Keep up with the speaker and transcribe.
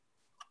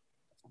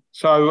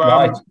So,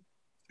 Right. are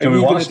Do we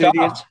you want going to to do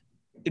start?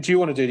 do you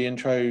want to do the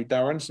intro,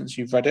 Darren, since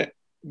you've read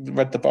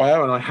the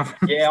bio, and I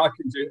haven't? Yeah,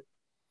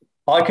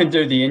 I can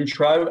do the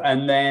intro,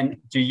 and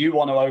then do you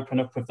want to open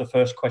up with the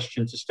first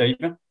question to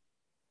Stephen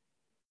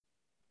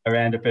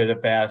around a bit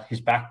about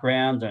his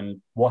background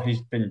and what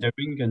he's been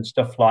doing and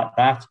stuff like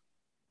that?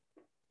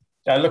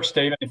 Look,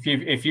 Stephen,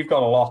 if you've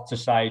got a lot to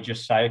say,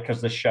 just say it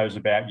because this show's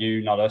about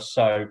you, not us.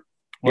 So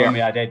when Yeah. we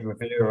had Ed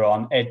Rivera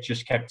on, Ed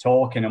just kept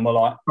talking, and we're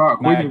like, Fuck,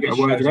 we didn't mate, get this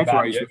a word of show's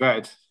about edgeways you. with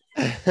Ed.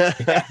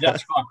 Yeah,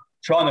 that's fine.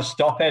 Trying to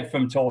stop Ed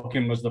from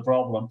talking was the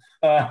problem.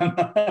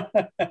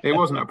 It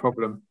wasn't a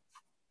problem.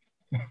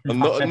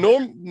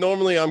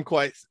 Normally I'm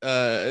quite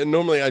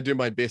normally I do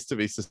my best to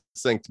be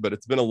succinct, but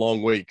it's been a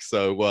long week,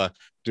 so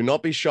do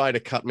not be shy to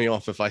cut me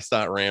off if I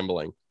start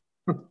rambling.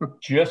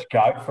 Just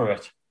go for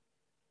it.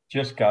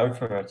 Just go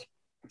for it.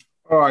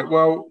 All right.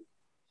 Well,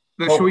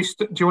 Oh, do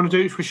you want to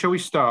do it? Shall we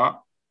start?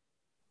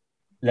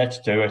 let's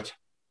do it.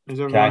 Is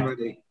everyone Okay.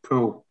 ready?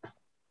 Cool.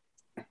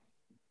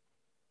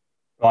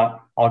 Right.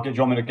 Do you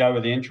want me to go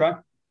with the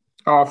intro?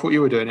 Oh, I thought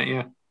you were doing it.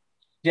 Yeah.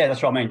 Yeah,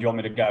 that's what I mean. Do you want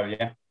me to go?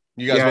 Yeah.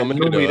 You guys Yeah. want me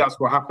to Normally, do it? that's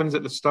what happens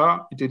at the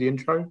start. You do the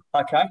intro.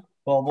 Okay.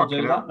 Well, we'll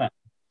Fucking do hell. that then.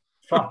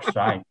 Fuck's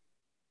sake.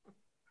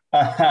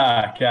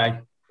 Okay.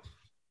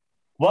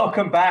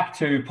 Welcome back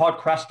to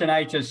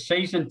Podcrastinators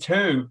Season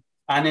 2.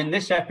 And in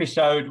this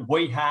episode,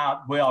 we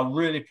are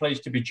really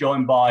pleased to be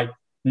joined by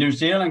New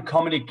Zealand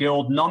Comedy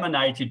Guild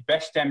nominated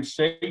Best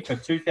MC for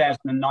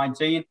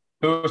 2019,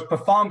 who has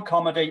performed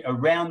comedy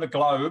around the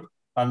globe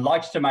and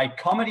likes to make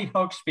comedy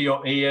hooks for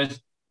your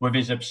ears with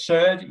his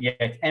absurd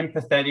yet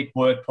empathetic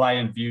wordplay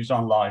and views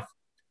on life.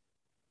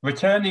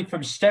 Returning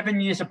from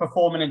 7 years of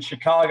performing in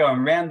Chicago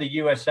and around the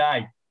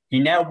USA, he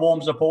now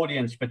warms up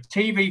audience for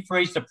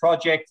TV3's The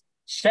Project,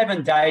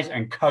 7 Days,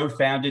 and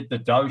co-founded the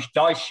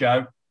Dice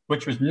Show,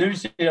 which was New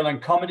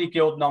Zealand Comedy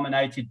Guild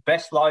nominated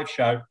Best Live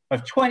Show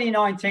of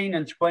 2019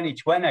 and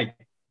 2020.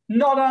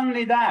 Not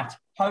only that,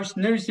 hosts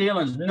New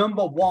Zealand's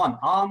 #1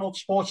 Arnold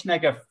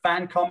Schwarzenegger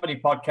fan comedy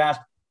podcast,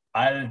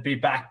 I'll Be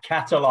Back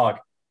Catalogue,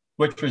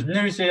 which was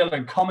New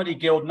Zealand Comedy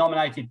Guild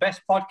nominated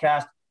Best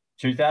Podcast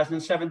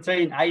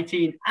 2017,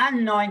 18,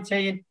 and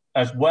 19,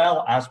 as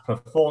well as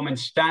performing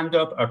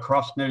stand-up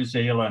across New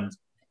Zealand.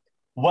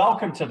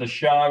 Welcome to the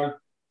show,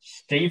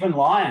 Stephen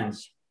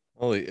Lyons.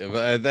 Holy,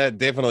 that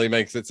definitely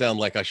makes it sound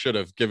like I should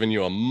have given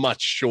you a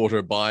much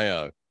shorter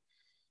bio.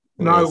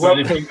 No, Well,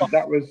 welcome.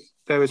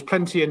 There was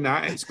plenty in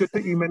that. It's good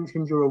that you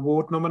mentioned your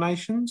award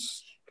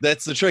nominations.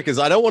 That's the trick, is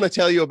I don't want to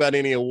tell you about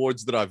any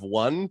awards that I've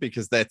won,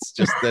 because that's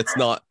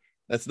not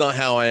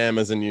how I am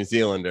as a New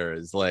Zealander.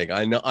 Is like,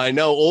 I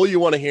know all you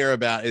want to hear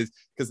about is,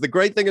 because the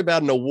great thing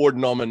about an award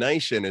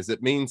nomination is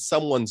it means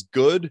someone's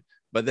good,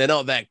 but they're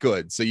not that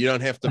good. So you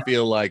don't have to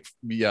feel like,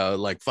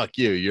 like, fuck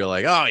you. You're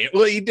like, oh, yeah,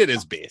 well, he did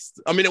his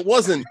best. I mean, it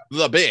wasn't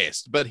the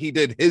best, but he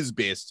did his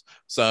best.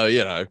 So,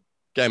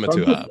 game of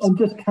two halves. I'm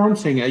just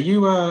counting. Are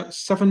you a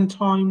 7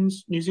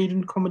 times New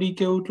Zealand Comedy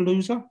Guild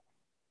loser?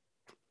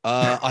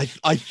 I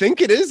think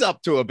it is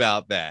up to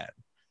about that.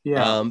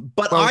 Yeah.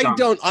 But Well I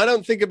done.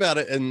 don't think about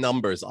it in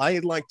numbers. I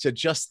like to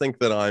just think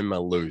that I'm a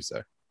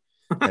loser.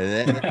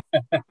 And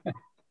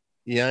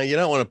yeah, you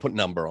don't want to put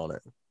number on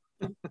it.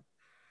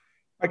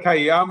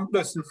 Okay.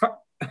 Listen.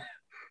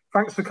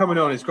 Thanks for coming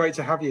on. It's great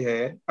to have you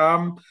here.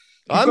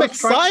 I'm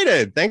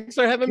excited. Thanks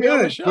for having me on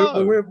the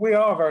show. We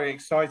are very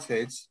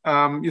excited.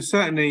 You're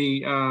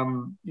certainly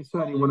one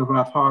of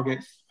our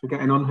targets for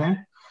getting on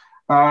here.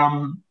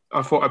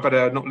 I thought I'd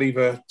better not leave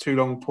a too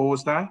long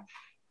pause there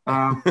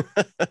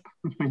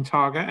between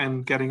target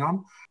and getting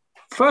on.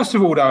 First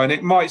of all, though, and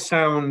it might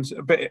sound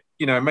a bit,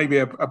 maybe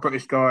a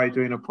British guy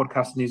doing a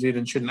podcast in New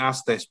Zealand shouldn't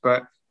ask this,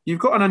 but you've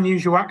got an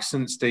unusual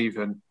accent,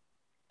 Stephen.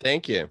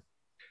 Thank you.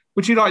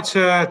 Would you like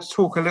to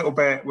talk a little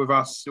bit with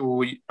us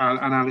and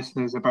our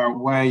listeners about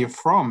where you're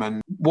from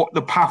and what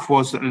the path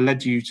was that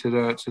led you to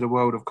the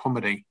world of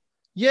comedy?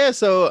 Yeah,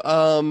 so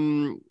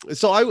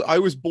I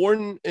was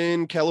born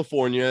in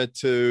California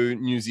to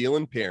New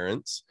Zealand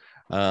parents.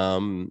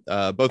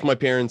 Both my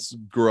parents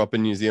grew up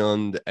in New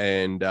Zealand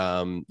and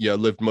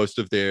lived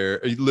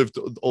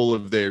all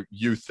of their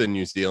youth in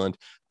New Zealand.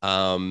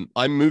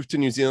 I moved to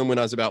New Zealand when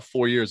I was about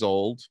 4 years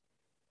old.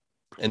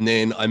 And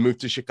then I moved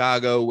to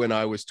Chicago when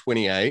I was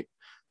 28.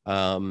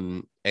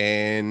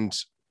 And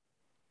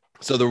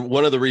so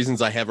one of the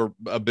reasons I have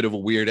a bit of a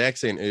weird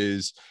accent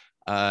is,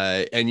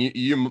 and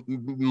you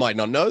might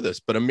not know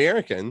this, but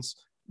Americans,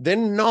 they're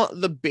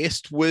not the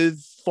best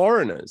with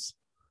foreigners.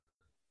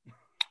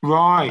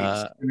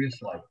 Right.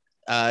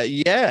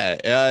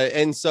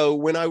 And so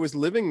when I was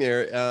living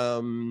there,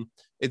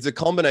 it's a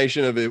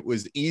combination of, it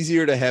was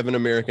easier to have an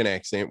American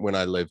accent when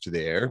I lived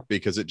there,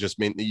 because it just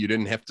meant that you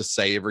didn't have to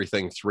say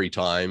everything 3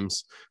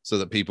 times so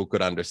that people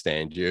could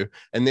understand you.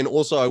 And then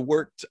also I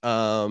worked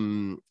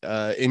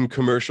in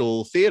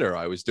commercial theater.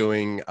 I was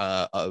doing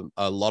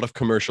a lot of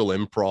commercial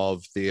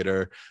improv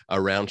theater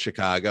around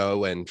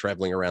Chicago and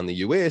traveling around the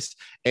US.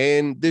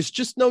 And there's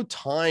just no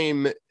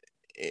time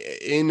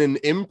in an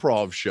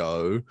improv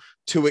show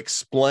to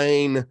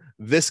explain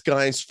this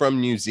guy's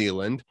from New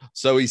Zealand,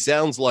 so he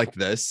sounds like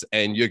this,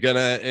 and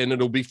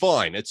it'll be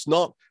fine. It's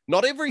not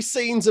every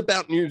scene's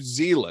about New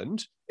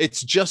Zealand.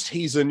 It's just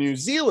he's a New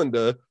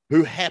Zealander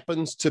who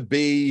happens to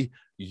be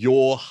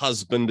your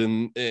husband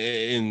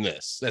in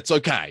this. That's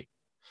okay.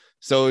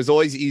 So it's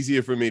always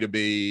easier for me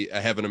to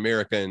have an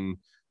American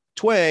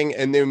twang,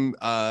 and then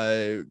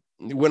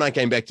when I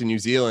came back to New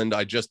Zealand,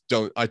 I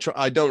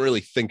don't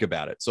really think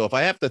about it. So if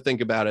I have to think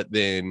about it,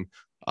 then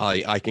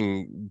I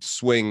can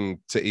swing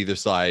to either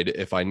side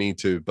if I need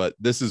to. But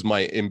this is my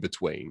in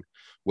between,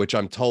 which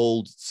I'm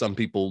told some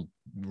people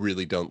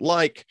really don't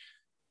like,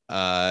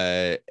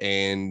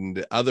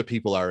 and other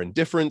people are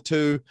indifferent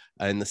to.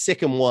 And the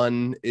second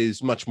one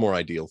is much more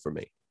ideal for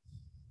me.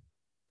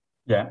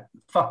 Yeah,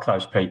 fuck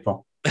those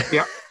people.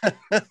 Yeah,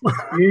 have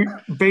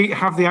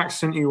the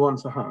accent you want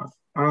to have,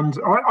 and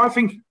I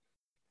think,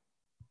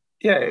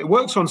 yeah, it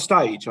works on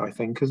stage, I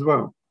think, as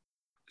well,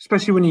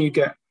 especially when you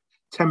get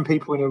 10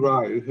 people in a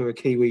row who are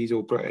Kiwis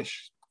or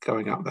British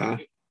going up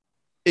there.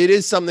 It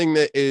is something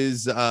that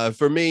is,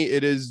 for me,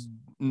 it is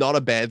not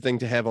a bad thing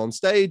to have on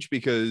stage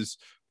because,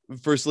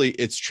 firstly,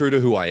 it's true to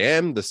who I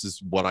am. This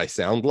is what I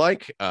sound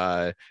like.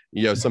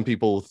 Some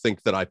people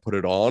think that I put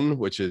it on,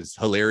 which is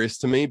hilarious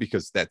to me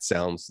because that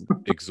sounds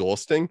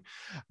exhausting.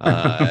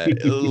 I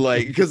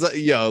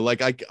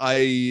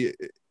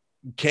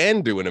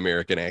can do an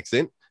American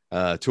accent.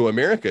 To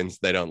Americans,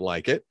 they don't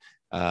like it.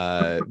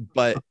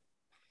 But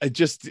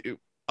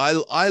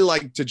I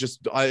like to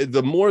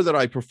the more that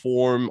I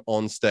perform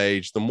on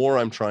stage, the more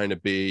I'm trying to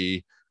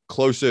be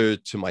closer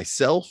to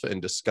myself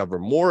and discover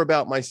more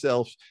about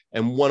myself.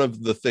 And one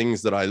of the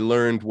things that I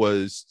learned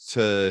was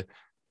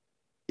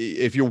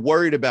if you're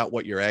worried about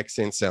what your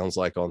accent sounds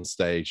like on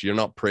stage, you're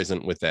not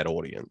present with that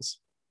audience.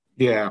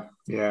 Yeah,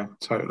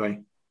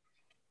 totally.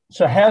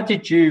 So how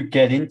did you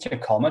get into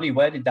comedy?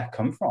 Where did that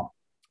come from?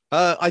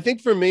 I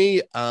think for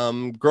me,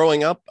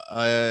 growing up,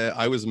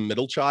 I was a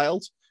middle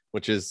child,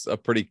 which is a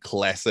pretty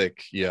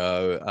classic,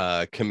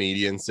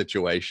 comedian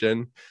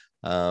situation.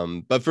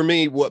 But for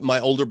me, my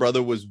older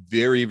brother was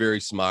very, very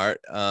smart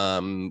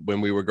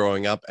when we were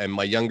growing up, and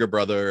my younger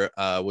brother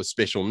was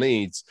special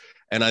needs.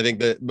 And I think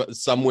that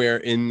somewhere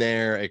in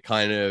there, it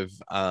kind of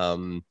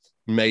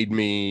made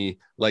me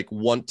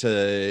want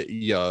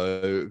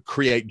to,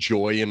 create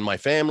joy in my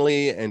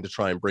family and to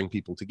try and bring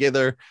people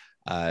together.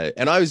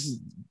 And I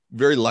was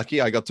very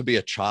lucky. I got to be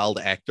a child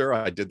actor.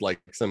 I did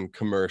some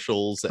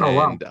commercials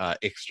and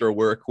extra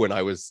work when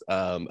I was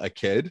a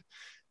kid.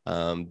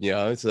 I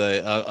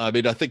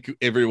think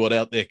everyone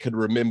out there could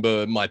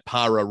remember my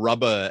Para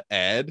Rubber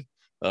ad.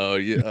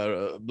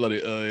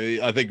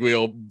 I think we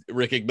all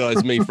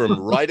recognize me from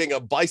riding a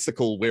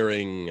bicycle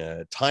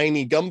wearing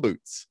tiny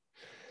gumboots.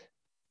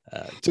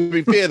 To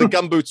be fair, the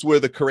gumboots were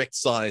the correct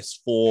size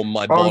for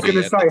my body. I was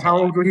going to say, how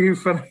old were you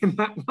for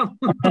that one?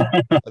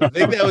 I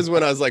think that was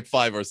when I was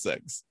 5 or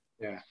 6.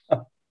 Yeah.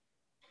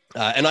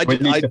 And I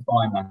need to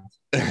find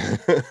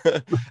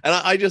that. And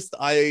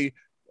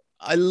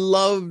I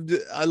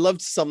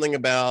loved something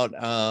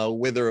about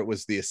whether it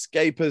was the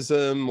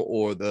escapism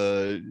or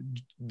the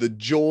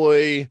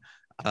joy,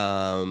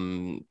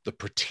 the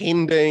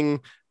pretending.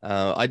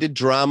 I did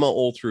drama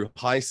all through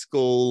high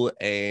school,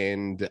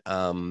 and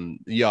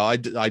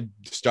I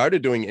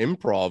started doing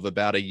improv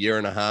about a year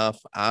and a half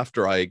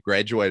after I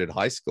graduated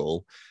high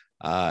school,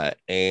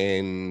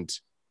 and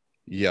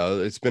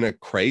it's been a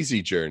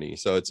crazy journey.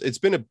 So it's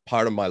been a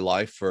part of my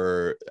life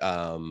for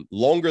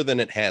longer than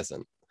it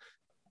hasn't.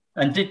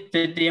 And did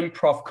the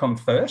improv come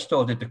first,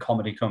 or did the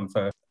comedy come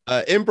first?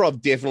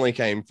 Improv definitely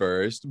came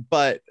first,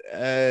 but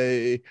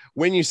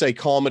when you say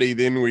comedy,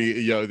 then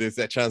there's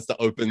that chance to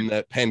open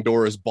that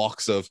Pandora's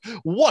box of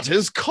what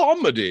is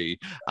comedy.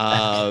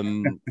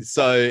 So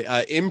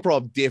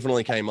improv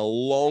definitely came a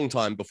long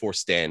time before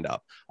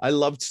stand-up. I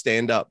loved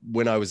stand-up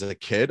when I was a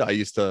kid. I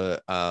used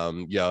to,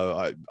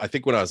 I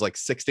think when I was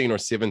 16 or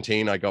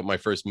 17, I got my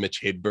first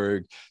Mitch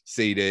Hedberg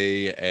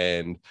CD,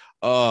 and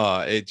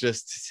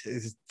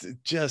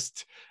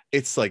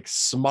it's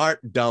smart,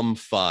 dumb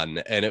fun.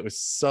 And it was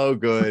so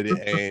good.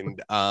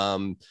 And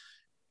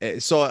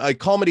so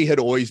comedy had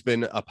always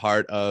been a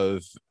part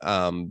of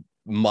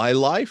my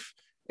life.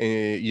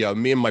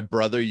 Me and my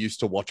brother used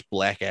to watch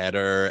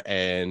Blackadder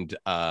and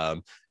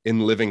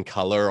In Living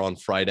Color on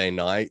Friday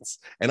nights.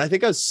 And I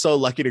think I was so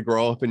lucky to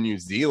grow up in New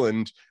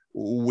Zealand,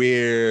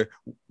 where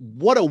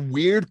what a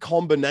weird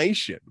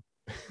combination.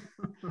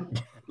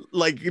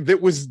 That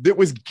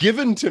was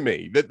given to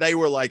me, that they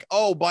were like,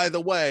 oh, by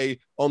the way,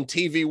 on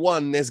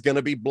TV1 there's going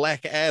to be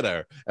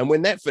Blackadder, and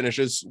when that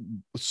finishes,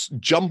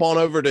 jump on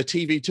over to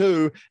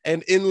TV2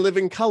 and In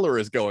Living Color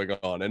is going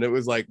on. And it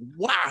was like,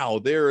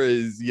 wow, there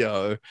is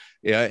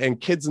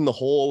and Kids in the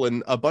Hall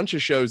and a bunch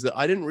of shows that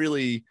I didn't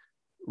really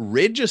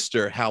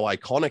register how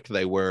iconic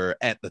they were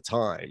at the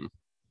time.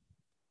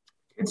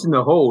 Kids in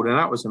the Hall, and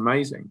that was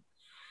amazing.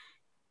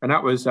 And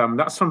that was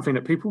that's something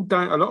that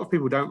a lot of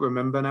people don't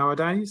remember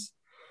nowadays.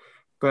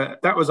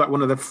 But that was like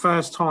one of the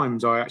first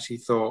times I actually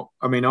thought.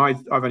 I mean,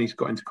 I've only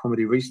got into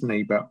comedy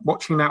recently, but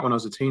watching that when I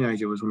was a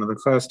teenager was one of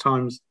the first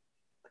times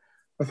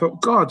I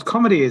thought, God,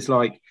 comedy is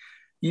like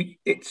you.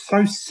 It's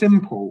so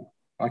simple.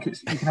 Like you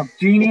can have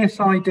genius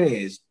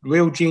ideas,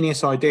 real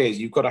genius ideas.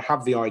 You've got to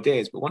have the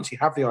ideas, but once you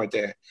have the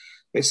idea,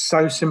 it's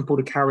so simple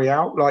to carry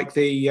out. Like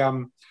the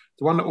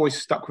one that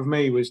always stuck with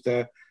me was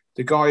the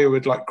guy who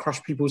would like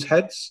crush people's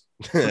heads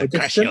from a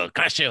crush distance.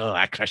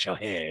 I crush your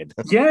head.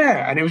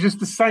 Yeah, and it was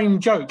just the same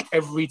joke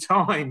every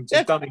time,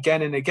 just done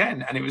again and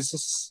again, and it was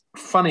just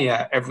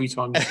funnier every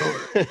time you saw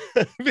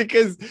it.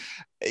 Because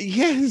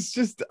it's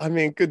just, I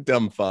mean, good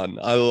dumb fun.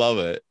 I love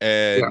it.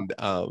 And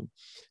so,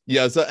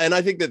 and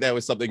I think that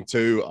was something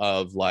too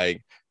of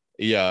like,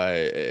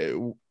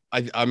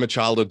 I'm a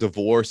child of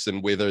divorce,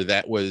 and whether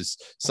that was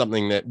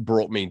something that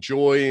brought me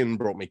joy and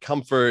brought me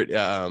comfort,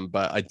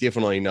 but I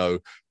definitely know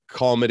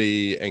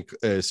comedy, and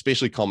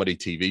especially comedy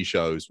TV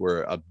shows,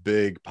 were a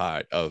big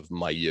part of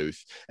my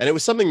youth. And it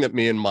was something that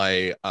me and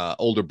my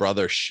older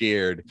brother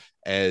shared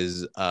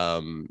as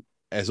a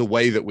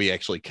way that we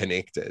actually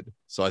connected.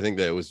 So I think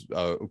that it was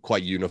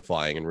quite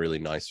unifying and really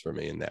nice for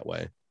me in that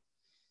way.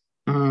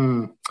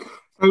 So,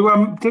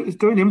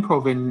 doing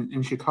improv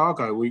in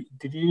Chicago,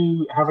 did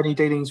you have any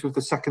dealings with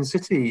the Second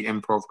City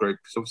improv group?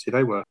 Because obviously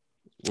they were.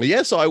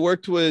 Yeah, so I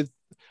worked with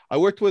I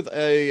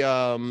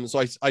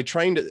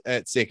trained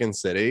at Second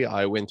City.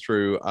 I went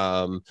through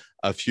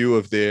a few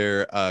of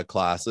their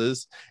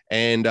classes,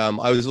 and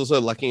I was also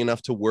lucky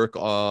enough to work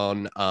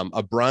on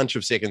a branch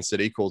of Second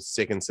City called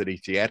Second City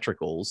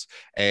Theatricals,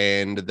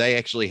 and they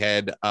actually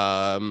had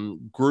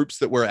groups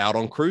that were out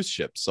on cruise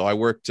ships. So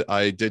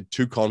I did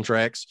 2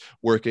 contracts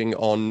working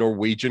on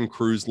Norwegian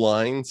cruise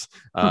lines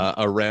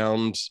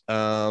around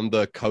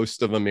the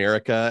coast of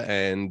America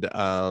and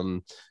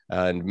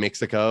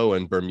Mexico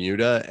and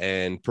Bermuda,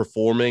 and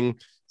performing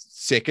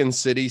Second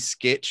City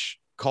sketch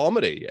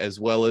comedy as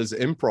well as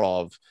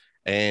improv.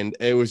 And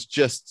it was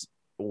just,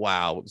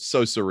 wow,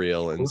 so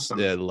surreal. And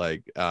awesome.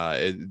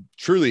 It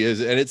truly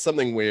is. And it's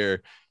something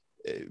where,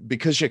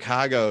 because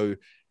Chicago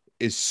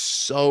is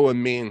so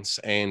immense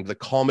and the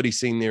comedy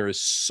scene there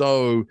is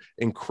so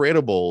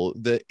incredible,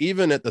 that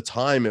even at the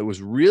time it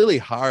was really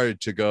hard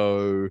to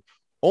go,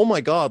 oh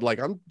my God, like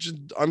I'm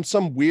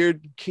some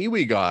weird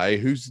Kiwi guy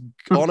who's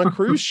on a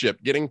cruise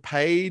ship getting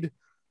paid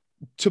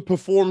to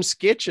perform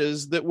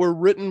sketches that were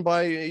written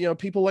by,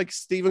 people like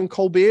Stephen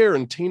Colbert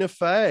and Tina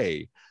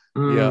Fey.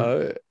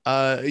 They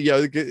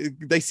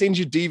send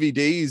you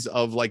DVDs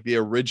of like the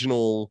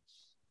original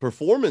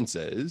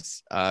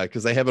performances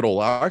because they have it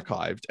all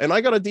archived. And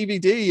I got a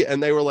DVD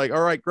and they were like,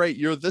 all right, great,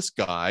 you're this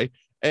guy.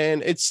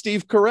 And it's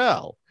Steve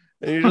Carell.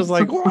 And you're just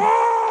like,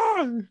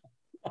 whoa!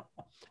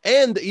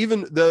 And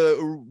even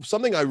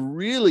something I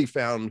really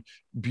found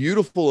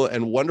beautiful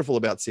and wonderful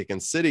about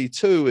Second City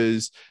too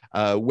is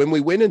when we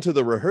went into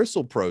the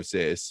rehearsal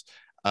process,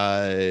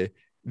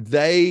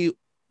 they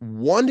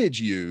wanted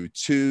you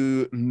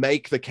to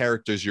make the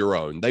characters your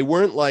own. They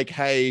weren't like,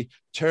 hey,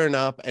 turn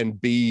up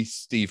and be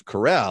Steve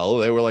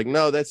Carell. They were like,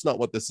 no, that's not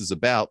what this is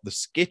about. The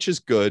sketch is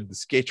good. The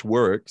sketch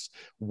works.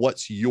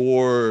 What's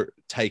your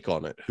take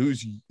on it?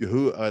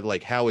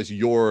 How is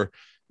your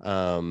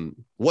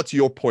what's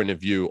your point of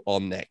view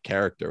on that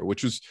character,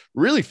 which was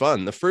really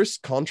fun. The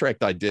first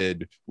contract I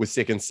did with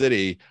Second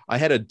City, I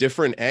had a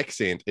different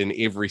accent in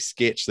every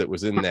sketch that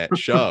was in that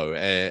show,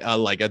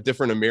 like a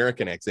different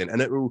American accent.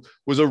 And it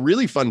was a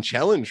really fun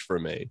challenge for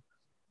me.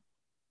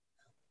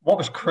 What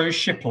was cruise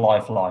ship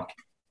life like?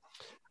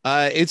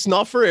 It's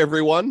not for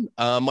everyone.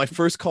 My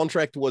first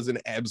contract was an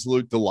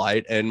absolute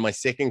delight, and my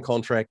second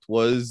contract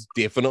was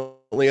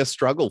definitely a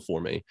struggle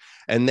for me.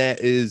 And that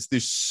is,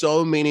 there's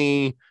so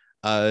many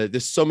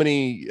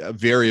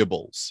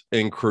variables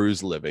in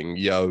cruise living,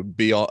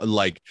 beyond,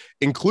 like,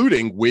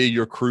 including where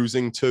you're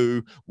cruising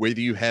to,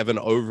 whether you have an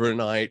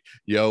overnight,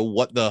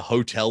 what the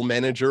hotel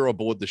manager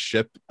aboard the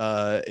ship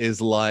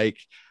is like.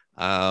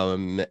 I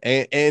mean,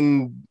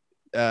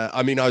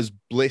 I was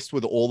blessed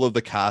with all of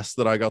the cast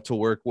that I got to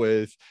work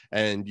with,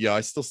 and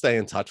I still stay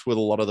in touch with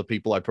a lot of the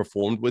people I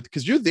performed with,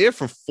 because you're there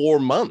for 4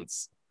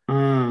 months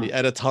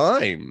at a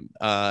time,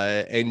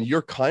 and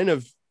you're kind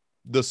of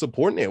the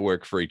support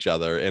network for each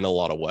other in a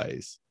lot of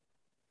ways.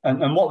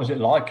 And what was it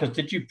like? Because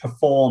did you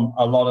perform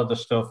a lot of the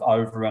stuff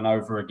over and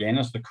over again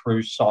as the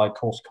cruise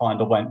cycles kind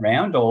of went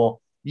round, or?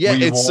 Yeah,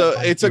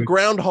 it's a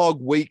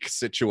Groundhog Week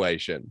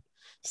situation.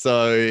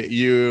 So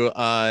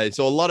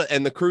so a lot of,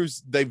 and the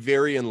cruise, they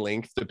vary in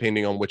length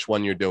depending on which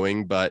one you're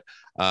doing, but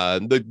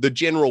the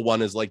general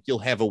one is like, you'll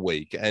have a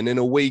week, and in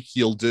a week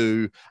you'll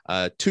do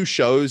 2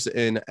 shows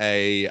in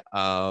a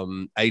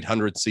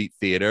 800 seat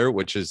theater,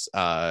 which is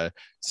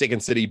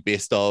Second City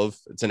Best Of.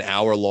 It's an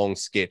hour-long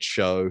sketch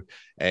show,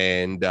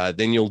 and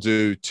then you'll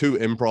do 2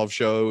 improv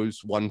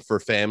shows, one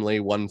for family,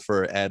 one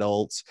for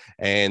adults,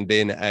 and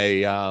then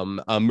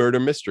a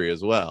murder mystery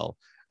as well.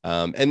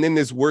 And then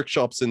there's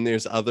workshops and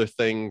there's other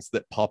things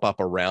that pop up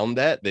around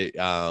that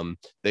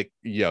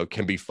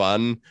can be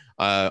fun.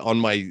 On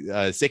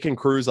my second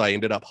cruise, I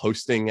ended up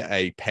hosting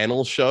a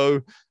panel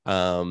show,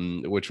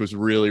 which was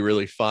really,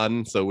 really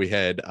fun. So we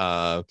had,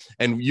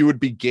 and you would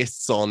be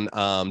guests on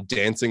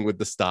Dancing with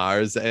the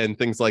Stars and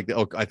things like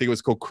that. I think it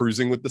was called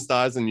Cruising with the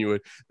Stars. And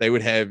they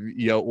would have,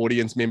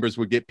 audience members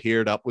would get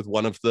paired up with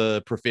one of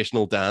the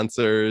professional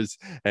dancers.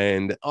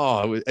 And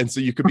so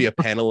you could be a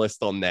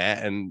panelist on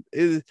that. And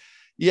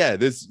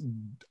there's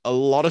a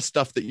lot of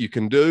stuff that you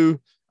can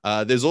do.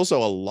 There's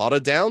also a lot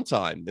of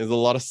downtime. There's a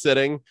lot of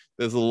sitting.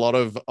 There's a lot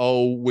of,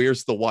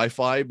 where's the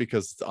Wi-Fi?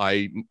 Because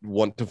I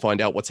want to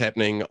find out what's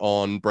happening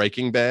on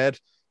Breaking Bad.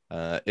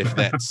 If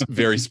that's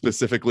very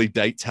specifically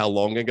dates how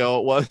long ago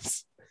it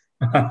was.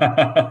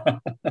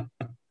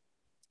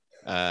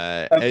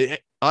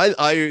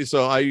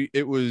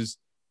 It was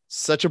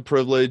such a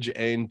privilege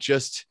and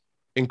just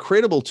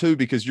incredible too,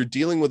 because you're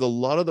dealing with a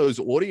lot of those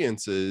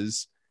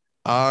audiences.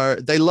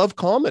 They love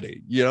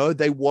comedy,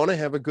 they want to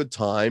have a good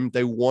time.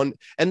 They want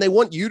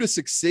you to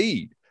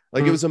succeed.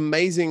 Like it was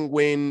amazing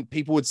when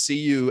people would see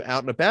you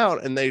out and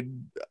about and they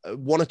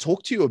want to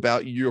talk to you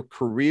about your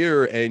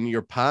career and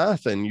your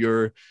path and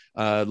your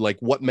like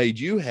what made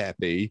you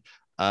happy.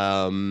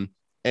 And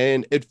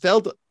it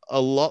felt a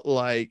lot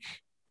like,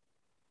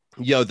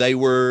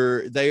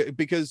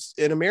 because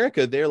in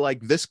America, they're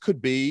like, this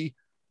could be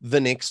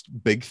the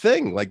next big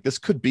thing. Like this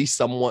could be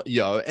somewhat,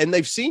 and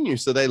they've seen you.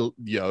 So they're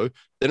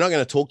not going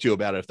to talk to you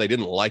about it if they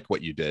didn't like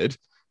what you did.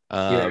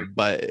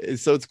 But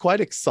so it's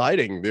quite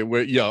exciting.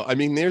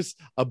 There's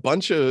a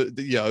bunch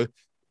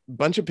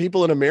of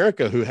people in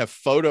America who have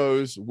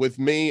photos with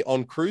me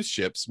on cruise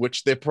ships,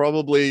 which they're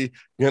probably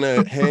going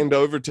to hand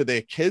over to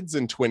their kids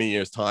in 20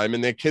 years time.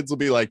 And their kids will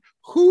be like,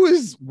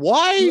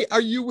 why are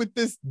you with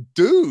this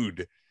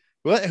dude?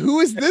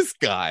 Who is this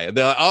guy? And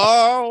they're like,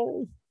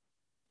 oh,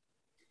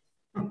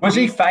 was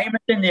he famous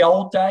in the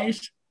old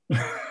days?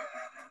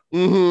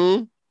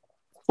 Mm-hmm.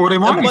 Or they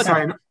might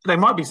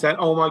be saying,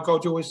 oh my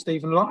God, you're with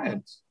Stephen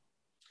Lyons.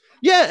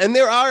 Yeah, and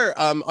there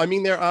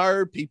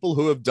are people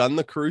who have done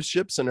the cruise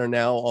ships and are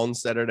now on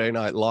Saturday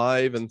Night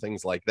Live and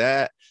things like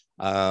that.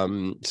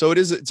 So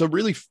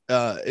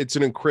it's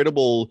an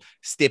incredible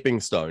stepping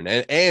stone.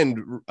 And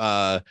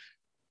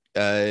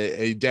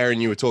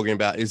Darren, you were talking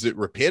about, is it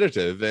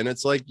repetitive? And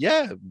it's like,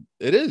 yeah,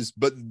 it is.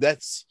 But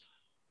that's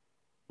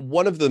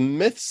one of the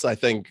myths, I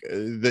think,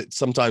 that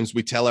sometimes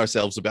we tell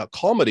ourselves about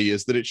comedy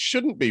is that it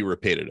shouldn't be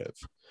repetitive.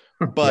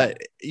 But,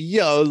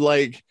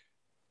 like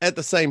at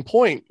the same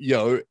point,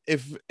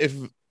 if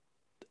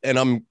and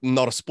I'm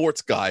not a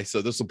sports guy,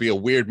 so this will be a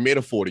weird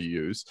metaphor to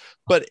use,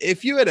 but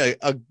if you had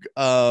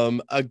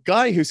a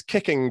guy who's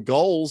kicking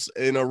goals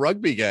in a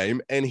rugby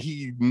game and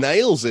he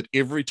nails it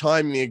every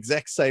time the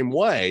exact same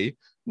way,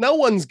 no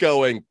one's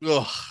going,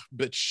 ugh,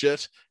 but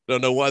shit,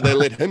 don't know why they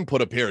let him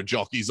put a pair of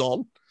jockeys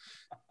on.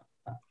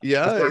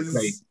 Yeah.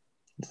 Exactly.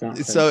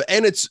 So,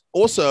 and it's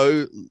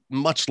also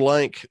much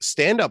like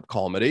stand-up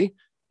comedy.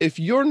 If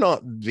you're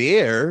not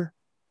there,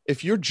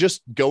 if you're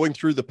just going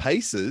through the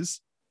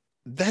paces,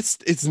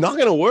 it's not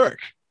going to work.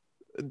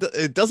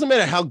 It doesn't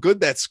matter how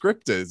good that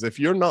script is. If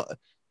you're not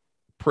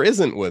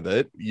present with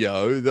it,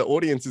 the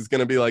audience is going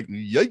to be like,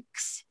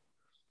 yikes.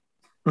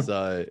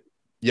 So,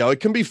 it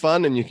can be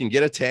fun and you can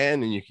get a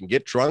tan and you can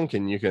get drunk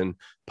and you can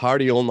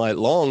party all night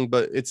long,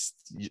 but it's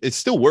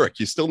still work.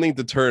 You still need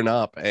to turn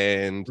up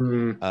and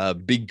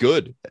be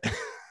good.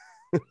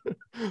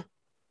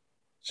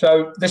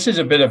 So this is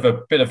a bit of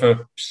a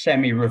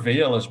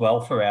semi-reveal as well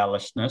for our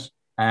listeners.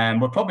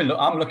 And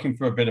I'm looking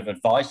for a bit of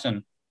advice,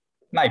 and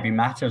maybe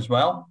Matt as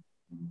well.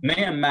 Me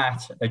and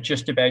Matt are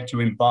just about to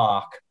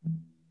embark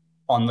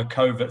on the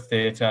Covert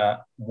Theatre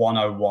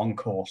 101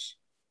 course.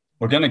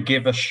 We're going to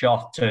give a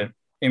shot to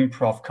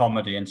improv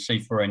comedy and see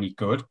if we're any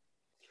good.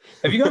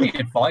 Have you got any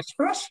advice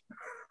for us?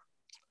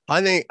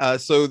 I think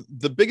so.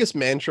 The biggest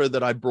mantra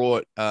that I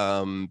brought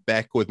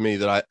back with me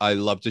that I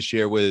love to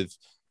share with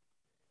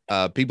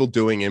people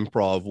doing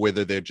improv,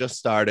 whether they're just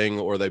starting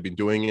or they've been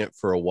doing it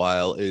for a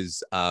while,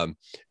 is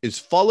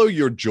follow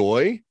your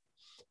joy.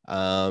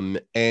 And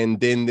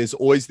then there's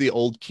always the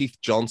old Keith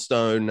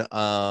Johnstone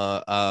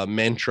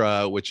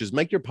mantra, which is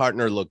make your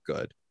partner look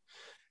good.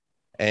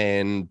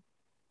 And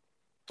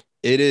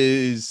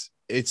it's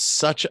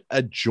such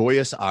a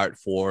joyous art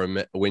form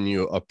when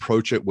you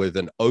approach it with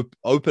an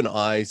open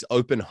eyes,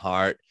 open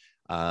heart.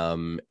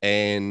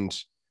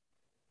 And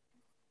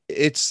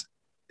it's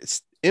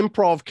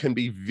improv can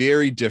be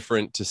very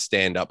different to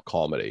stand-up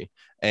comedy.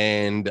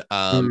 And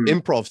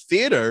improv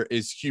theater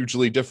is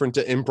hugely different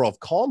to improv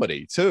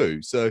comedy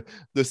too. So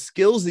the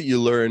skills that you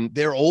learn,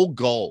 they're all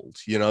gold,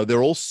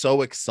 they're all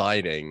so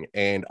exciting.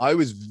 And I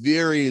was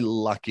very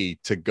lucky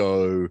to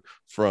go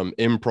from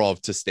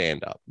improv to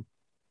stand-up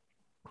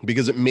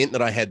because it meant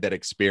that I had that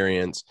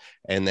experience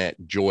and that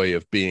joy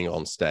of being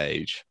on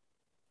stage.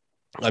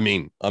 I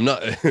mean,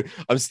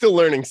 I'm still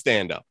learning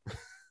stand-up.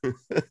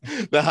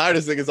 The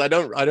hardest thing is I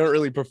don't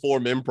really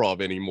perform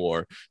improv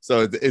anymore.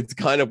 So it's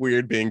kind of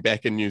weird being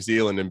back in New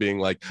Zealand and being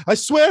like, I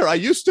swear I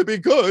used to be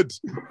good.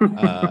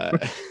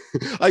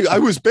 I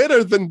was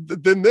better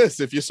than this.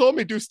 If you saw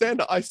me do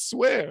stand-up, I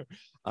swear.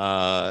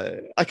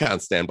 I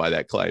can't stand by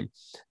that claim.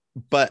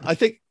 But I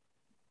think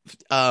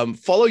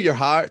follow your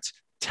heart,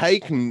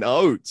 take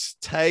notes.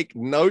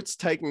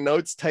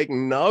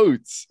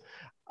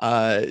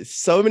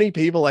 So many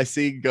people I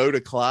see go to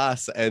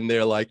class and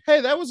they're like,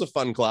 hey, that was a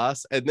fun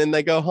class. And then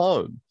they go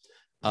home.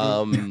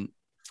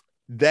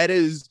 That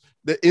is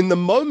in the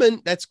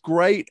moment, that's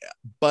great.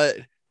 But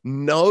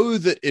know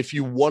that if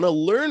you want to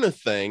learn a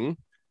thing,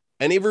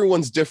 and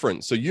everyone's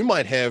different. So you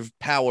might have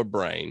power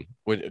brain,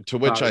 to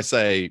which I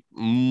say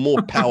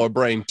more power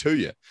brain to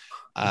you.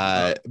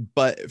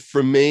 But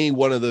for me,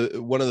 one of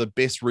the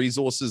best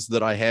resources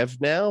that I have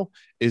now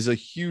is a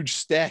huge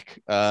stack,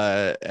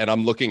 and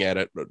I'm looking at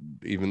it,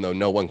 even though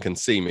no one can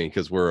see me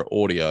because we're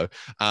audio.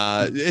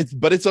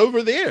 But it's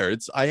over there.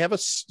 I have a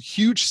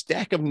huge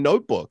stack of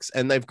notebooks,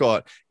 and they've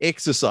got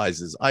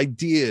exercises,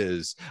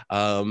 ideas,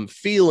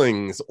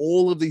 feelings,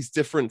 all of these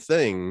different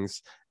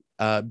things,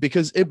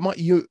 because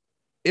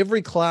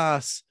every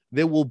class,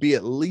 there will be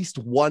at least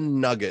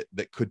one nugget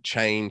that could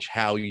change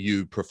how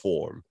you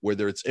perform,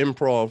 whether it's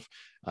improv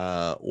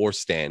or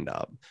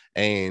stand-up.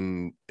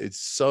 And it's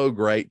so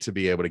great to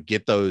be able to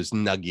get those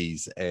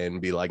nuggies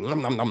and be like,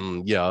 nom, nom,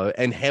 nom,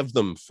 and have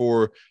them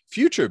for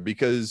future,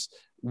 because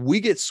we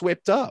get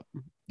swept up,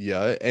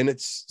 and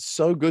it's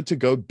so good to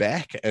go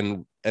back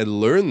and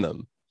learn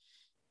them.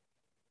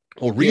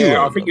 Or relearn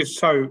I think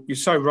them. you're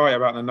so right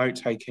about the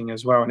note-taking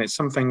as well. And it's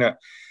something that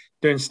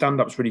doing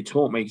stand-up's really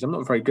taught me, because I'm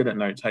not very good at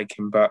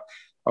note-taking, but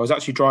I was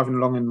actually driving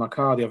along in my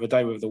car the other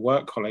day with a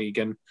work colleague,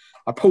 and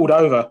I pulled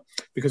over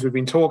because we'd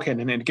been talking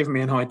and it had given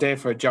me an idea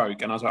for a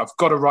joke. And I was like, I've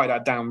got to write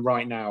that down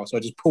right now. So I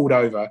just pulled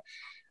over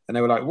and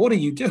they were like, what are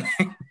you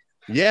doing?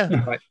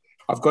 Yeah. Like,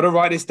 I've got to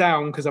write this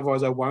down because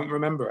otherwise I won't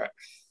remember it.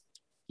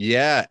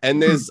 Yeah.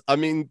 And there's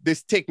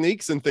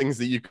techniques and things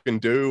that you can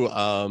do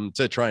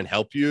to try and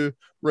help you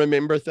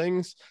remember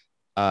things.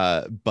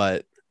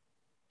 But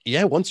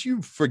yeah, once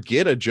you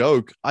forget a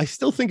joke, I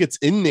still think it's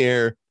in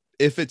there.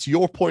 If it's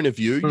your point of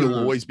view, you'll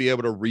always be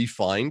able to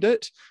re-find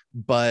it.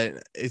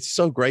 But it's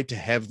so great to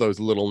have those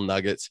little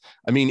nuggets.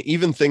 I mean,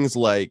 even things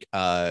like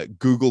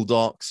Google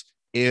Docs,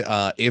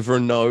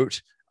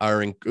 Evernote,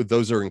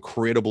 those are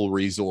incredible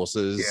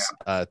resources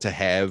to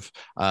have.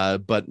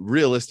 But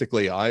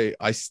realistically,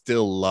 I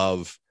still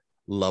love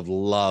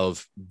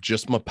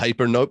just my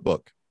paper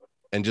notebook.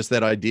 And just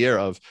that idea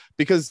of,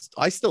 because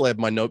I still have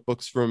my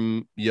notebooks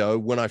from,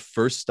 when I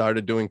first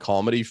started doing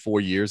comedy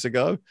 4 years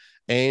ago,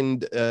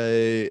 and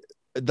they're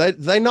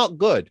not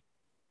good.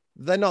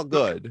 They're not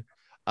good.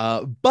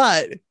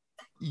 But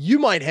you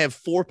might have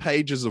 4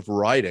 pages of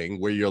writing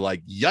where you're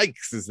like,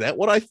 yikes, is that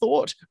what I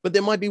thought? But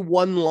there might be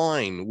one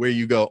line where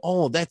you go,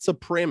 oh, that's a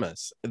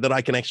premise that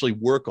I can actually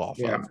work off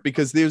of,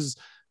 because there's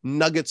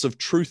nuggets of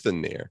truth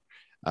in there.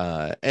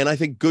 And I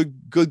think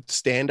good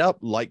stand-up,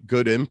 like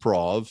good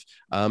improv,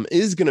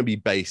 is going to be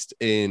based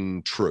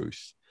in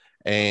truth.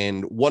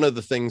 And one of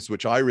the things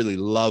which I really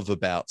love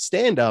about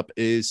stand-up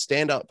is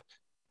stand-up,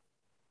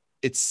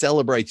 it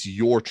celebrates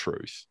your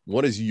truth.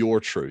 What is your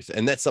truth?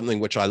 And that's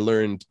something which I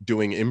learned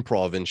doing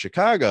improv in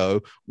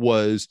Chicago,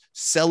 was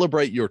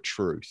celebrate your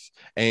truth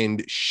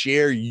and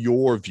share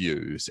your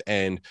views.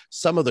 And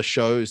some of the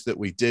shows that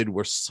we did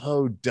were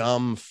so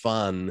dumb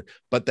fun,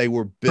 but they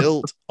were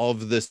built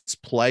of this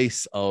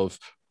place of,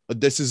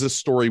 this is a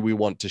story we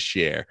want to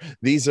share.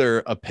 These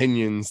are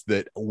opinions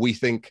that we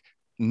think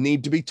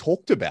need to be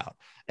talked about.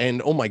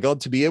 And oh my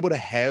God, to be able to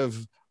have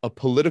a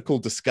political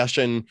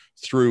discussion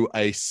through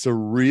a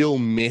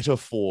surreal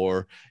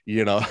metaphor,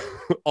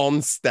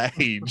 on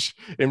stage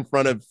in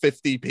front of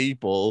 50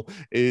 people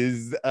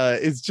is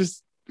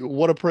just,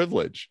 what a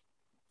privilege.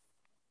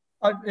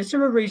 Is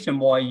there a reason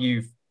why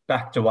you've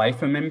backed away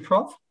from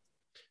improv?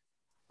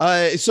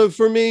 So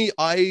for me,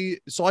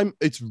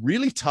 it's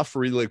really tough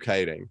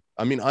relocating.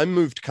 I mean, I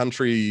moved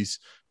countries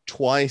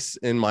twice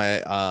in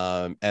my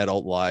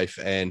adult life,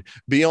 and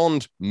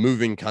beyond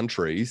moving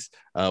countries,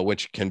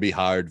 which can be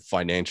hard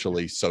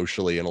financially,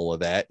 socially, and all of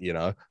that.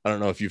 I don't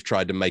know if you've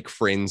tried to make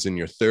friends in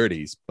your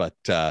 30s, but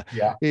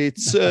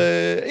it's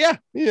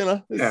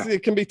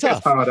it can be tough.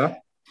 It's harder.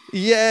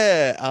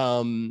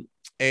 Yeah.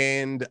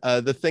 And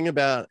the thing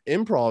about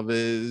improv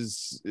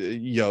is,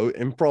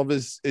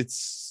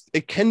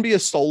 it can be a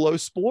solo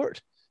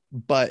sport,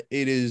 but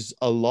it is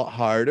a lot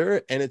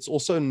harder, and it's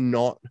also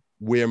not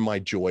where my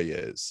joy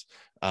is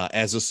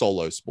as a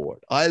solo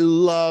sport. I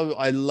love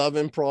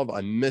improv.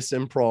 I miss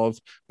improv,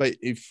 but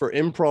for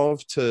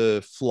improv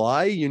to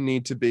fly, you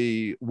need to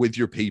be with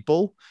your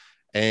people.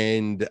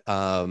 And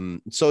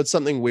so it's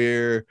something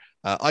where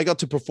I got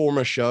to perform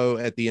a show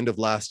at the end of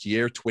last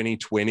year,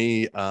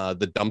 2020,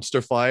 the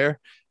Dumpster Fire,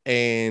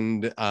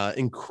 and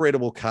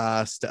incredible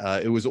cast.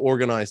 It was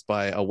organized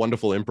by a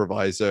wonderful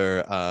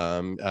improviser,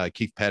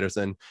 Keith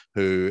Patterson,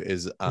 who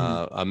is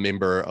a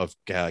member of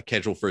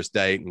Casual First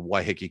Date and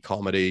Waiheke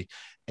Comedy.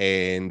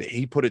 and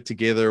he put it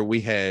together.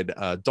 We had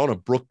Donna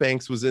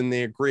Brookbanks was in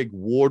there, Greg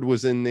Ward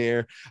was in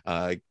there,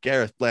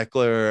 Gareth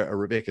Blackler,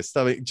 Rebecca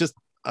Stubbing, just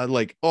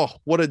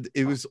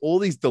it was all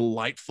these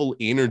delightful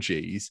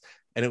energies.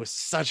 And it was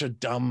such a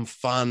dumb,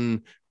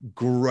 fun,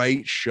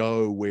 great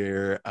show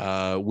where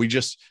we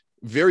just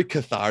very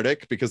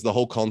cathartic, because the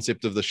whole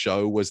concept of the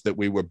show was that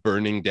we were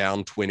burning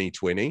down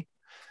 2020.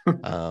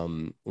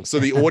 So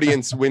the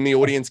audience, when the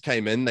audience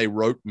came in, they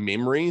wrote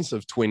memories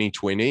of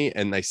 2020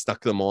 and they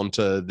stuck them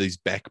onto these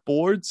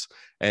backboards,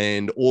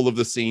 and all of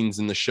the scenes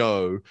in the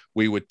show,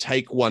 we would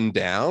take one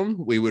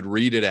down, we would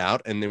read it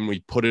out, and then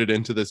we put it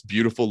into this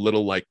beautiful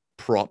little like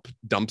prop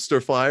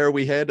dumpster fire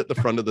we had at the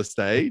front of the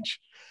stage.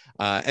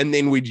 And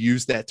then we'd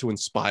use that to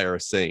inspire a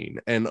scene.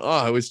 And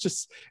it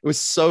was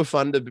so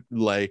fun to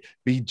like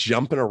be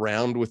jumping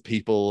around with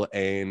people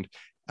and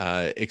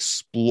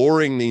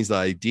exploring these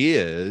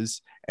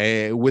ideas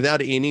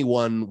without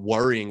anyone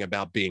worrying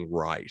about being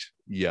right.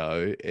 We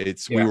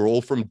were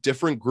all from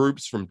different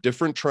groups, from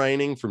different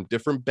training, from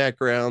different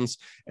backgrounds,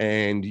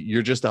 and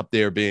you're just up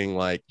there being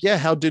like, yeah,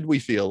 how did we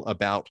feel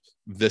about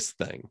this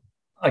thing?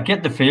 I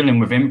get the feeling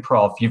with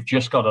improv, you've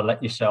just got to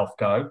let yourself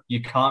go.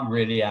 You can't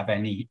really have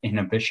any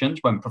inhibitions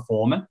when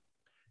performing.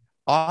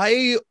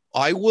 I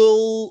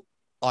will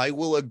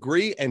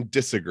agree and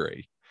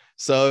disagree.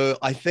 So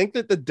I think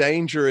that the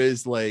danger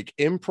is like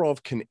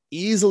improv can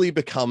easily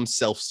become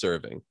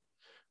self-serving,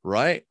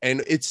 right?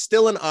 And it's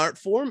still an art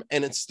form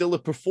and it's still a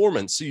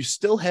performance. So you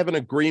still have an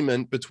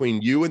agreement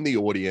between you and the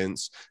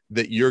audience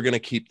that you're going to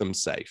keep them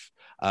safe.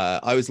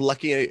 I was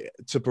lucky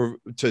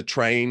to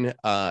train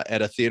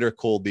at a theater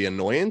called The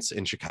Annoyance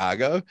in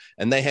Chicago,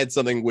 and they had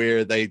something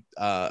where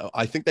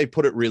I think they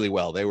put it really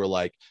well. They were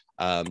like,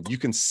 you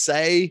can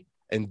say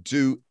and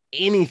do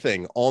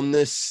anything on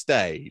this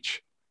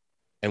stage,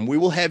 and we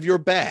will have your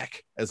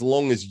back as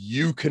long as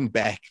you can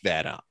back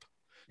that up.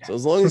 So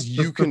as long as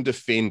you can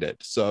defend it.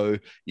 So,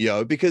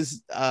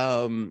 because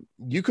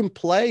you can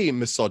play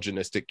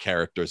misogynistic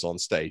characters on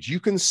stage. You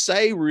can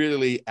say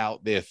really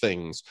out there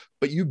things,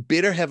 but you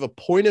better have a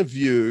point of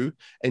view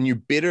and you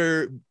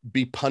better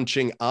be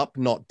punching up,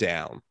 not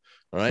down.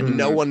 All right. Mm-hmm.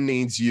 No one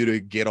needs you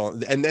to get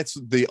on. And that's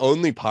the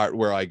only part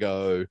where I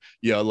go,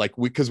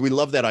 because we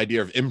love that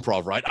idea of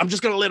improv, right? I'm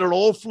just going to let it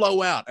all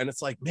flow out. And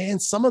it's like, man,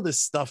 some of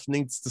this stuff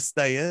needs to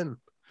stay in.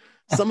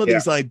 Some of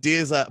these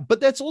ideas but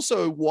that's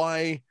also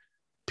why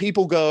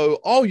people go,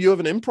 oh, you have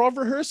an improv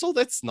rehearsal?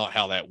 That's not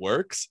how that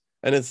works.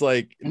 And it's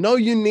like, no,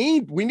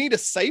 we need a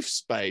safe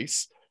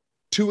space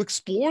to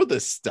explore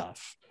this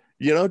stuff,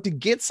 to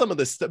get some of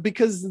this stuff,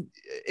 because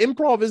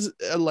improv is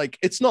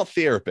it's not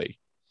therapy.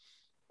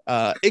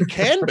 It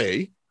can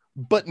be,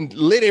 but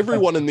let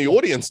everyone in the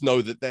audience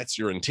know that that's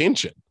your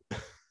intention.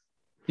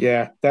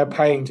 Yeah, they're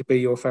paying to be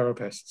your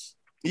therapists.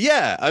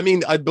 Yeah, I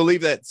mean, I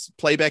believe that's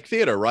playback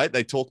theater, right?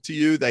 They talk to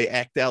you, they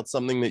act out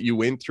something that you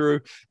went through,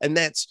 and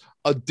that's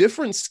a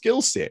different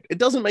skill set. It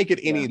doesn't make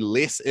it any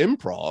less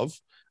improv,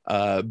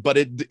 but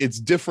it's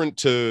different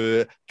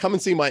to come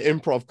and see my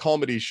improv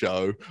comedy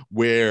show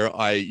where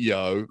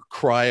I,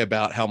 cry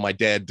about how my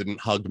dad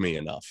didn't hug me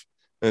enough.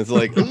 And it's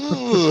like,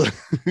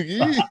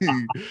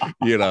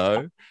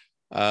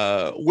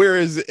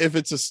 whereas if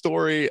it's a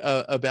story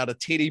about a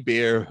teddy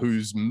bear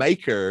whose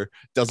maker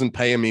doesn't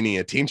pay him any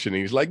attention,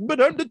 he's like,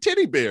 but I'm the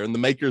teddy bear. And the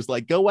maker's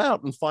like, go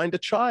out and find a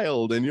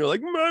child. And you're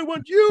like, I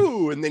want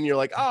you. And then you're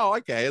like, oh,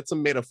 okay, it's a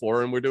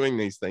metaphor and we're doing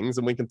these things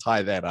and we can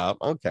tie that up.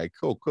 Okay,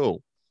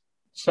 cool.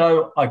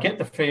 So I get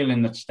the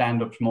feeling that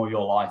stand-up's more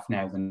your life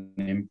now than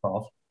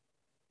improv.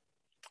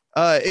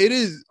 It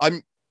is.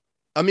 I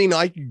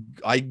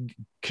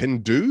can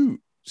do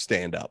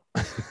stand up.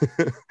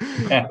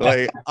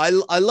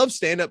 I love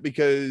stand up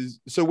because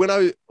when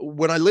I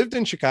lived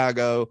in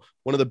Chicago,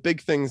 one of the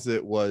big things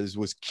that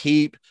was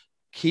keep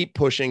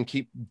pushing,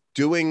 keep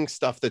doing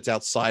stuff that's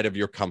outside of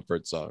your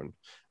comfort zone.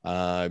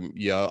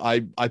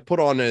 I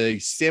put on a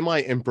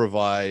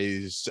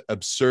semi-improvised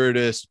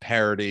absurdist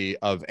parody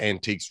of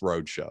Antiques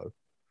Roadshow.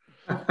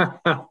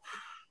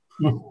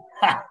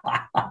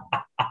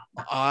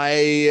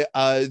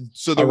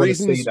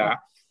 Reasons that.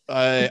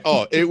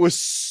 It was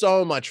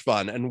so much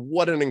fun, and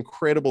what an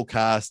incredible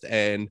cast.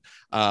 And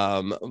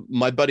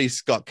my buddy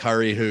Scott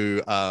Curry,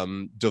 who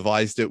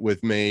devised it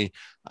with me,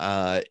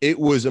 it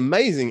was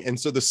amazing. And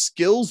so the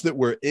skills that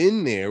were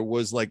in there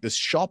was like this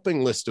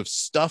shopping list of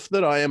stuff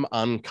that I am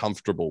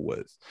uncomfortable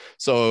with.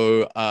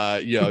 So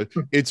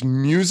it's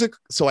music,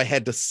 so I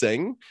had to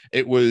sing.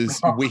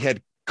 We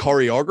had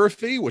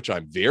choreography, which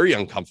I'm very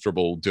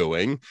uncomfortable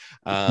doing.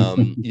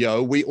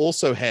 We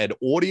also had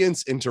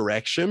audience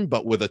interaction,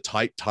 but with a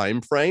tight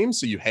time frame.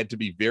 So you had to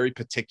be very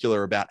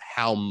particular about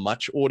how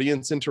much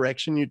audience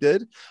interaction you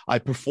did. I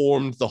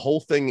performed the whole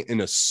thing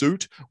in a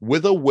suit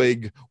with a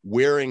wig,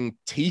 wearing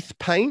teeth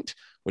paint,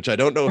 which I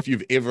don't know if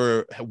you've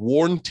ever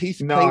worn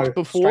teeth paint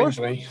before.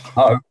 Strangely.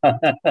 Oh.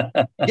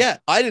 Yeah,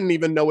 I didn't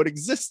even know it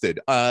existed.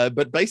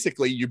 But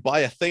basically, you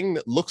buy a thing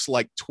that looks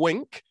like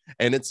Twink,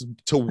 and it's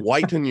to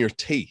whiten your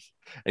teeth,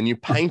 and you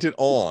paint it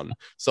on.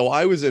 So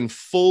I was in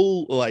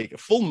full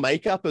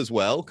makeup as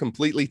well,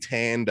 completely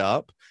tanned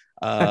up.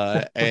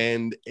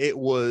 And it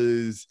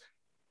was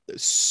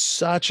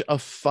such a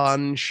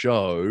fun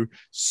show,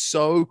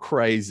 so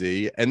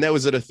crazy. And that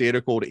was at a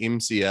theater called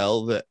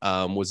MCL that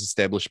was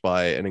established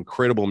by an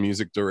incredible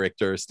music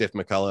director, Steph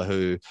McCullough,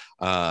 who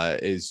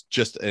is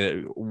just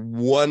a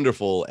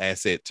wonderful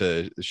asset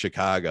to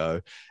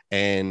Chicago.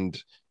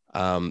 And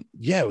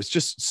it was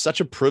just such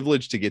a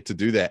privilege to get to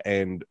do that.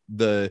 And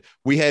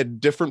we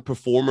had different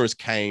performers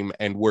came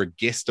and were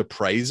guest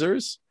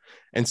appraisers.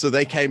 And so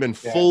they came in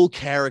full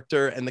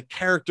character, and the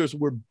characters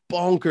were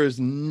bonkers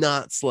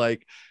nuts,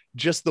 like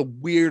just the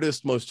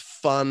weirdest, most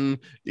fun,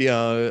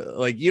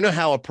 like,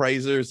 how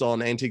appraisers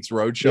on Antiques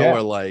Roadshow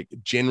are like,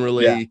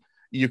 generally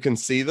you can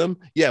see them.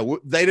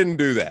 They didn't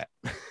do that.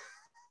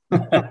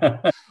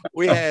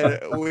 we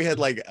had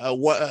like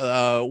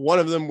one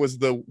of them was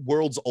the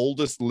world's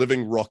oldest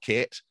living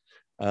rockette.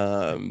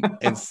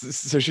 And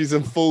so she's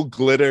in full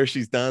glitter,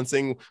 she's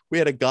dancing. We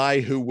had a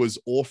guy who was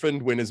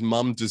orphaned when his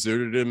mum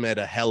deserted him at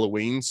a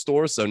Halloween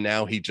store, so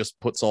now he just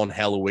puts on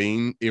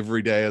Halloween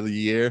every day of the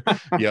year.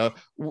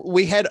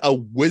 We had a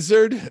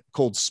wizard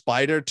called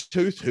Spider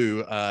Tooth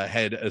who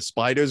had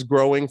spiders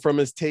growing from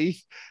his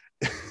teeth.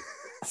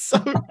 So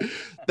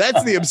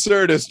that's the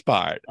absurdist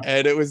part,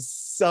 and it was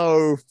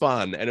so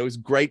fun, and it was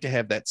great to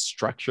have that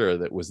structure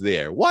that was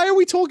there. Why are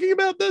we talking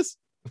about this?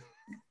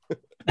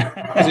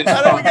 How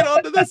do we get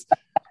onto this?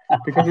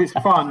 Because it's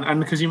fun, and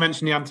because you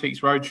mentioned the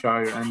Antiques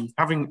Roadshow, and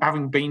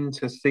having been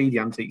to see the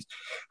Antiques,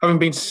 having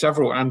been to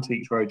several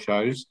Antiques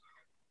Roadshows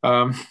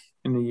in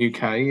the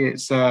UK,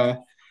 it's an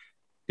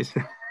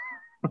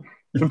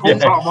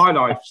important part of my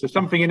life. So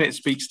something in it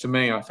speaks to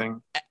me, I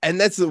think. And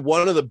that's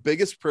one of the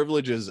biggest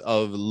privileges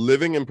of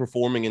living and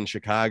performing in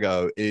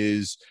Chicago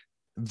is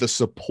the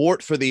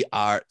support for the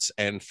arts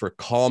and for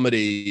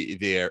comedy.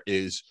 There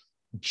is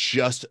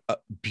just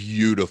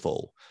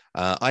beautiful.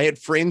 I had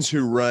friends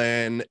who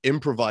ran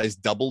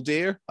improvised Double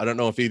Dare. I don't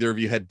know if either of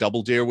you had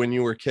Double Dare when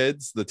you were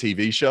kids, the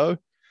TV show.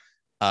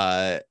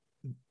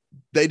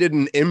 They did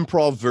an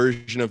improv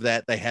version of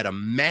that. They had a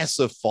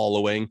massive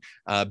following,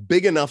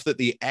 big enough that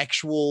the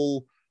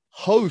actual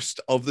host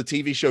of the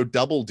TV show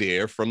Double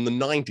Dare from the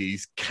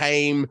 90s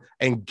came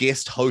and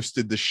guest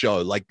hosted the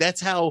show. Like, that's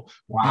how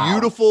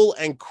beautiful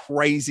and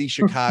crazy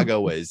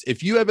Chicago is.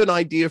 If you have an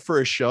idea for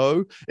a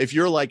show, if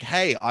you're like,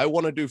 hey, I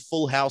want to do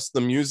Full House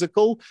the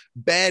musical,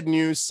 bad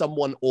news,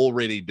 someone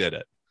already did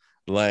it.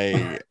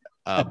 Like,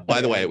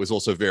 by the way, it was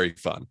also very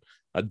fun.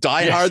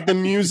 Die Hard the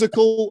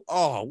musical.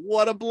 Oh,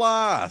 what a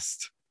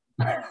blast.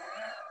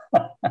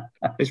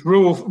 It's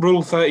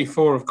rule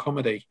 34 of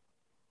comedy.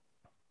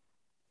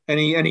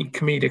 Any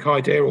comedic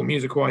idea or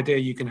musical idea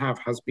you can have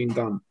has been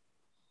done.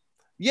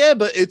 Yeah,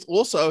 but it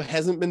also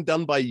hasn't been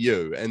done by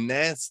you, and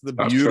that's the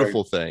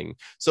beautiful thing.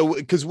 So,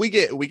 because we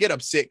get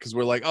upset because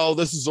we're like, oh,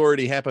 this has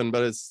already happened,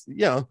 but it's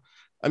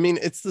I mean,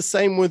 it's the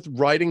same with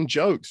writing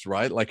jokes,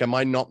 right? Like, am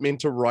I not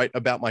meant to write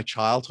about my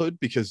childhood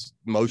because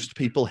most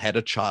people had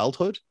a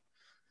childhood?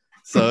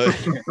 So,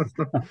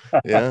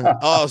 yeah.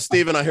 Oh,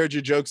 Stephen, I heard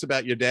your jokes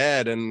about your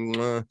dad,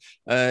 and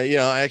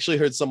I actually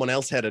heard someone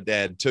else had a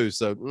dad too.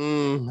 So,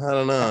 I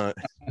don't know.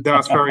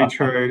 That's very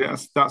true.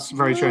 That's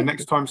very true.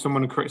 Next time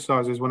someone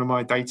criticizes one of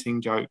my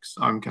dating jokes,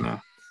 I'm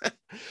gonna.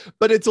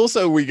 But it's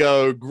also, we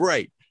go,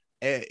 great.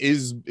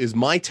 Is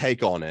my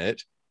take on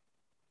it?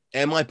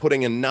 Am I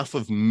putting enough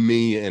of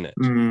me in it?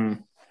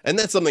 And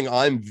that's something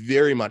I'm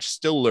very much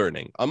still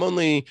learning. I'm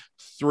only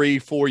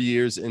 3-4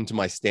 years into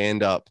my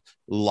stand-up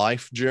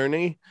life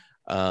journey.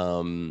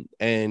 And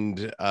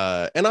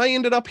I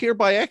ended up here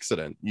by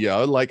accident.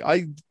 Like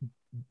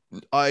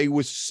I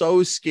was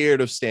so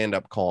scared of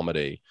stand-up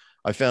comedy.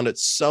 I found it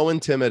so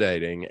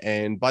intimidating.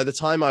 And by the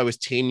time I was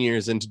 10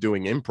 years into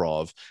doing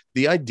improv,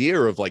 the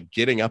idea of like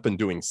getting up and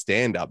doing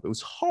stand-up, it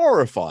was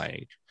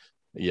horrifying.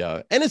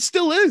 Yeah. And it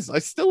still is. I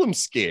still am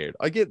scared.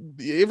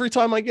 Every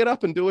time I get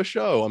up and do a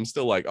show, I'm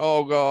still like,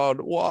 oh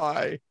God,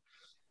 why?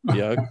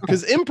 Yeah.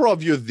 Because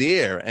improv, you're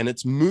there and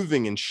it's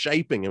moving and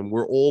shaping and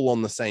we're all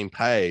on the same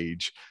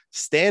page.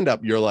 Stand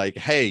up, you're like,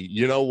 hey,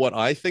 you know what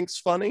I think's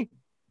funny?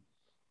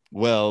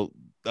 Well,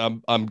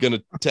 I'm going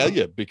to tell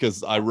you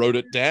because I wrote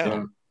it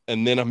down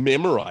and then I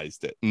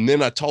memorized it. And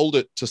then I told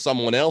it to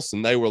someone else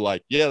and they were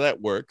like, yeah, that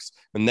works.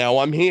 And now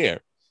I'm here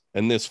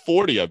and there's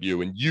 40 of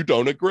you and you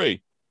don't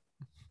agree.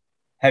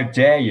 How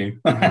dare you?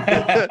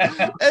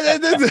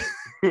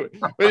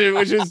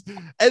 Which is,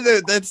 and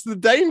that's the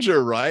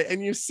danger, right?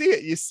 And you see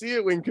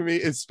it when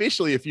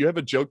especially if you have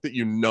a joke that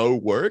you know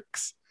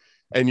works,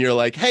 and you're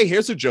like, "Hey,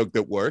 here's a joke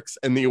that works,"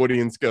 and the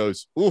audience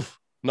goes, "Oof,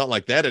 not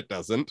like that, it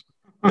doesn't,"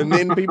 and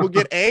then people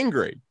get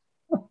angry,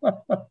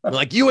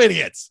 like, "You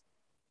idiots!"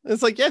 And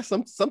it's like, yeah,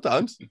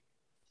 sometimes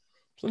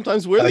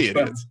we're the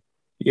idiots.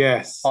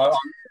 Yes, I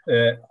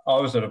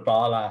was at a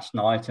bar last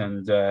night,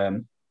 and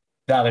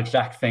that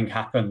exact thing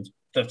happened.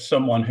 That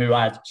someone who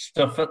had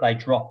stuff that they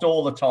dropped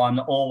all the time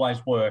that always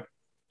worked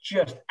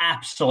just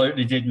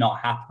absolutely did not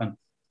happen.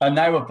 And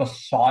they were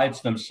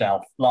besides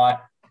themselves. Like,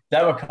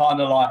 they were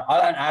kind of like,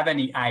 I don't have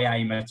any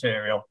AA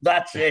material.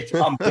 That's it.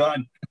 I'm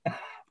done.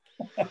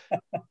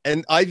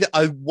 And I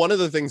one of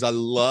the things I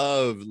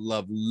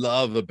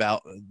love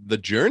about the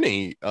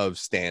journey of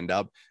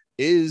stand-up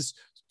is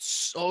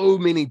so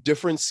many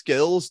different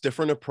skills,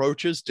 different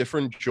approaches,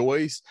 different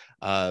joys.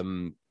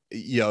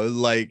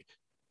 Like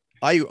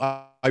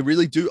I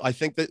really do. I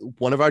think that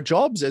one of our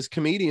jobs as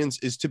comedians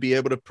is to be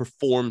able to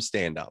perform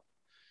stand-up.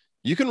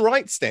 You can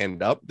write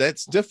stand-up.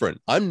 That's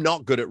different. I'm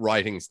not good at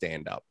writing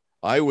stand-up.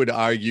 I would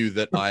argue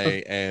that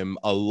I am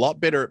a lot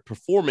better at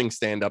performing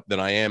stand-up than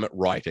I am at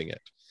writing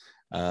it.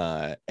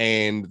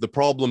 And the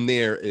problem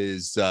there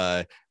is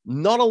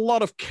not a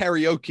lot of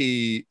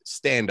karaoke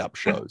stand-up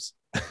shows.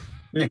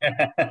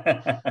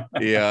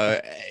 yeah,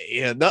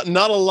 not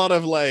a lot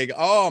of like,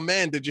 oh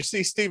man, did you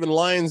see Stephen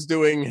Lyons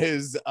doing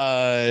his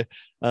Jerry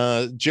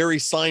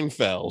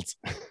Seinfeld?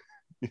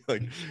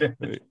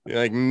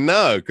 like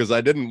no, because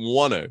I didn't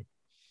want to.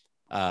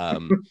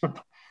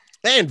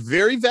 And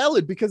very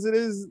valid, because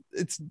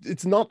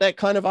it's not that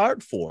kind of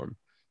art form.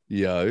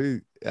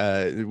 We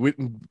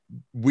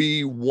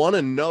want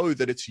to know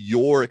that it's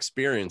your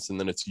experience and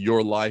that it's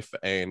your life,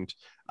 and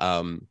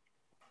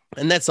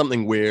that's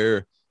something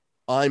where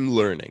I'm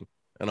learning,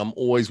 and I'm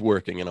always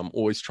working, and I'm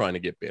always trying to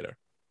get better.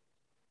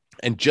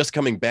 And just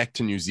coming back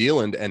to New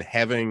Zealand and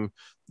having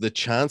the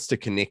chance to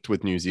connect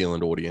with New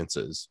Zealand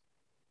audiences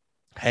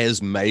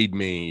has made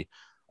me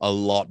a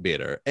lot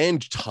better.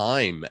 And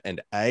time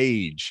and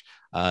age,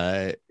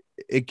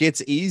 it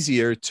gets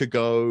easier to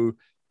go,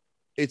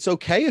 it's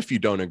okay if you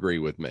don't agree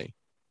with me.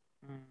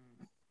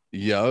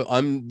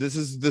 This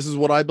is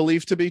what I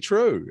believe to be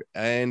true.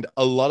 And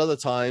a lot of the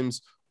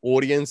times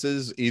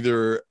audiences,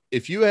 either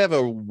if you have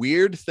a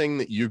weird thing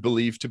that you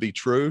believe to be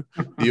true,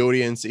 the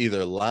audience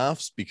either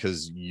laughs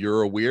because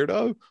you're a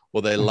weirdo,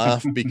 or they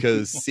laugh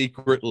because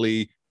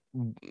secretly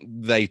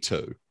they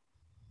too.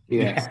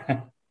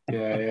 Yeah.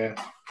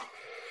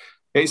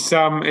 It's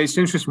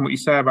interesting what you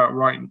say about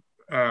writing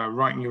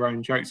your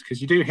own jokes,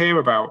 because you do hear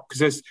about, because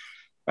there's,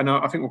 and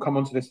I think we'll come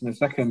on to this in a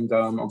second,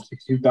 obviously,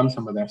 because you've done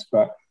some of this,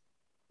 but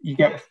you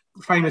get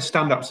famous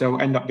stand-ups,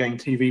 they'll end up getting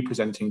TV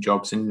presenting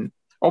jobs, and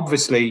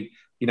obviously,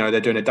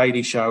 they're doing a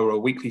daily show or a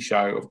weekly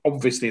show.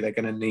 Obviously, they're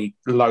going to need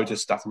loads of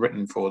stuff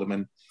written for them.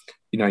 And,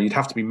 you'd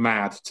have to be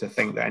mad to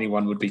think that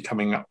anyone would be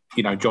coming up,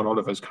 John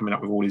Oliver's coming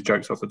up with all these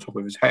jokes off the top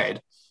of his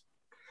head.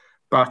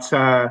 But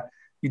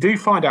you do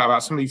find out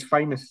about some of these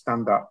famous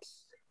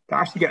stand-ups that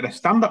actually get their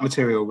stand-up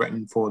material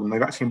written for them.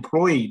 They've actually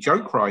employed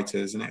joke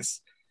writers. And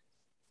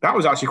that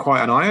was actually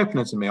quite an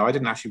eye-opener to me. I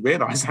didn't actually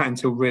realise that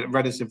until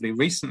relatively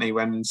recently,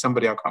 when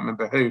somebody, I can't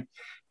remember who,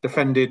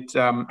 defended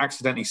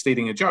accidentally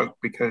stealing a joke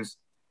because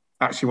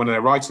actually one of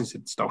their writers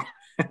had stolen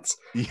it.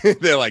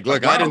 They're like,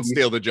 look, I didn't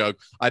steal the joke.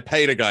 I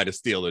paid a guy to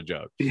steal the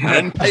joke. Yeah. I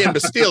didn't pay him to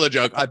steal the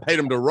joke. I paid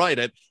him to write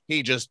it.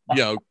 He just,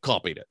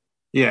 copied it.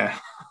 Yeah.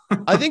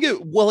 I think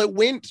it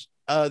went,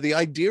 the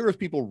idea of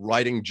people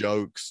writing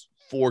jokes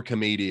for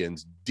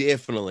comedians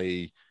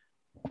definitely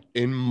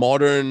in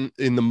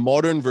the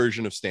modern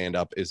version of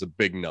stand-up is a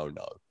big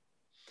no-no.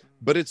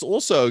 But it's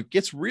also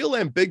gets real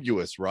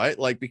ambiguous, right?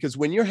 Like, because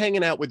when you're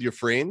hanging out with your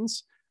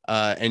friends,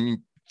 and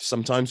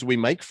sometimes we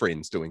make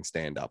friends doing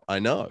stand-up, I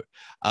know,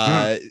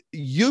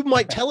 you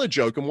might tell a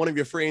joke and one of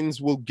your friends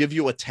will give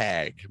you a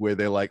tag where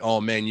they're like, oh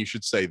man, you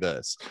should say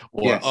this,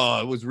 or yes,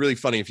 oh, it was really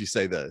funny if you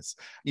say this.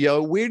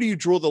 Where do you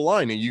draw the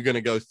line? Are you going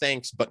to go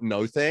thanks but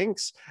no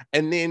thanks?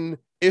 And then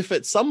if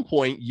at some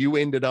point you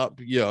ended up,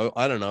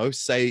 I don't know,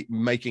 say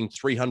making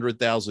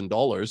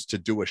 $300,000 to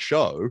do a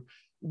show,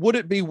 would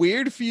it be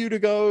weird for you to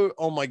go,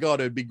 oh my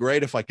God, it'd be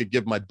great if I could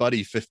give my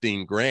buddy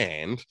 15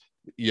 grand,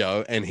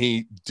 and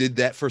he did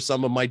that for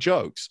some of my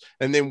jokes.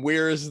 And then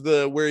where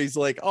he's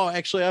like, oh,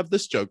 actually I have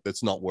this joke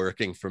that's not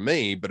working for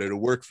me, but it'll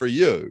work for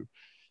you.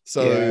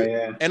 So,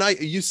 yeah. And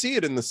you see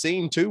it in the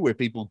scene too, where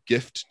people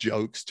gift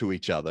jokes to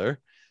each other.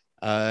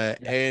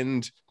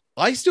 And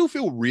I still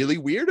feel really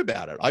weird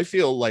about it. I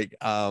feel like,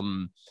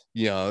 when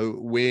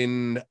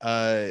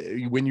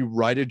you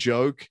write a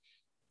joke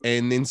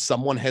and then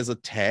someone has a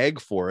tag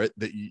for it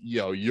that,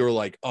 you're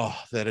like, oh,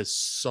 that is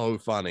so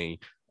funny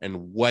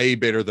and way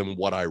better than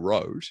what I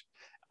wrote.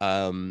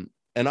 And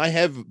I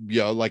have,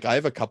 I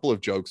have a couple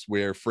of jokes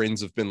where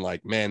friends have been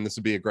like, man, this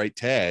would be a great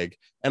tag.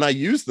 And I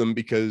use them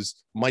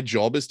because my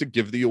job is to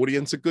give the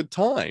audience a good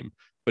time.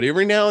 But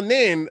every now and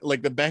then,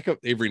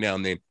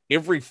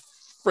 every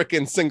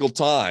freaking single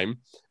time,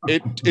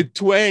 it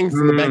twangs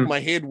in the back of my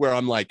head where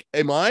I'm like,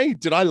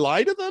 did I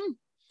lie to them?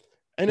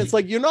 And it's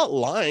like, you're not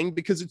lying,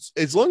 because it's,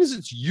 as long as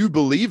it's you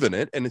believe in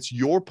it and it's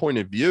your point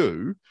of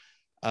view.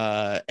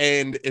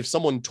 And if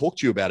someone talked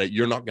to you about it,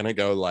 you're not going to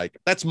go like,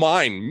 that's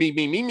mine.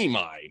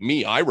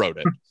 Me, I wrote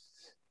it.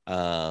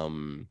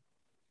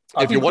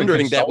 If you're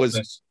wondering, that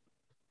was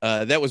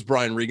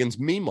Brian Regan's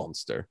Me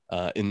Monster,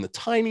 in the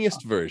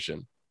tiniest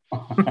version.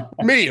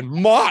 Me and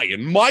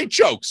my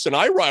jokes, and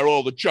I write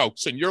all the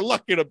jokes, and you're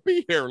lucky to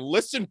be here and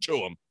listen to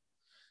them.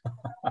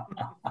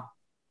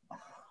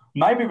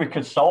 Maybe we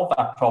could solve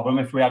that problem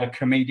if we had a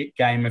comedic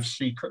game of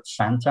Secret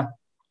Santa,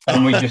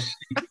 and we just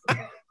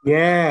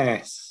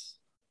yes.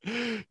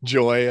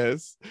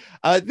 Joyous.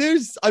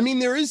 There's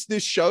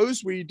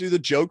shows where you do the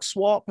joke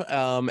swap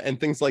and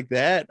things like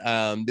that.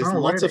 There's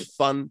lots of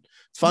fun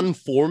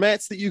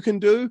formats that you can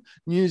do.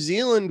 New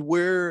Zealand,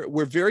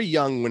 we're very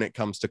young when it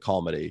comes to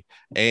comedy,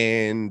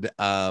 and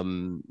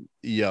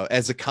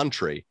as a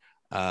country,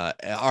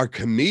 our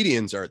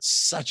comedians are at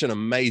such an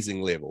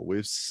amazing level.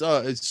 We've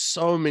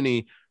so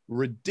many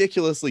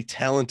ridiculously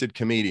talented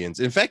comedians.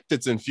 In fact,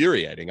 it's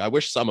infuriating. I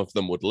wish some of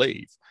them would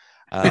leave.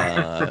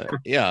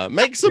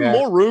 Make some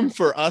more room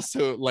for us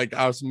who like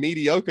us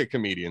mediocre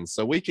comedians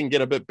so we can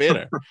get a bit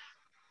better.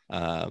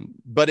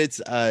 But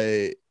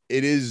it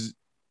is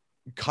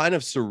kind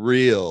of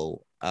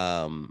surreal.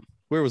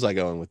 Where was I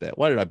going with that?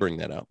 Why did I bring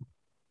that up?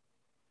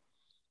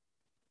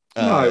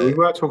 No, we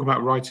were talking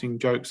about writing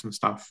jokes and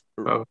stuff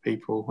for other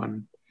people,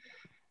 and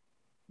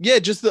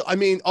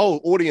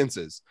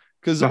audiences,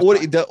 because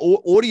the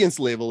audience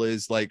level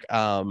is like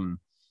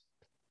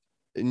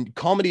in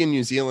comedy in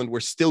New Zealand, we're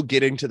still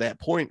getting to that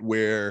point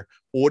where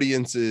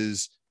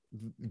audiences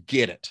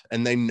get it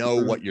and they know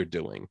what you're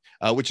doing,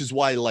 which is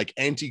why like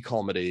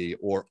anti-comedy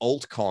or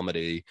alt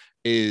comedy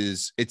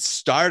it's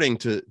starting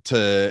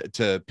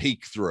to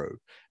peek through.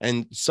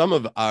 And some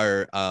of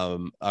our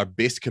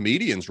best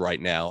comedians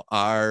right now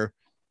are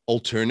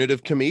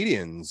alternative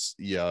comedians.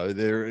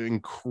 They're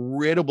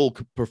incredible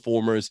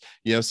performers.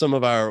 Some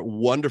of our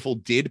wonderful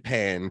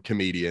deadpan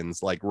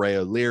comedians like Ray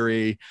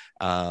O'Leary,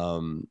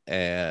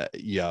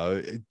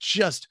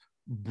 just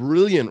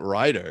brilliant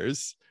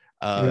writers.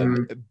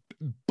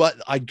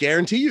 But I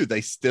guarantee you,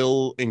 they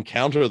still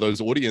encounter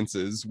those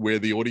audiences where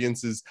the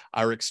audiences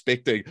are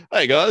expecting,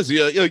 hey guys,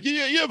 you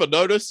ever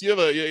notice? You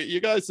ever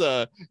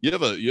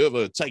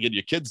taken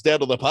your kids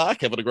down to the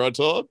park having a great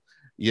time?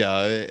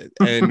 Yeah.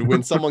 And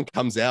when someone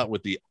comes out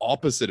with the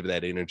opposite of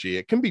that energy,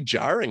 it can be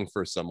jarring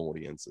for some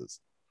audiences.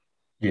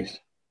 Yes.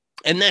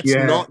 And that's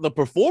not the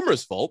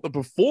performer's fault. It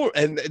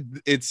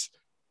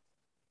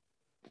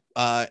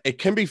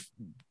can be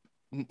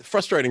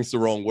frustrating is the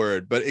wrong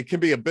word, but it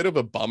can be a bit of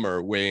a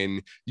bummer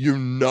when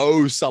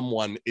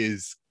someone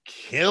is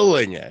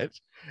killing it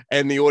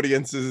and the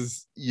audience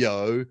is,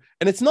 and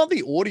it's not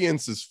the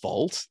audience's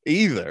fault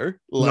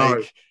either.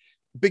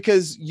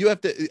 Because you have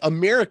to,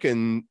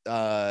 American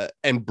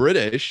and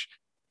British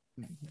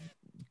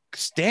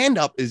stand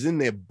up is in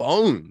their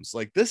bones.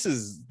 Like this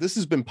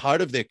has been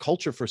part of their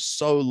culture for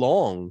so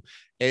long,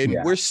 and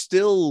we're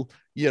still,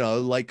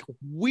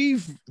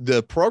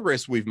 the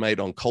progress we've made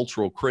on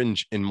cultural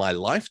cringe in my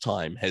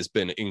lifetime has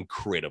been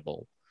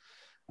incredible.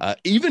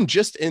 Even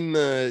just in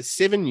the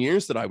 7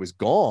 years that I was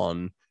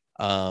gone,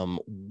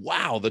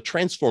 the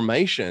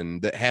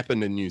transformation that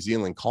happened in New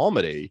Zealand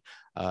comedy,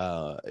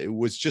 it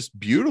was just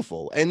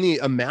beautiful. And the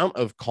amount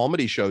of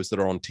comedy shows that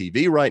are on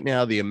TV right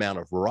now, the amount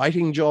of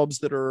writing jobs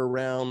that are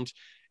around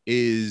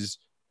it's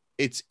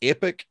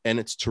epic and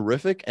it's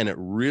terrific, and it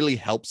really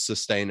helps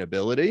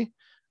sustainability.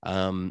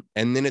 And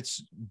then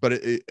it's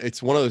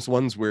one of those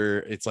ones where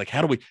it's like,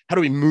 how do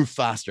we move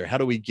faster? How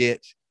do we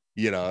get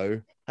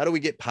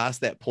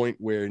past that point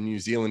where New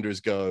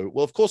Zealanders go,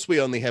 well, of course we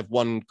only have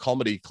one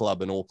comedy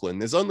club in Auckland.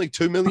 There's only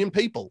 2 million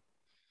people.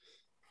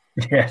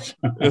 Yes.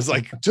 It's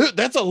like, dude,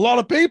 that's a lot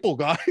of people,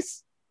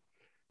 guys.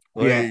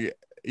 And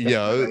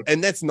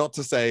that's not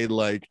to say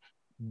like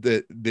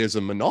that there's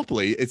a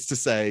monopoly. It's to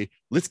say,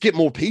 let's get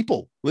more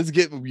people. Let's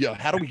get,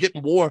 how do we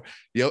get more?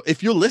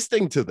 If you're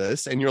listening to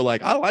this and you're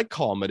like, I like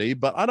comedy,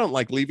 but I don't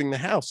like leaving the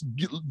house.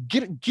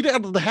 Get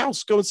out of the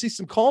house, go and see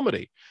some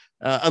comedy.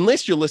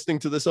 Unless you're listening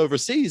to this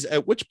overseas,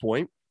 at which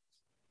point,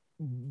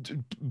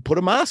 put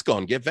a mask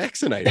on, get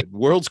vaccinated.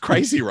 World's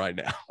crazy right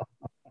now.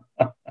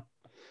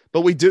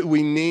 But we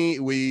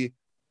need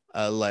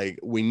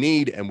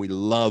and we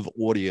love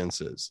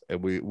audiences,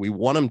 and we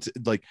want them to,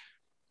 like,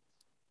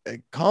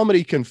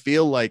 comedy can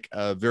feel like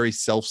a very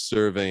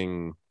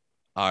self-serving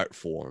art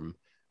form,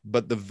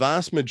 but the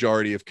vast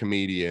majority of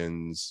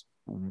comedians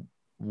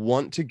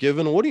want to give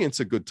an audience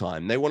a good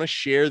time. They want to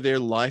share their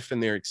life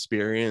and their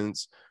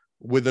experience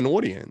with an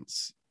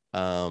audience.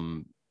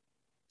 So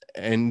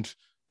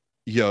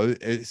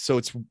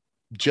it's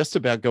just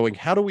about going,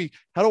 how do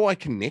I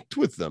connect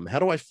with them? How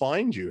do I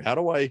find you? How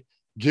do I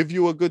give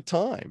you a good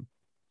time?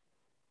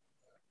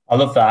 I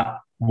love that.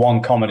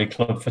 One comedy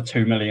club for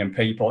 2 million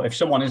people. If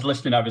someone is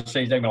listening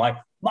overseas, they'll be like,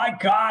 my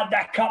God,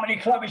 that comedy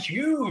club is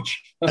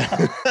huge.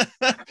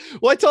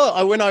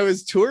 Well, when I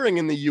was touring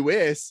in the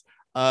US,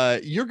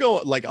 you're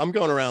going, like, I'm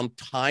going around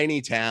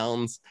tiny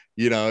towns,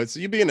 so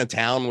you'd be in a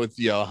town with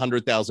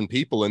 100,000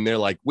 people, and they're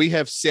like, we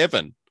have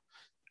 7.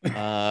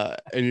 And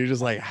you're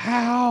just like,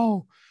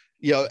 how?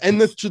 And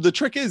the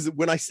trick is,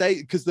 when I say,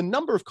 because the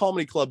number of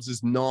comedy clubs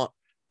is not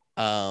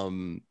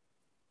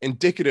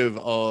indicative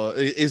of,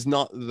 is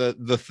not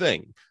the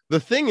thing. The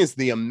thing is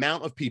the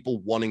amount of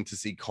people wanting to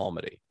see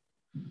comedy.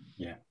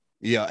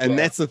 And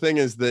that's the thing,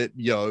 is that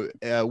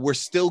we're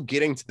still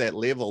getting to that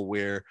level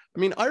where,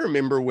 I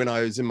remember when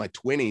I was in my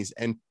 20s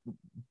and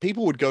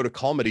people would go to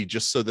comedy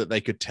just so that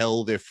they could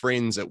tell their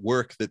friends at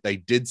work that they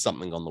did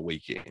something on the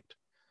weekend.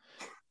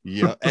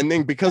 Yeah, and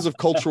then because of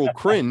cultural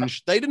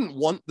cringe, they didn't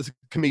want the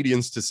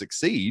comedians to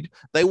succeed.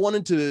 They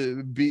wanted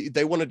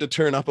to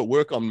turn up at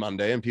work on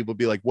Monday, and people would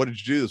be like, "What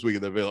did you do this week?"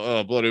 And they'd be like,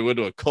 "Oh, bloody, went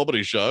to a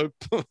comedy show.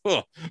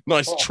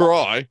 Nice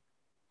try."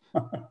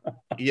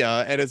 Yeah,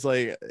 and it's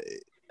like,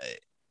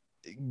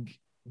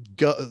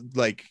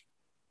 like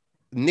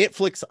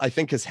Netflix, I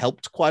think, has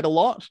helped quite a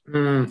lot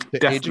to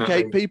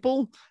educate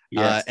people.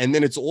 Yes. And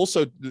then it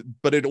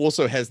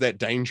also has that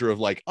danger of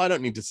like, I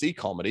don't need to see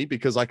comedy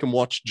because I can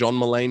watch John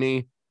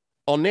Mulaney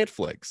on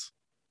Netflix.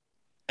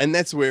 And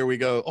that's where we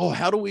go, oh,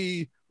 how do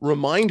we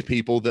remind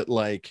people that,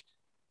 like,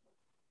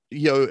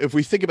 if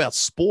we think about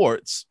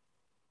sports,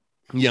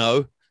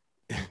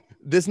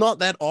 there's not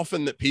that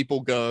often that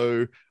people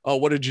go, oh,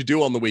 what did you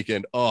do on the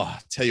weekend? Oh,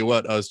 tell you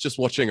what, I was just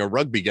watching a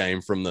rugby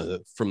game from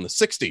the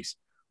 60s.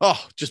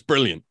 Oh, just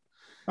brilliant.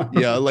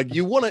 Yeah, like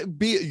you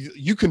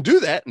can do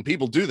that, and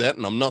people do that,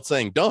 and I'm not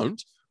saying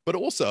don't, but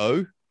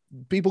also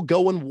people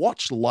go and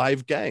watch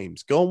live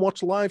games, go and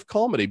watch live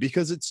comedy,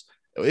 because it's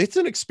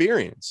an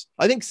experience.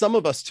 I think some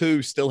of us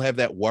too still have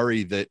that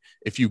worry that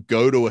if you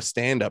go to a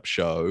stand-up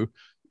show,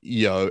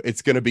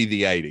 it's going to be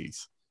the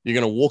 80s. You're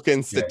going to walk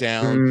in, sit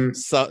down,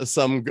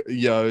 some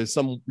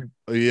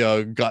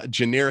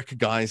generic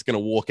guy's going to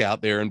walk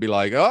out there and be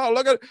like, oh,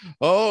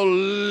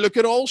 look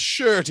at old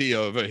Shirty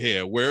over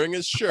here wearing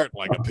his shirt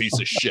like a piece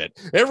of shit.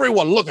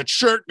 Everyone look at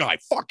Shirt Guy.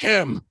 Fuck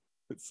him.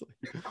 It's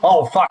like,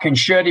 oh, fucking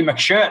Shirty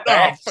McShirt.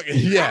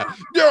 Yeah.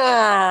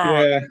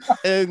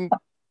 And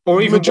Or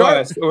even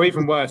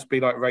worse, be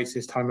like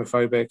racist,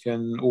 homophobic,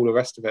 and all the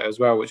rest of it as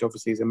well, which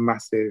obviously is a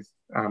massive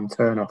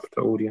turn off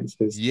to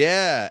audiences.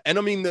 Yeah, and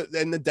I mean,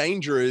 the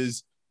danger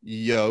is,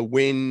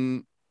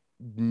 when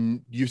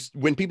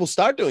people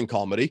start doing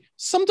comedy,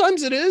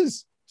 sometimes it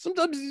is.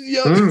 Sometimes,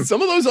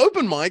 some of those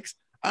open mics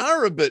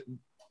are a bit,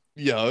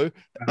 a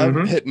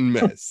hit and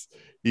miss.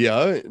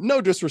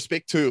 No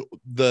disrespect to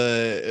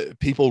the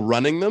people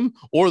running them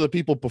or the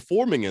people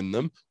performing in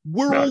them.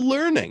 We're all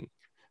learning.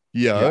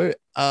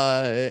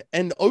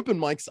 And open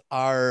mics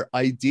are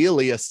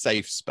ideally a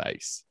safe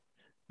space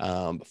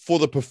for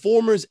the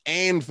performers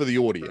and for the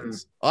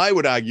audience. I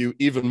would argue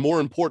even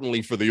more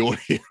importantly for the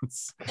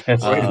audience.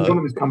 One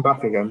of us come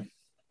back again.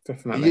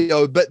 Definitely.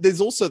 But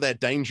there's also that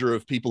danger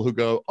of people who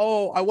go,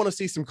 oh, I want to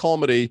see some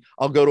comedy.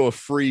 I'll go to a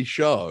free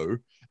show.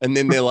 And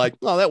then they're like,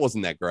 oh, that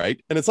wasn't that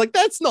great. And it's like,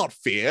 that's not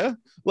fair.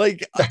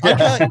 Like,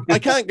 I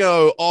can't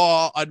go,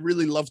 oh, I'd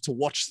really love to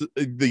watch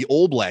the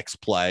All Blacks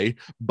play,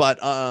 but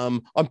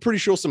I'm pretty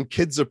sure some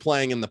kids are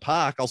playing in the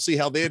park. I'll see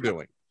how they're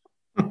doing.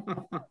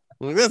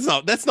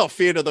 That's not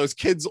fair to those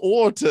kids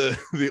or to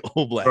the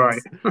All Blacks.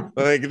 Right.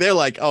 Like, they're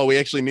like, oh, we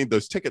actually need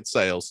those ticket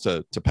sales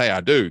to pay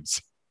our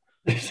dudes.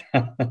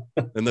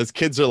 And those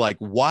kids are like,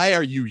 why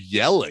are you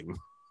yelling?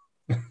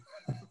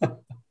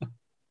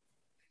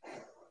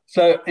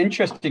 So,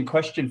 interesting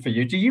question for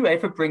you. Do you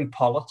ever bring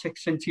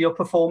politics into your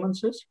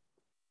performances?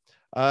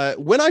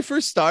 When I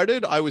first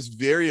started, I was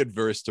very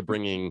adverse to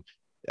bringing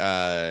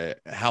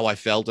how I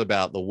felt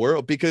about the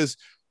world, because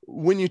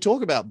when you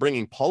talk about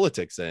bringing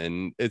politics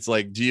in, it's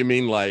like, do you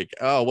mean like,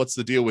 oh, what's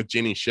the deal with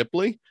Jenny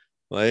Shipley?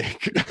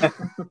 Like,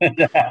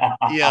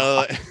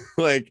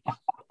 like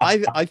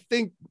I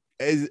think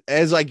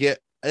as I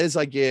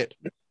get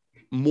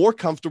more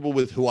comfortable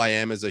with who I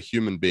am as a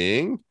human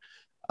being,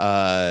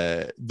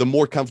 the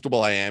more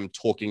comfortable I am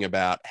talking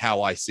about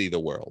how I see the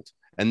world.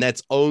 And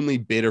that's only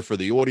better for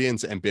the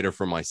audience and better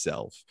for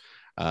myself.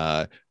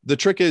 The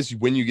trick is,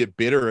 when you get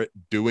better at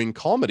doing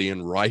comedy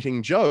and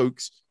writing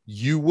jokes,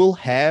 you will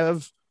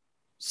have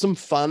some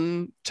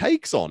fun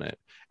takes on it.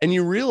 And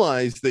you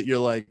realize that you're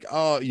like,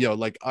 oh,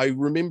 like I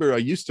remember I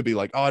used to be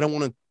like, oh, I don't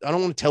want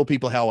to tell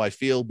people how I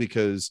feel,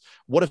 because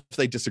what if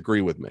they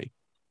disagree with me?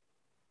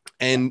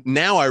 And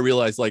now I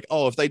realize, like,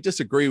 oh, if they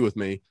disagree with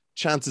me,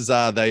 chances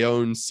are they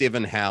own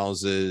 7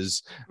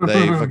 houses,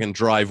 they fucking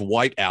drive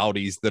white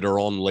Audis that are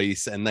on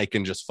lease, and they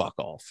can just fuck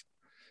off.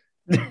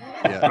 Yeah,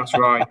 that's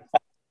right.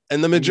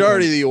 And the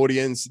majority of the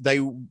audience,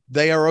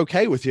 they are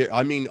okay with it.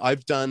 I mean,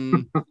 I've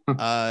done,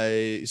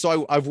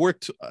 I've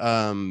worked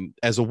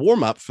as a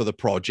warm-up for the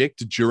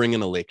project during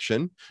an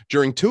election,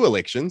 during 2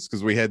 elections,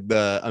 because we had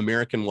the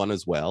American one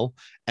as well.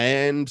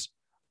 And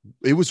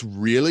it was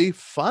really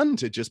fun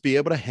to just be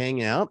able to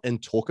hang out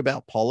and talk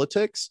about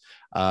politics.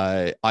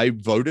 I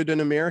voted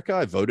in America.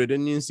 I voted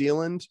in New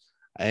Zealand.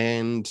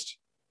 And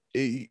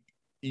I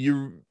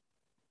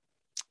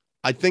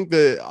think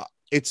that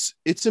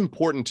it's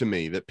important to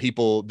me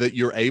that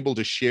you're able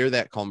to share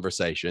that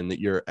conversation, that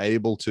you're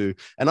able to,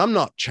 and I'm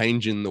not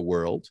changing the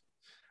world,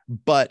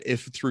 but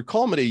if through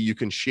comedy you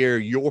can share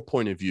your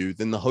point of view,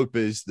 then the hope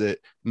is that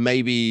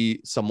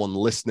maybe someone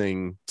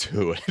listening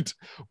to it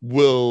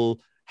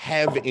will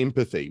have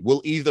empathy,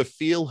 will either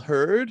feel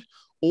heard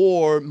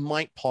or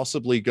might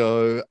possibly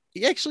go,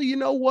 actually, you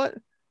know what?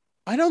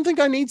 I don't think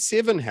I need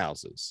 7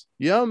 houses.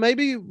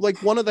 Maybe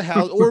like one of the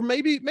houses, or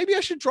maybe I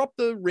should drop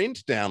the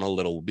rent down a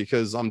little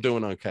because I'm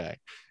doing okay.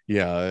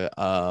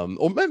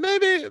 Or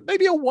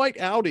maybe a white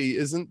Audi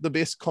isn't the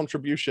best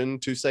contribution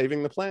to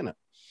saving the planet.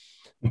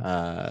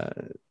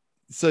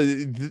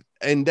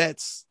 and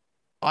that's,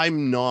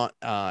 I'm not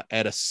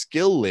at a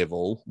skill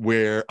level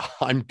where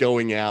I'm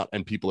going out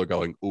and people are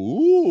going,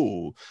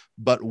 ooh,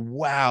 but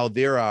wow,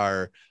 there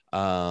are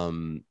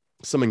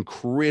some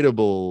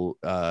incredible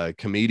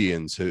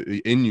comedians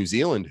who in New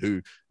Zealand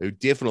who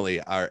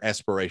definitely are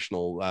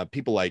aspirational.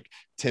 People like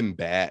Tim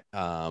Batt,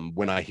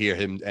 when I hear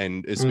him,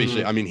 and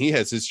especially, I mean, he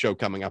has his show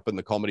coming up in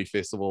the comedy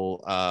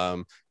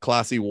festival,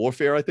 Classy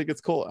Warfare, I think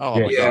it's called.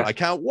 Oh my God, I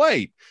can't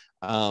wait.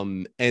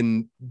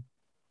 And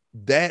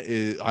that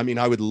is, I mean,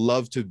 I would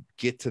love to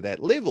get to that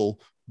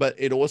level, but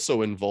it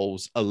also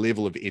involves a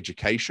level of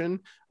education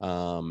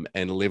and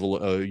a level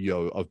of,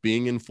 of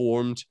being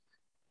informed.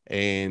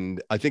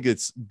 And I think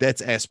that's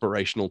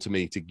aspirational to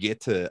me, to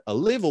get to a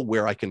level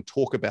where I can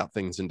talk about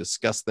things and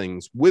discuss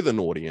things with an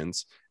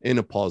audience in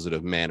a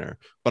positive manner.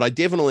 But I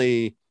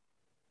definitely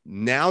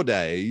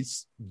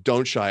nowadays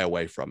don't shy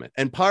away from it.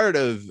 And part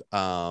of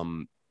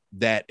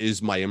that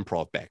is my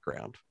improv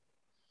background.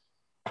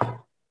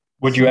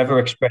 Would you ever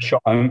express your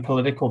own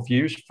political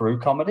views through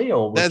comedy,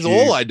 or that's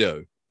all I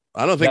do?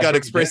 I don't think I'd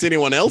express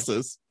anyone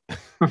else's.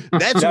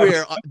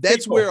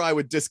 That's where I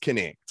would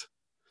disconnect.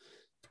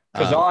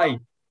 Because I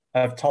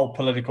have told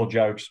political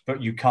jokes, but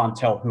you can't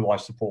tell who I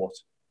support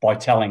by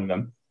telling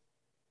them.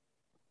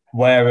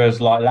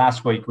 Whereas, like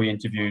last week, we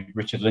interviewed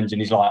Richard Lyons,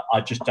 and he's like,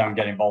 "I just don't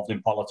get involved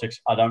in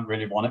politics. I don't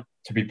really want it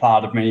to be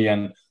part of me."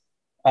 And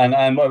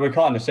we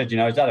kind of said,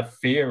 is that a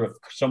fear of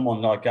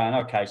someone like going,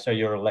 okay, so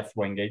you're a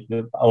left-wingy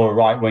or a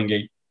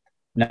right-wingy?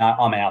 No,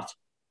 I'm out,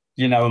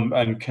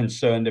 and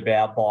concerned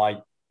about by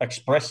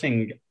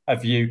expressing a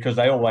view, because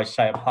they always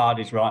say at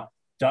parties, right,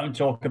 don't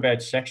talk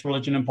about sex,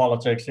 religion, and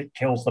politics. It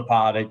kills the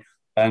party.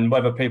 And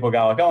whether people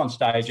go, I go on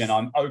stage and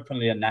I'm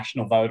openly a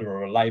National voter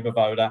or a Labour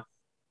voter,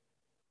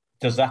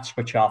 does that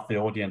switch off the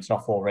audience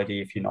off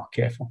already if you're not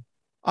careful?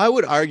 I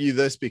would argue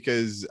this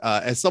because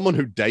as someone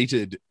who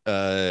dated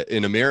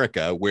in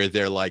America, where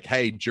they're like,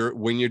 hey,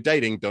 when you're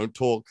dating, don't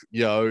talk,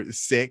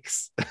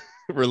 sex,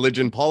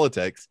 religion,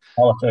 politics.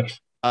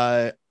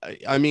 I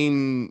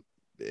mean,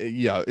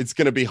 it's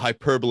going to be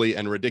hyperbole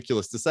and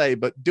ridiculous to say,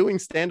 but doing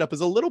stand-up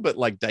is a little bit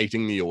like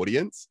dating the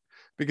audience,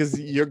 because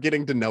you're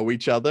getting to know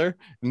each other.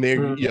 And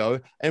they're,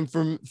 and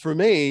for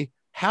me,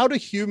 how do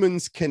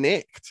humans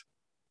connect?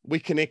 We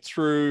connect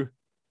through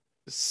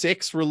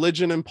sex,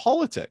 religion, and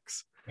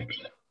politics.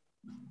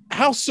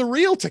 How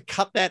surreal to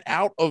cut that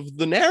out of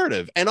the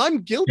narrative. And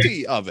I'm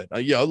guilty of it.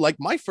 Like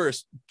my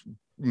first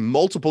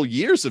multiple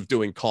years of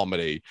doing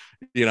comedy,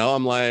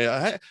 I'm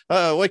like,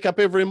 I wake up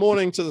every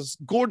morning to this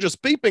gorgeous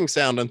beeping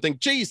sound and think,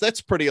 geez,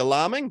 that's pretty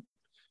alarming.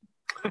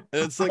 And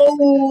it's like,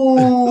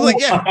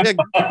 yeah,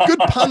 good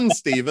pun,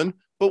 Stephen.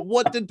 But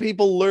what did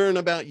people learn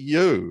about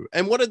you?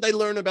 And what did they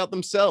learn about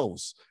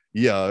themselves?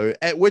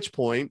 At which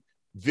point,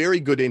 very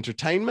good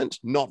entertainment,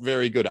 not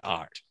very good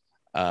art.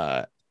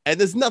 And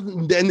there's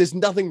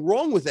nothing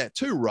wrong with that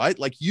too, right?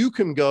 Like you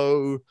can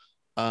go,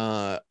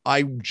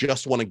 I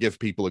just want to give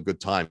people a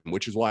good time,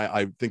 which is why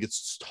I think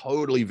it's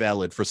totally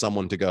valid for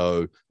someone to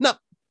go, no,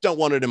 don't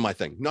want it in my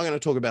thing. Not going to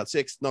talk about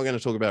sex, not going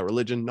to talk about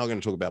religion, not going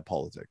to talk about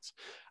politics.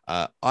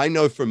 I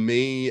know for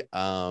me,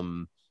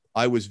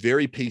 I was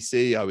very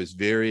PC. I was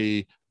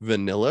very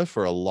vanilla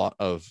for a lot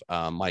of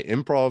my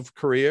improv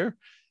career.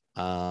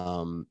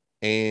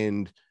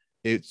 And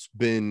it's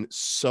been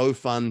so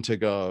fun to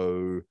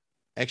go,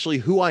 actually,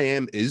 who I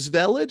am is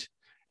valid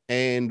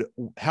and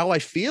how I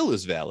feel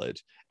is valid.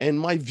 And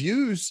my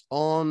views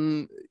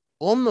on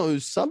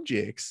those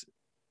subjects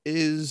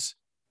is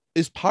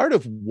part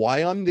of why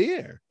I'm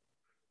there.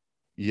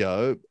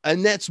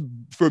 And that's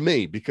for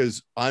me,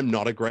 because I'm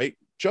not a great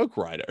joke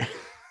writer.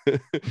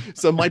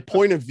 So my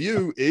point of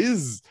view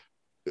is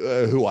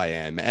who I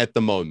am at the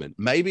moment.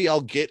 Maybe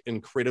I'll get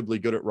incredibly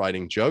good at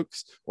writing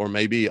jokes, or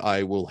maybe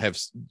I will have,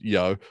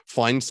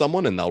 find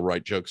someone and they'll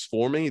write jokes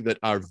for me that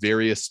are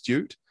very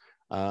astute.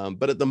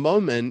 But at the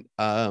moment,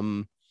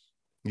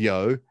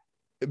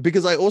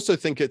 because I also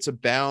think it's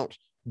about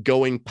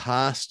going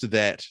past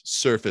that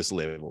surface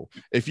level.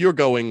 If you're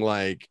going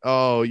like,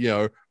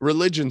 oh,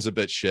 religion's a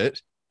bit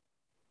shit.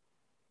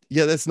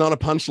 Yeah, that's not a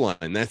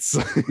punchline. That's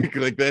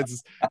like,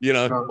 that's,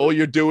 all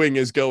you're doing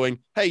is going,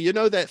 hey,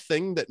 that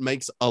thing that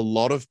makes a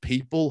lot of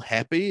people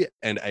happy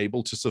and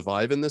able to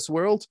survive in this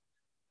world?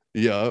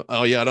 Yeah.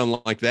 Oh yeah, I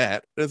don't like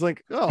that. It's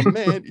like, oh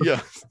man, yeah.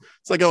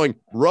 It's like going,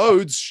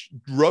 roads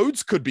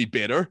could be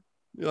better.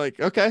 You're like,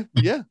 okay,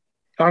 yeah.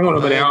 Hang on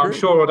a minute. I'm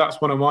sure that's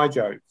one of my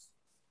jokes.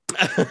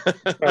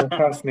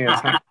 Personally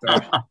attacked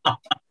there.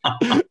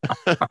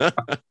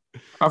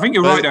 I think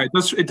you're right,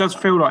 though. It does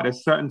feel like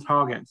there's certain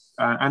targets,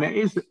 and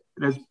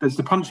there's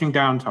the punching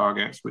down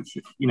targets, which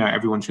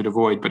everyone should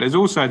avoid. But there's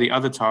also the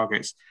other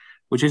targets,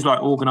 which is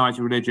like organised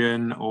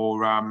religion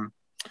or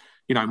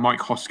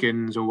Mike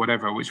Hoskins or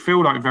whatever, which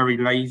feel like very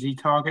lazy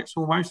targets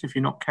almost. If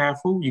you're not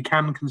careful, you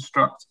can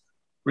construct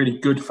really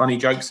good, funny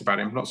jokes about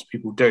him. Lots of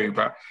people do,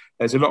 but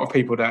there's a lot of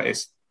people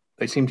that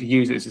they seem to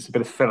use it as just a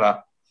bit of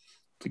filler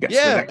to get to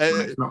the next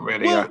one. It's not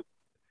really.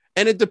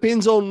 And it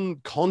depends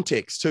on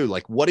context too.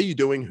 Like, what are you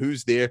doing?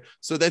 Who's there?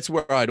 So that's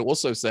where I'd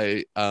also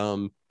say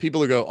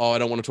people who go, oh, I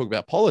don't want to talk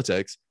about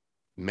politics.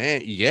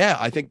 Man, yeah,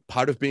 I think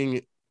part of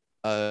being,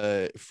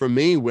 for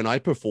me, when I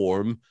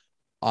perform,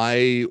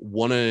 I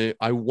want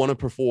to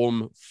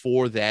perform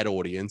for that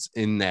audience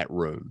in that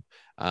room.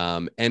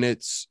 And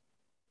it's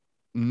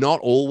not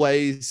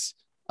always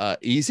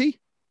easy.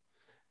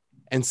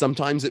 And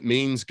sometimes it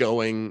means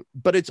going,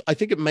 but I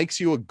think it makes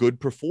you a good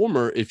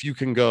performer if you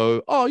can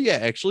go, oh yeah,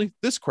 actually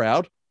this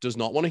crowd does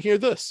not want to hear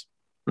this.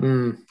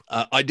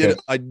 I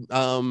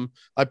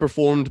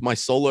performed my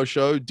solo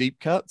show, Deep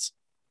Cuts,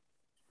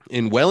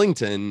 in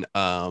Wellington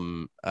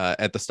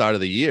at the start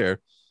of the year.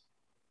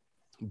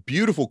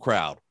 Beautiful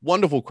crowd,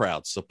 wonderful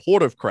crowd,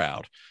 supportive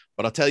crowd.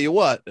 But I'll tell you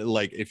what,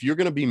 like, if you're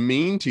going to be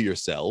mean to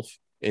yourself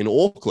in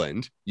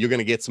Auckland, you're going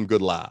to get some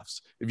good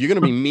laughs. If you're going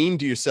to be mean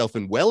to yourself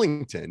in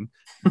Wellington,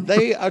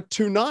 they are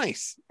too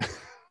nice.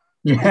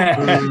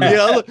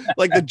 Yeah,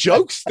 like the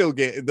jokes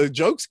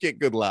get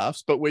good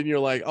laughs, but when you're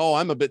like, oh,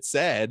 I'm a bit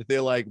sad,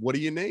 they're like, what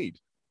do you need?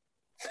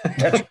 You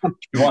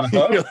want to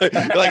know? You're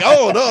like,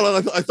 oh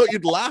no, I thought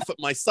you'd laugh at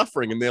my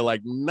suffering, and they're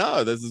like,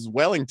 no, this is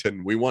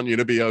Wellington. We want you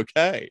to be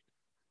okay.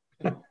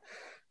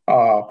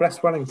 Oh,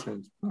 bless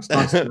Wellington. That's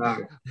nice to know.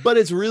 But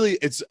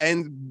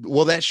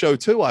that show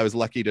too, I was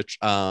lucky to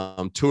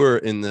tour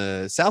in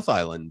the South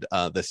Island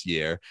this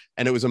year.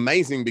 And it was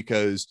amazing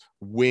because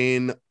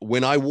when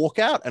I walk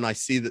out and I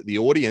see that the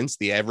audience,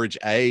 the average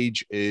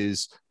age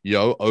is,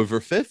 over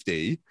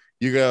 50,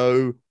 you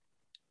go,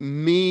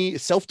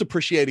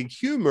 self-depreciating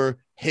humor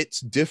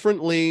hits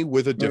differently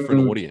with a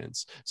different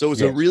audience. So it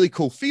was a really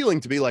cool feeling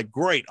to be like,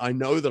 great, I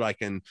know that I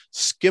can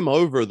skim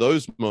over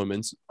those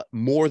moments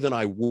more than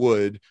I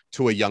would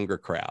to a younger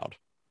crowd.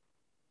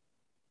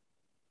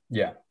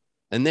 Yeah.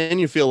 And then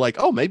you feel like,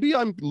 oh, maybe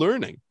I'm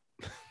learning.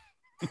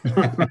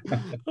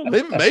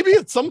 maybe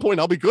at some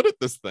point I'll be good at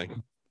this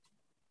thing.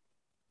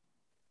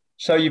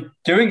 So you're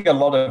doing a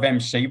lot of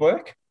MC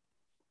work?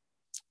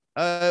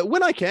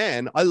 When I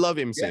can. I love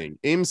emceeing.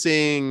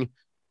 Emceeing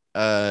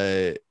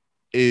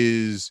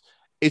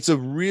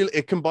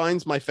it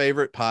combines my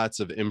favorite parts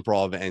of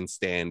improv and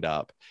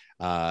stand-up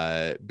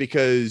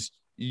because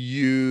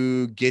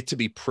you get to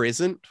be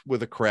present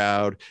with a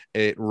crowd.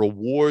 It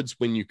rewards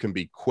when you can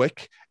be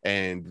quick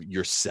and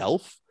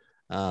yourself.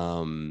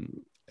 And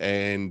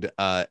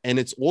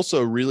it's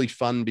also really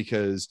fun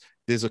because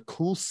there's a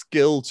cool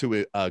skill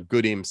to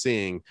good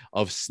emceeing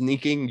of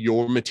sneaking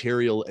your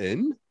material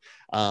in.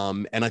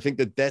 And I think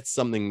that's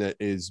something that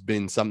has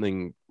been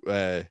something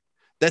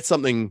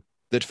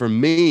that for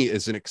me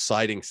is an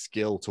exciting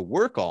skill to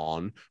work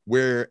on,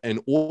 where an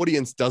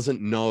audience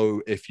doesn't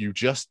know if you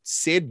just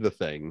said the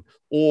thing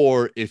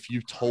or if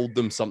you told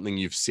them something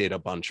you've said a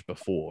bunch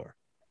before.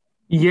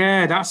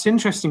 Yeah, that's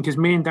interesting because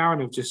me and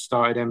Darren have just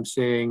started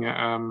emceeing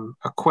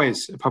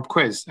a pub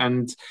quiz,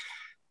 and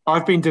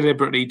I've been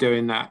deliberately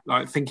doing that,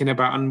 like thinking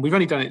about, and we've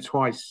only done it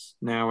twice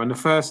now. And the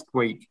first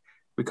week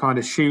we kind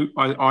of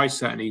I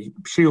certainly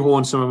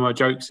shoehorned some of my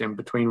jokes in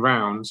between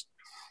rounds.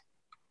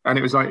 And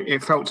it was like,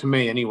 it felt to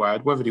me anyway,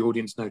 whether the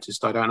audience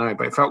noticed, I don't know,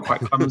 but it felt quite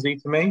clumsy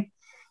to me.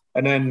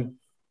 And then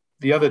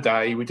the other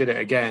day we did it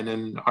again,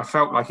 and I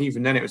felt like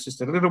even then it was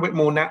just a little bit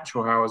more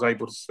natural how I was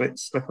able to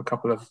slip a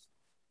couple of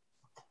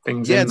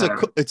things in there.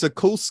 It's a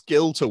cool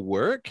skill to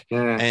work.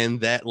 Yeah.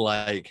 And that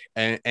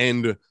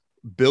and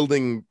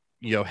building,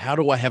 how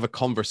do I have a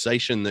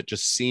conversation that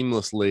just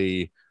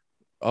seamlessly,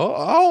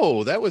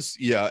 that was,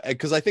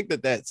 because I think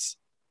that's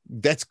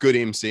good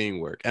emceeing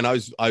work. And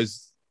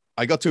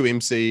I got to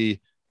MC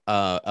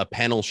a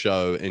panel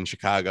show in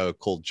Chicago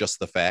called Just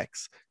the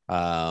Facts.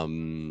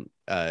 And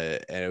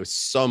it was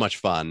so much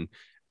fun.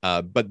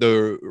 But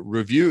the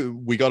review,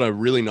 we got a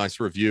really nice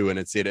review, and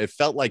it said it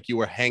felt like you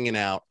were hanging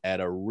out at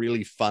a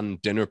really fun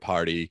dinner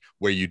party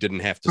where you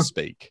didn't have to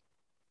speak.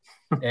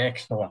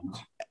 Excellent.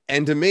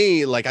 And to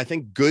me, like, I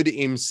think good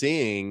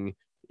emceeing,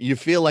 you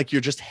feel like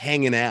you're just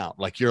hanging out.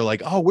 Like, you're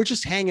like, oh, we're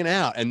just hanging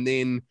out. And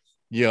then,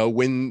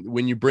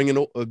 when you bring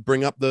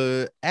up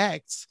the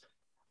acts,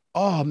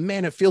 oh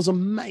man, it feels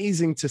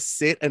amazing to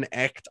set an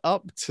act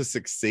up to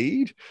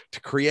succeed, to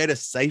create a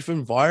safe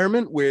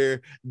environment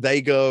where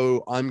they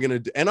go,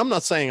 and I'm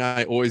not saying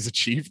I always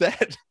achieve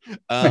that,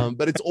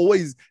 but it's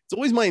always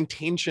my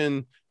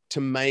intention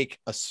to make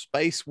a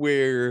space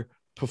where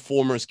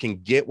performers can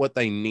get what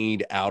they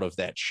need out of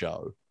that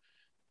show,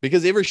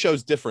 because every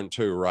show's different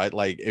too, right?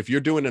 Like, if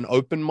you're doing an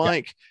open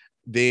mic,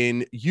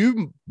 then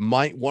you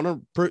might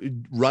want to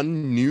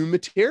run new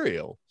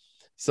material.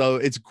 So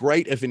it's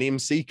great if an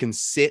MC can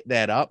set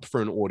that up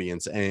for an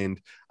audience, and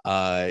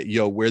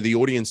where the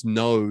audience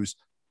knows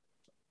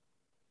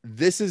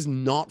this is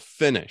not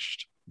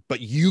finished, but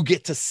you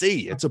get to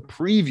see. It's a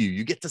preview.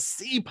 You get to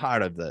see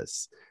part of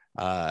this.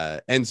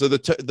 And so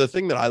the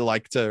thing that I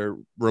like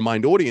to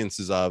remind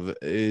audiences of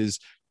is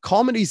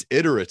comedy's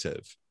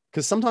iterative,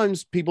 because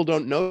sometimes people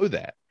don't know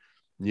that.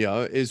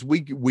 Is we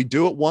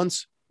do it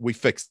once, we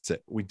fix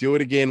it. We do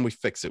it again, we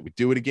fix it. We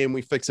do it again,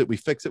 we fix it. We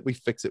fix it, we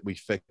fix it, we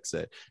fix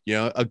it.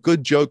 A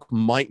good joke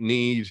might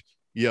need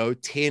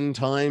 10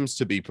 times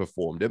to be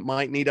performed. It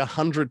might need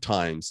 100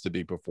 times to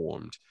be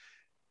performed.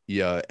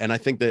 Yeah. And I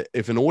think that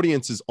if an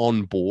audience is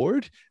on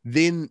board,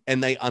 then,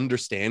 and they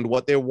understand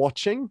what they're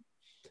watching,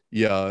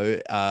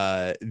 then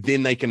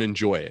they can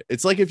enjoy it.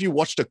 It's like if you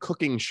watched a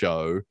cooking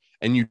show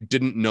and you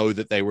didn't know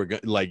that they were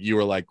you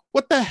were like,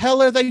 what the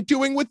hell are they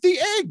doing with the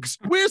eggs?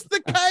 Where's the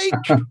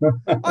cake?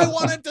 I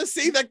wanted to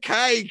see the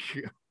cake.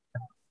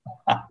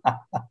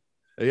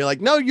 And you're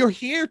like, no, you're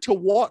here to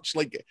watch,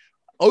 like,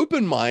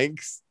 open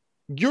mics.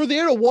 You're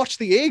there to watch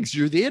the eggs.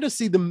 You're there to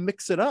see them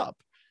mix it up.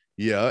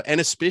 Yeah. And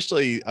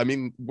especially, I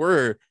mean,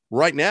 we're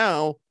at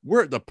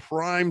the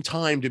prime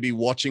time to be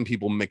watching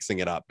people mixing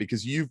it up,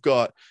 because you've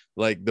got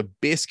like the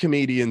best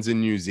comedians in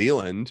New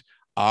Zealand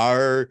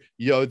are,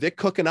 they're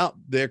cooking up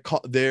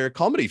their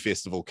comedy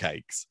festival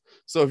cakes.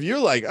 So if you're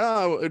like,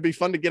 oh, it'd be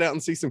fun to get out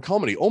and see some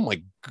comedy, oh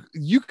my,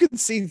 you could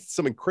see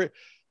some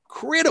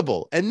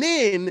incredible. And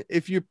then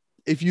if you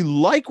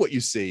like what you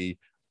see,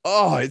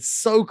 oh, it's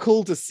so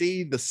cool to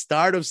see the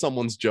start of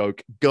someone's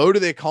joke, go to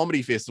their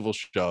comedy festival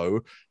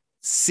show,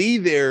 see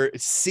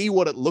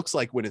what it looks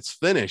like when it's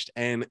finished.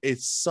 And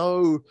it's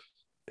so,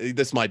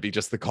 this might be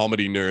just the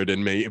comedy nerd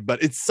in me,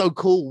 but it's so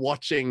cool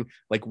watching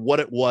like what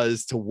it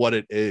was to what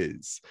it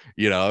is,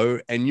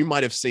 and you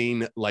might have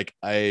seen like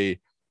I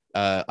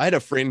had a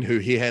friend who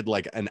he had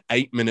like an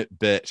 8-minute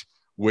bit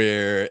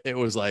where it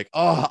was like,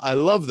 oh, I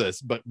love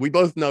this, but we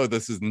both know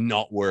this is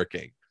not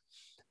working.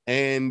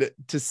 And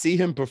to see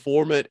him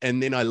perform it,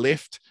 and then I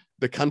left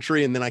the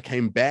country and then I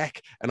came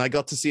back and I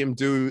got to see him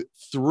do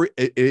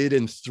it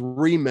in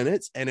 3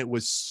 minutes, and it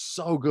was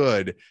so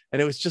good. And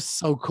it was just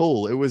so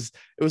cool. It was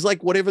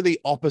like whatever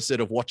the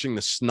opposite of watching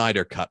the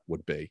Snyder Cut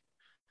would be.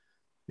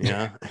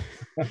 Yeah.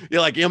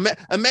 You're like,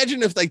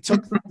 imagine if they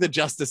took the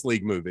Justice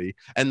League movie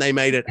and they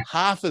made it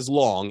half as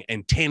long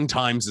and 10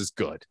 times as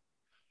good.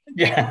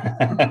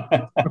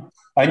 Yeah.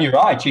 And you're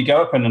right. You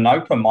go up in an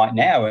open mic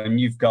now and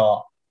you've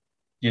got,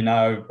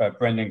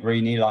 Brendan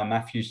Green, Eli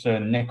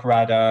Matthewson, Nick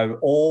Rado,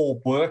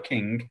 all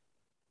working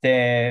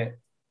their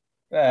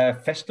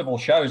festival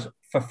shows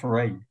for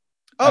free.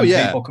 Oh, and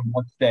yeah. People can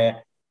watch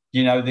their,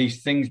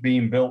 these things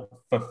being built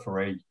for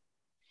free.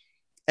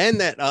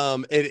 And that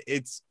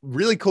it's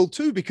really cool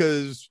too,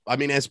 because I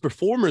mean, as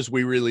performers,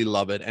 we really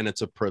love it, and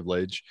it's a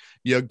privilege.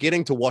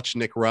 Getting to watch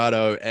Nick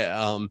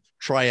Rado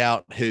try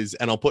out his,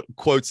 and I'll put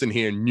quotes in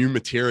here, new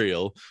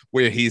material,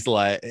 where he's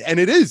like, and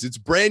it's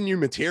brand new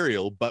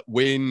material, but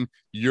when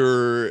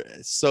you're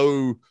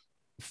so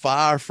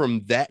far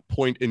from that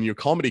point in your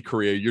comedy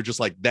career, you're just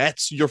like,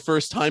 that's your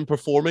first time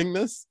performing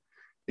this.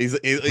 I'm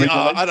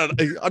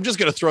just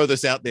going to throw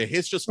this out there.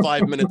 Here's just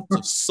 5 minutes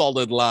of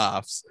solid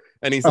laughs.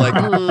 And he's like,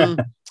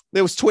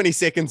 there was 20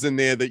 seconds in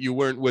there that you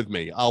weren't with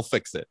me. I'll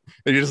fix it.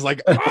 And you're just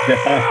like, oh!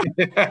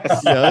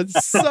 Yes. Yeah,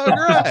 it's so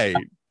great.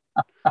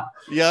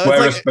 Yeah.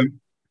 Whereas like,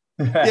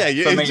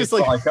 it's just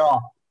like,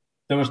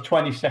 there was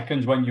 20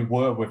 seconds when you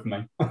were with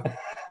me.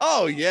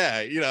 Oh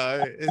yeah.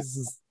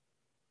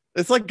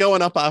 It's like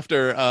going up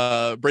after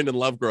Brendan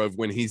Lovegrove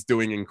when he's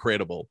doing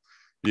Incredible.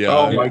 Yeah.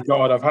 Oh my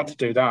God, I've had to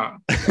do that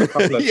a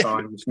couple of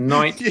times.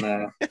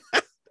 Nightmare.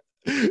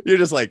 You're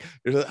just like,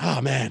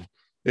 oh man.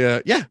 Yeah.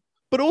 Yeah.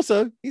 But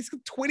also, he's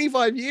got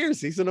 25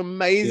 years. He's an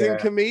amazing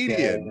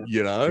comedian,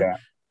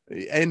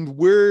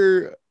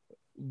 and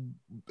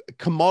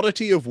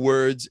commodity of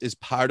words is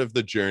part of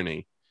the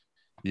journey.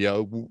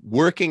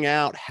 Working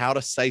out how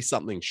to say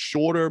something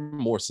shorter,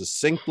 more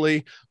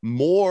succinctly,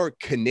 more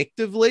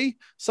connectively.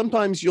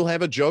 Sometimes you'll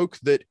have a joke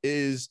that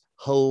is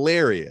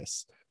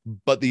hilarious,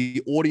 but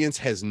the audience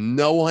has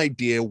no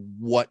idea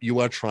what you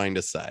are trying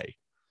to say.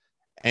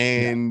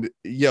 And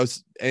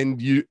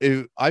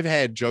I've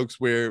had jokes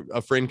where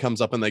a friend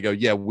comes up and they go,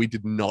 yeah, we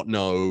did not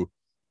know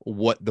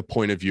what the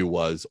point of view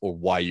was or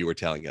why you were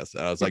telling us.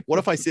 And I was like, what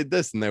if I said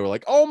this? And they were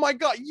like, oh my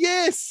God,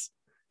 yes.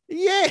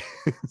 Yeah.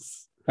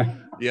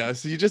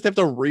 So you just have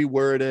to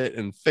reword it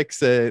and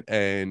fix it.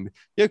 And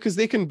because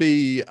there can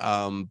be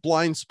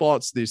blind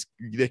spots.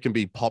 There can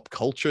be pop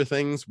culture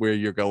things where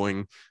you're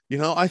going,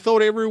 I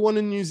thought everyone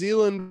in New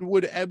Zealand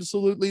would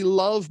absolutely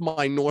love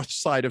my north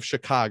side of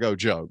Chicago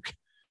joke.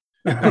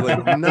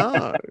 Like,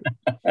 no.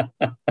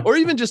 Or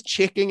even just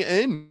checking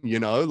in,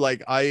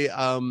 like I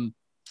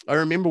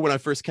remember when I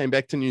first came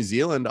back to New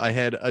Zealand, I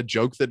had a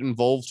joke that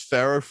involved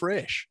Farro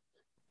Fresh.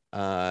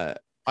 I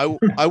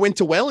went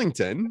to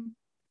Wellington,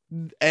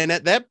 and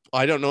at that,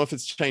 I don't know if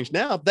it's changed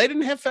now, they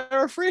didn't have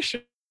Farro Fresh.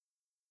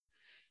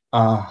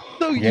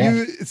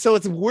 So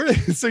it's weird.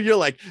 So you're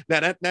like,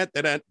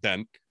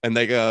 and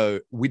they go,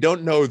 we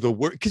don't know the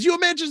word. Because you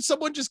imagine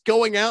someone just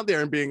going out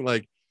there and being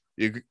like,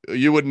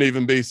 you wouldn't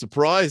even be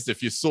surprised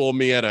if you saw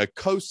me at a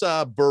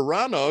Cosa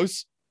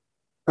Buranos.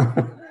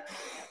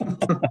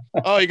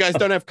 Oh, you guys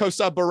don't have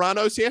Cosa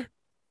Buranos here?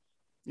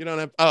 You don't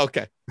have? Oh,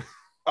 okay.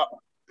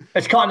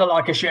 It's kind of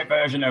like a shit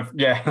version of,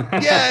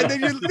 Yeah, then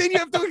you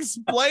have to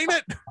explain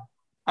it.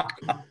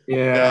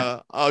 Yeah.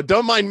 Oh,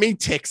 don't mind me,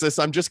 Texas.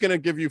 I'm just going to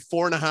give you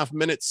 4.5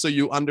 minutes so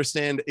you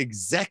understand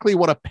exactly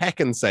what a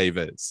pack and save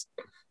is.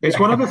 It's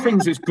one of the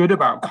things that's good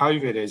about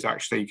COVID is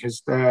actually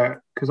because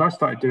I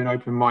started doing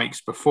open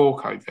mics before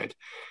COVID,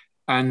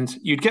 and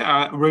you'd get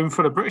a room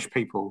full of British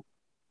people,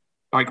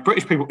 like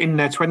British people in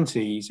their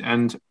 20s,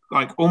 and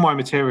like all my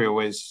material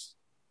is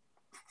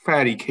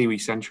fairly Kiwi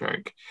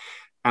centric,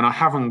 and I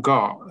haven't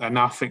got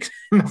enough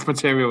enough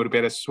material to be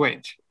able to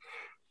switch.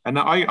 And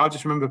I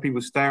just remember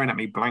people staring at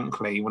me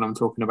blankly when I'm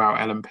talking about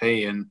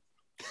LMP and.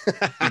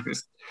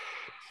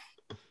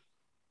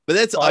 But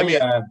that's, I mean,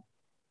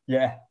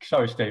 yeah.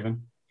 Sorry,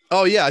 Stephen.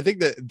 Oh yeah, I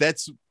think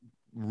that's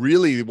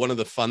really one of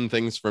the fun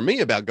things for me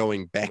about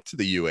going back to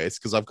the US,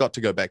 because I've got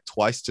to go back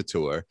twice to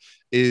tour,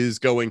 is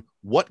going,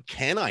 what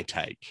can I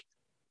take?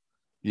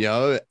 You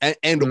know,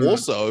 and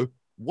also,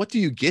 what do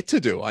you get to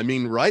do? I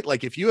mean, right?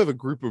 Like if you have a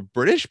group of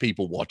British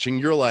people watching,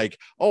 you're like,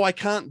 oh, I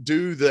can't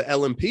do the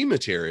LMP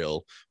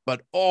material,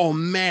 but oh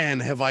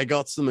man, have I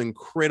got some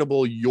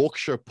incredible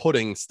Yorkshire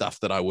pudding stuff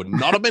that I would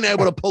not have been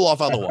able to pull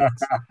off otherwise.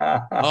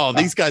 Oh,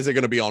 these guys are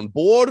going to be on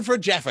board for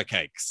Jaffa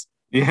cakes.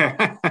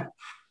 Yeah.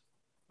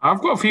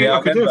 I've got a few.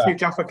 I could do a few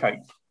Jaffa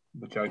cakes.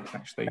 The joke,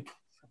 actually.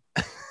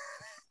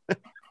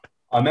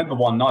 I remember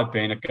one night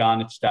being at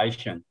Garnet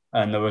Station,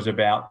 and there was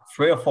about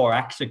 3 or 4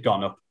 acts had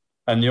gone up,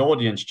 and the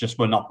audience just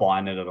were not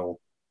buying it at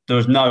all. There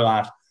was no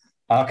laugh.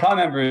 I can't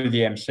remember who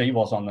the MC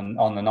was on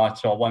the night,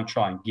 so I won't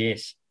try and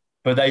guess.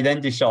 But they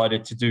then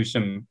decided to do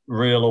some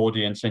real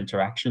audience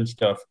interaction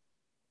stuff.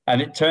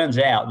 And it turns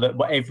out that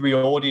every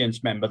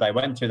audience member they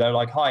went to, they were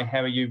like, hi,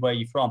 how are you? Where are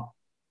you from?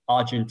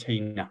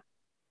 Argentina.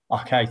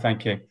 Okay,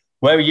 thank you.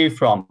 Where are you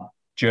from?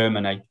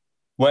 Germany.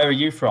 Where are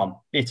you from?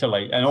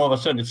 Italy. And all of a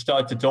sudden it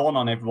started to dawn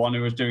on everyone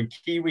who was doing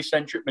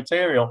Kiwi-centric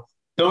material.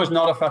 There was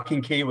not a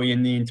fucking Kiwi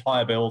in the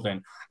entire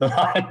building.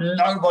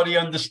 Nobody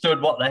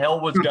understood what the hell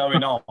was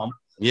going on.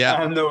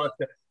 Yeah. And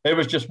it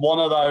was just one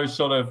of those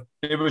sort of,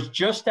 it was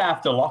just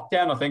after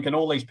lockdown, I think, and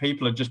all these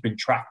people had just been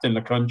trapped in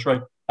the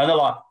country. And they're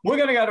like, we're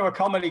going to go to a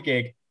comedy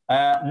gig.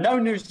 No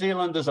New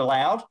Zealanders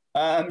allowed.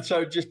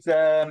 So just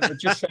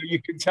so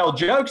you can tell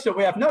jokes that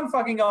we have no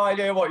fucking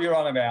idea what you're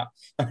on about.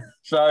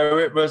 So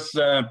it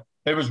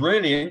was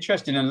really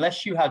interesting.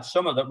 Unless you had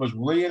someone that was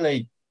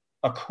really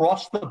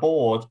across the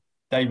board,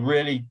 they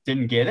really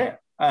didn't get it.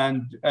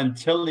 And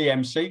until the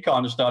MC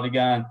kind of started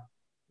going,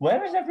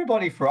 where is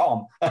everybody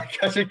from?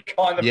 Because it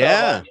kind of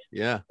felt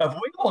like, have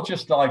we all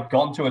just like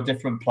gone to a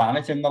different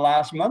planet in the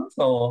last month?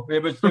 Or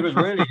it was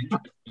really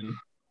interesting.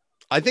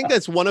 I think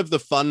that's one of the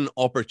fun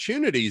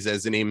opportunities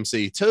as an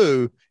MC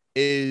too,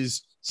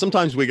 is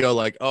sometimes we go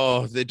like,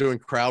 oh, they're doing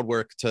crowd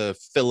work to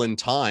fill in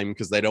time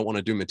because they don't want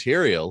to do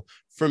material.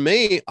 For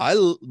me, I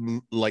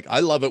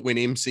love it when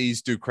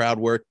MCs do crowd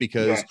work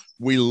because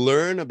we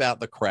learn about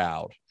the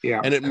crowd.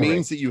 Yeah, and it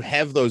means that you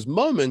have those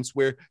moments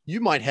where you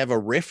might have a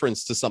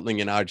reference to something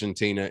in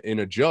Argentina in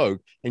a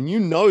joke, and you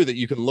know that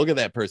you can look at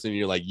that person and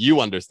you're like,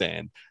 you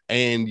understand,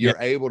 and you're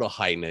able to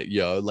heighten it.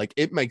 Like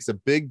it makes a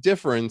big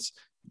difference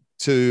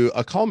to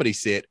a comedy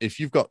set if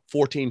you've got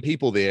 14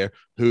 people there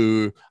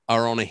who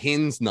are on a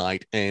hens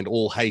night and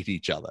all hate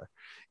each other.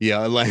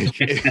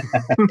 Like it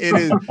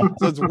is.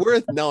 So it's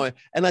worth knowing.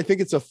 And I think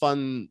it's a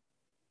fun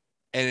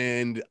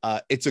and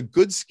it's a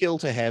good skill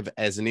to have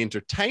as an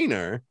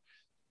entertainer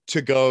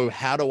to go,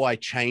 how do I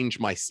change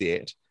my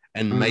set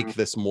and make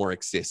this more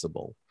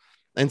accessible?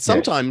 And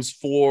sometimes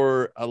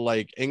for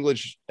like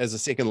English as a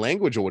second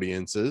language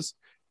audiences,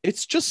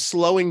 it's just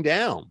slowing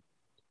down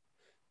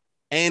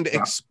and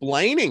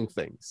explaining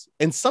things.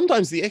 And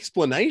sometimes the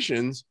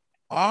explanations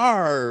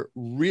are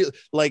real.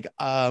 Like,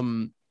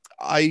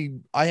 I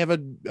have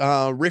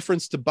a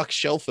reference to Buck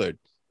Shelford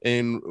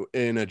in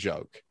a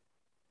joke.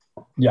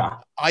 Yeah.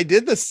 I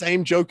did the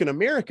same joke in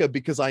America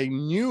because I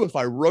knew if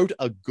I wrote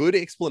a good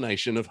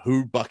explanation of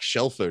who Buck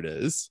Shelford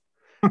is,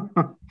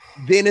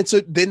 then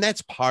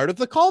that's part of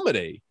the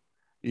comedy.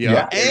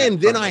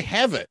 Then I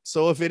have it.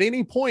 So if at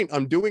any point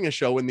I'm doing a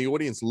show and the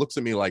audience looks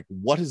at me like,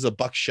 what is a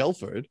Buck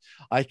Shelford?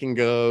 I can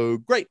go,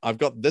 great, I've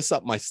got this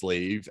up my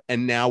sleeve,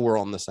 and now we're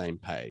on the same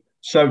page.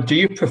 So do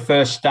you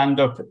prefer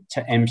stand-up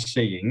to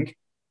emceeing?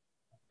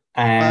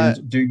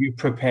 And do you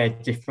prepare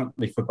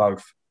differently for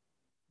both?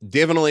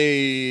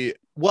 Definitely.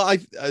 Well,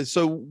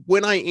 so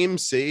when I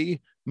MC,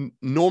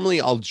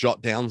 normally I'll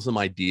jot down some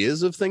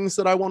ideas of things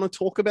that I want to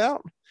talk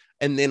about.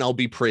 And then I'll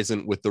be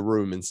present with the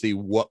room and see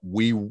what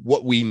we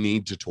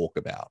need to talk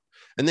about.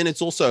 And then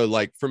it's also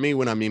like, for me,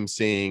 when I'm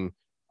emceeing,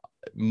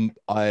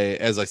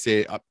 as I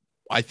say,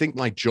 I think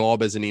my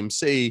job as an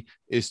MC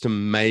is to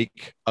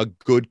make a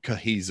good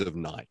cohesive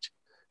night.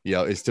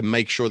 Is to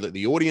make sure that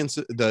the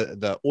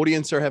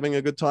audience are having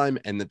a good time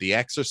and that the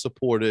acts are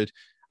supported.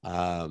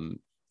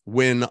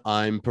 When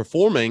I'm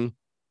performing,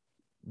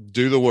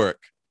 do the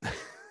work.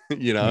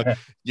 You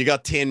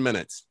got 10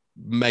 minutes.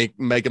 Make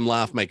them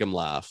laugh. Make them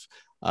laugh.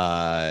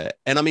 And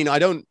I mean, I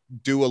don't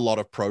do a lot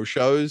of pro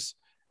shows.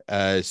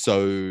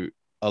 So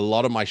a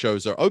lot of my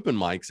shows are open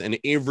mics, and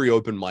every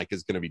open mic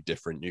is going to be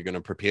different. You're going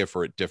to prepare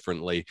for it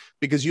differently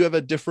because you have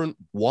a different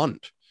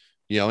want,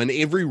 and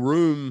every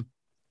room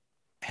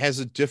has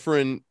a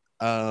different,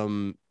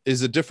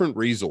 is a different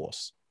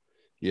resource.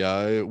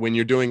 When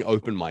you're doing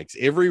open mics,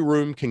 every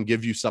room can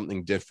give you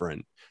something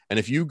different. And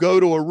if you go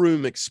to a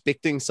room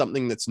expecting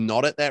something that's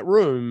not at that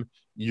room,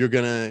 you're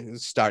gonna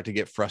start to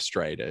get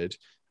frustrated.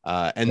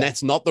 And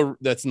that's not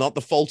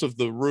the fault of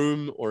the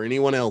room or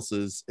anyone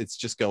else's. It's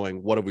just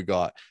going, what have we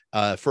got?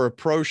 For a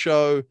pro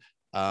show,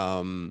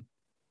 this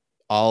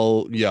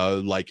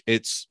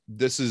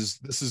is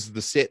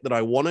the set that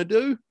I want to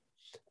do.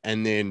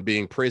 And then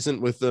being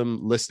present with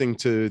them, listening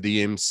to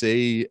the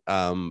MC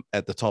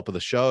at the top of the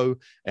show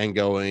and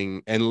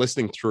going and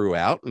listening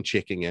throughout and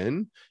checking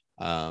in,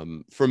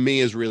 for me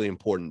is really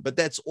important. But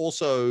that's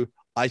also,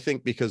 I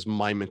think, because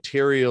my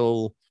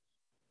material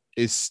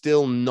is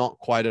still not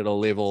quite at a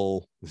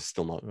level,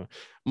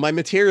 my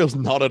material's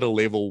not at a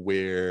level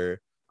where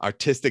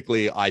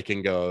artistically I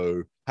can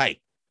go,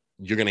 hey,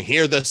 you're going to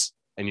hear this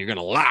and you're going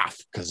to laugh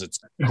because it's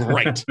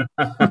great.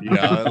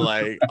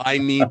 Like I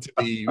need to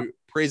be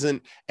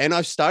present. And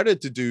I've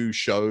started to do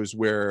shows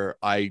where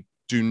I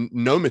do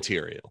no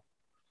material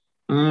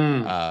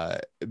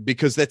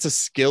because that's a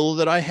skill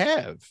that I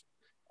have.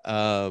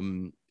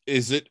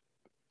 Is it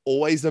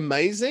always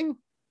amazing?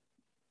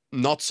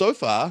 Not so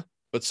far,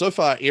 but so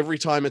far, every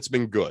time it's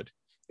been good.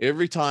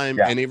 Every time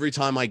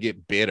I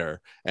get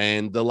better.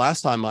 And the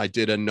last time I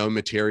did a no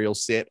material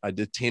set, I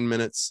did 10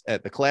 minutes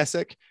at the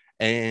Classic.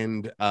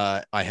 And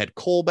I had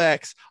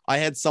callbacks. I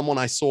had someone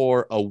I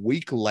saw a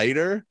week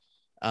later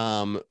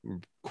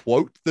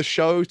quote the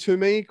show to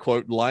me,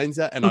 quote lines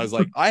out. And I was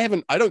like, I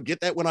don't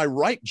get that when I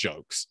write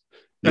jokes.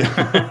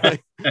 I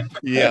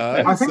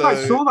think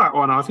I saw that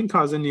one. I think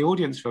I was in the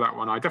audience for that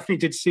one. I definitely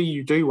did see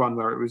you do one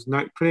where it was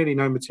clearly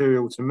no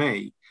material to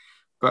me.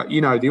 But,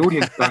 the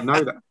audience don't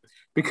know that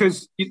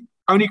because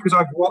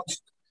I've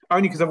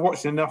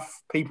watched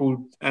enough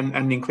people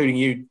and including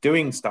you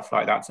doing stuff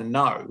like that to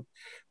know,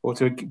 or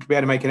to be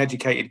able to make an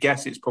educated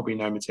guess, it's probably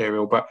no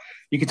material. But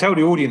you could tell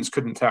the audience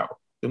couldn't tell.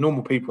 The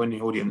normal people in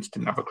the audience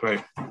didn't have a clue.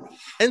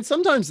 And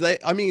sometimes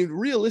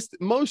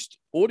most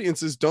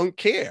audiences don't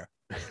care.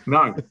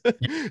 No.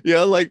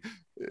 Like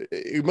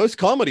most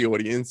comedy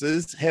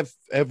audiences have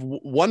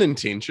one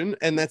intention,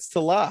 and that's to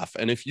laugh.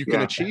 And if you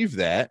can achieve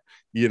that,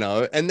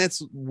 and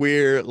that's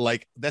where,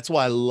 like, that's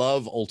why I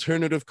love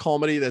alternative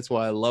comedy. That's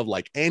why I love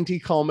like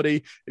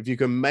anti-comedy. If you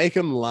can make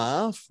them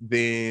laugh,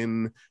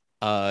 then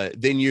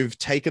you've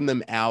taken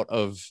them out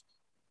of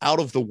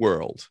the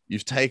world.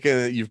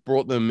 You've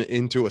brought them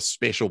into a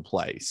special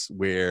place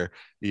where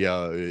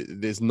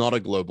there's not a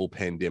global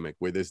pandemic,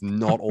 where there's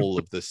not all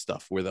of this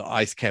stuff, where the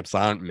ice caps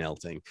aren't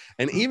melting.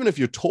 And even if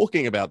you're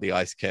talking about the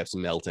ice caps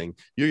melting,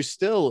 you're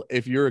still,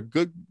 if you're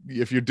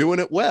doing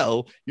it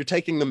well, you're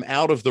taking them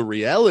out of the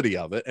reality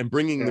of it and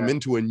bringing them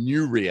into a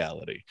new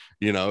reality.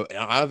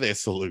 Are there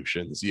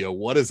solutions?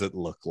 What does it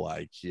look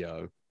like?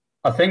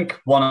 I think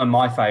one of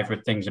my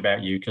favorite things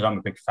about you, because I'm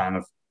a big fan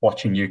of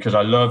watching you, because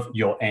I love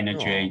your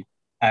energy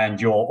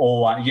and you're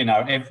all,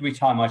 every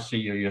time I see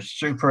you, you're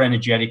super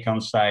energetic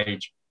on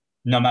stage.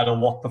 No matter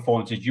what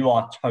performances, you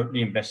are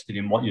totally invested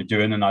in what you're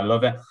doing, and I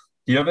love it.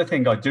 The other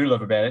thing I do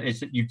love about it is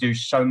that you do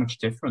so much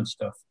different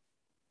stuff.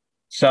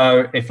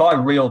 So if I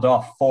reeled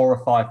off 4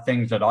 or 5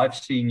 things that I've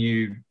seen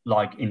you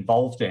like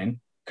involved in,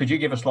 could you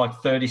give us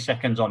like 30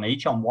 seconds on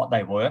each on what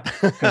they were?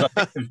 Because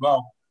I think as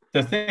well,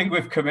 the thing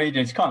with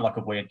comedians, kind of like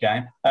a weird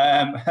game.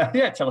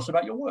 Tell us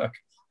about your work.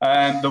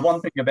 The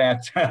one thing about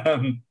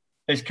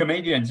is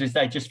comedians is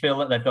they just feel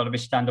that they've got to be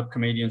stand-up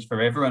comedians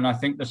forever. And I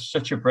think there's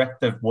such a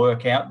breadth of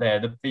work out there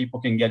that people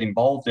can get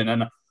involved in.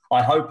 And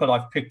I hope that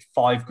I've picked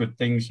 5 good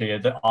things here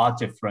that are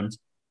different,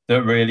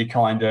 that really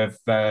kind of,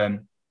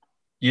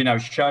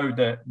 show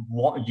that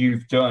what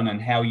you've done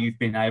and how you've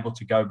been able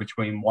to go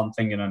between one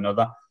thing and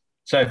another.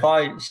 So if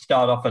I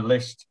start off a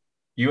list,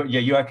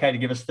 you okay to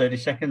give us 30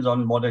 seconds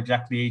on what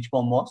exactly each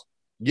one was?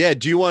 Yeah.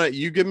 Do you want to,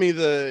 you give me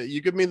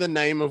the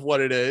name of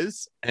what it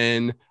is,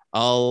 and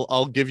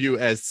I'll give you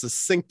as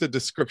succinct a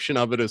description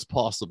of it as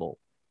possible.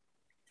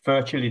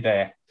 Virtually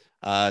There.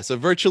 So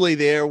Virtually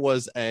There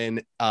was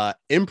an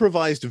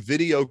improvised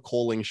video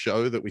calling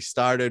show that we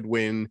started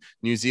when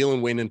New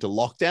Zealand went into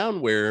lockdown,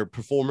 where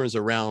performers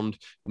around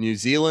New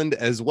Zealand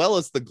as well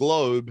as the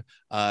globe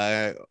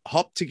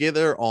hopped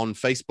together on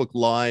Facebook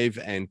Live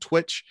and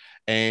Twitch,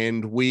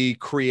 and we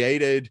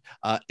created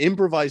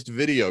improvised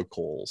video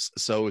calls.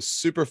 So it was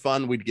super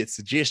fun. We'd get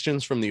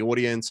suggestions from the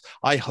audience.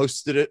 I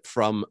hosted it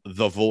from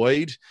the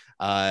void.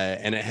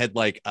 And it had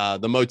like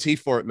the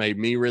motif for it made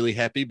me really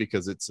happy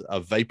because it's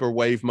a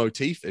vaporwave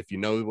motif. If you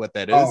know what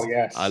that is,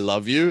 yes. I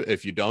love you.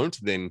 If you don't,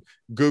 then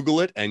Google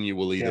it and you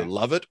will either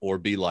love it or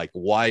be like,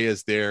 why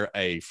is there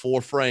a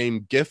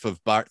 4-frame GIF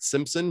of Bart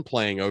Simpson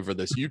playing over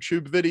this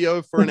YouTube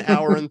video for an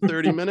hour and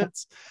 30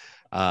 minutes?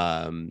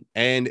 And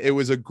it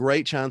was a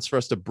great chance for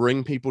us to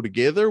bring people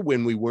together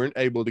when we weren't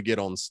able to get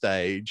on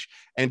stage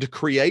and to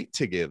create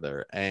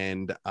together.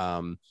 And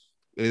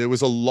there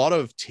was a lot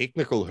of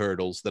technical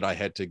hurdles that I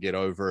had to get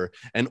over,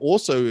 and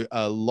also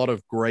a lot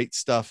of great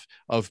stuff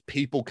of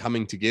people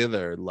coming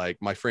together. Like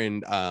my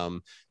friend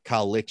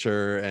Carl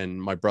Letcher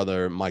and my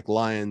brother Mike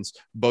Lyons,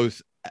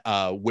 both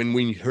when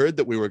we heard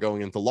that we were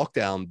going into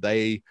lockdown,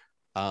 they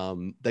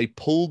they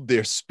pulled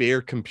their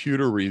spare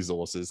computer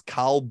resources.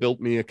 Carl built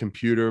me a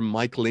computer.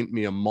 Mike lent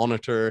me a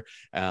monitor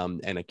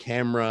and a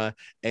camera,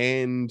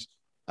 and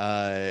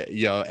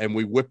and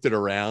we whipped it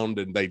around,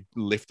 and they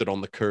left it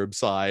on the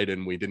curbside,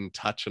 and we didn't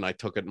touch, and I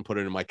took it and put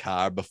it in my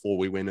car before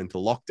we went into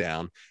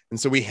lockdown. And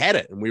so we had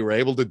it, and we were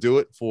able to do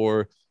it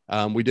for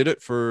we did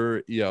it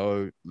for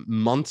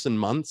months and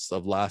months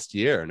of last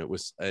year, and it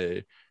was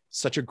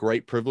such a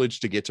great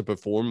privilege to get to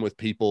perform with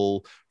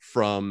people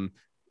from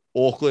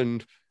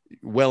Auckland,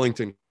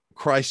 Wellington,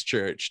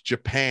 Christchurch,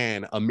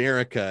 Japan,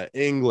 America,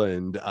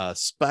 England,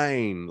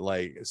 Spain.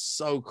 Like,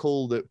 so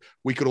cool that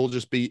we could all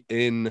just be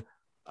in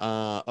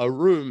a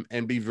room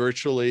and be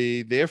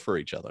virtually there for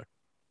each other.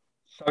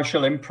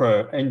 Social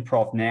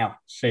improv now,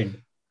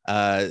 Sin.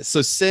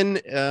 So Sin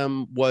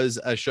was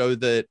a show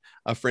that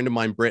a friend of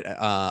mine, Brett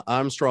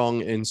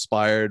Armstrong,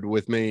 inspired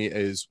with me.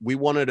 Is we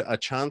wanted a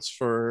chance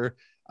for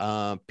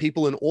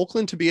people in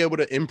Auckland to be able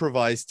to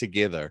improvise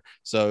together.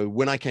 So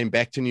when I came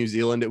back to New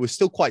Zealand, it was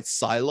still quite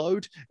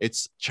siloed.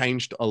 It's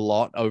changed a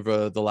lot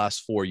over the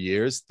last 4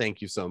 years. Thank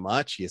you so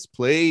much. Yes,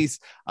 please.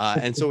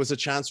 And so it was a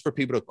chance for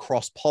people to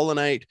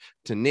cross-pollinate,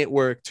 to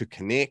network, to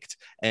connect.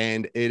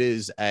 And it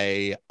is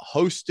a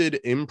hosted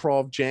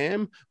improv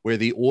jam where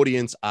the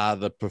audience are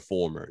the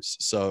performers.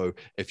 So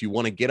if you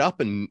want to get up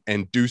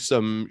and do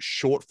some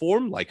short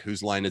form, like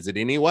Whose Line Is It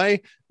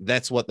Anyway?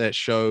 That's what that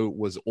show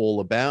was all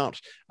about.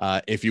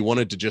 If you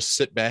wanted to just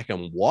sit back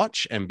and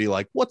watch and be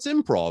like, what's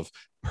improv?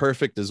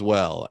 Perfect as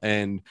well.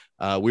 And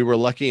we were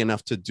lucky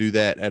enough to do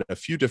that at a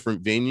few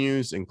different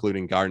venues,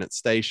 including Garnet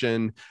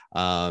Station.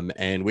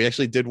 And we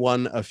actually did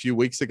one a few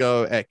weeks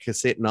ago at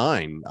Cassette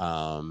 9,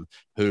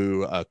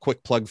 who a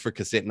quick plug for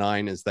Cassette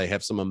 9 is they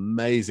have some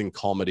amazing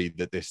comedy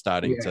that they're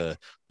starting to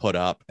put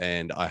up.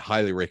 And I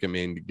highly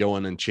recommend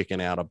going and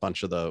checking out a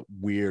bunch of the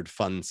weird,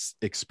 fun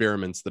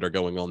experiments that are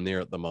going on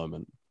there at the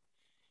moment.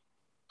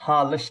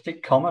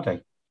 Holistic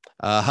comedy.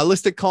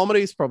 Holistic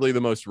comedy is probably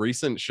the most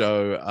recent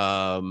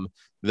show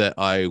that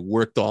I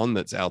worked on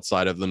that's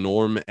outside of the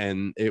norm,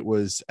 and it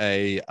was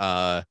a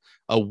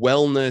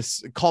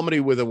wellness comedy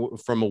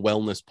from a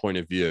wellness point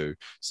of view.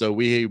 So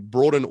we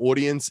brought an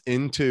audience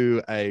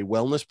into a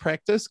wellness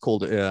practice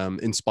called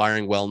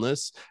Inspiring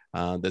Wellness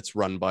that's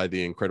run by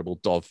the incredible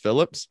Dov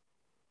Phillips,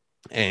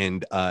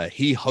 and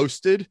he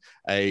hosted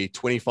a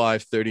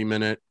 25-30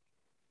 minute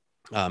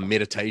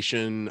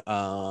meditation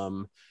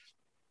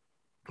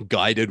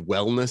guided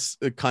wellness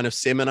kind of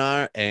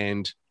seminar.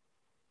 And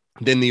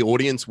then the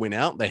audience went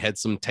out, they had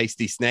some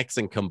tasty snacks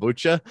and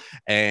kombucha,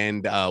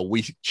 and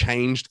we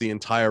changed the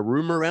entire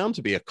room around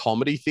to be a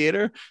comedy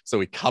theater. So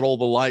we cut all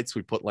the lights,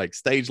 we put like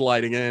stage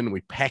lighting in,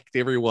 we packed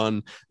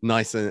everyone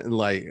nice and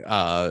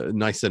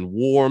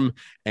warm,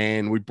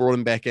 and we brought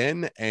them back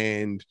in,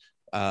 and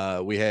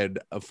we had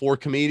 4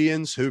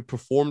 comedians who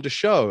performed a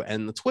show.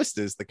 And the twist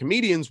is the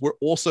comedians were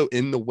also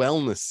in the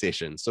wellness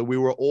session, so we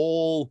were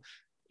all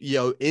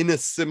in a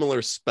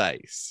similar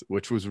space,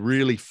 which was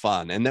really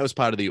fun. And that was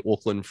part of the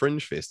Auckland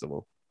Fringe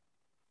Festival.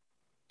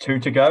 2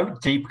 to go.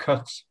 Deep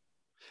Cuts.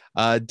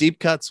 Deep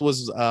Cuts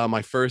was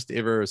my first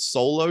ever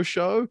solo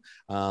show.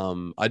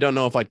 I don't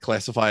know if I'd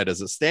classify it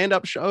as a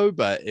stand-up show,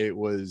 but it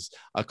was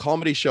a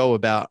comedy show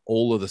about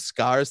all of the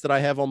scars that I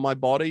have on my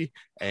body.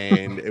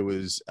 And it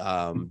was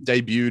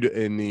debuted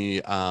in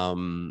the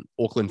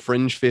Auckland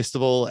Fringe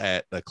Festival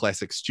at the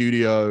Classic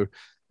Studio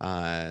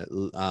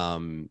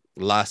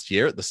last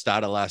year, at the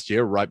start of last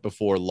year, right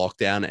before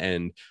lockdown.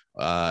 And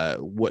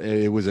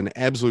it was an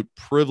absolute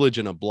privilege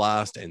and a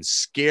blast, and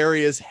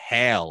scary as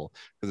hell,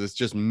 because it's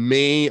just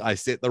me. I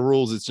set the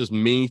rules. It's just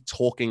me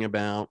talking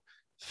about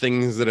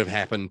things that have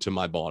happened to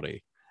my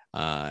body.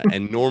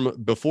 And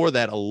before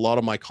that, a lot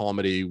of my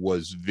comedy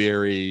was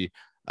very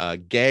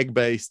gag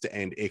based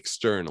and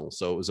external.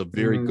 So it was a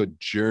very good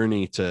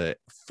journey to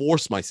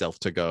force myself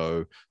to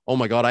go, oh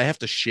my God, I have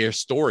to share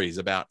stories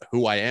about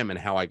who I am and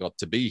how I got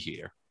to be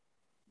here.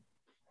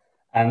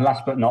 And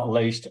last but not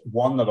least,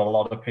 one that a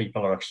lot of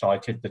people are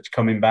excited that's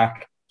coming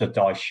back, the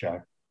Dice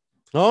Show.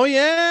 Oh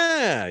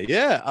yeah.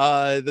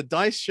 The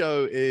Dice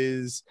Show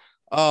is,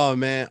 oh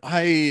man,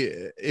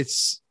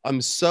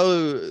 I'm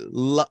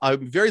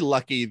very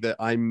lucky that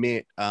I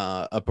met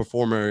a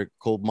performer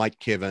called Mike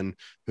Kevin,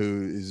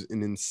 who is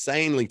an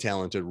insanely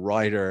talented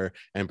writer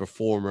and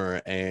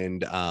performer.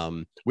 And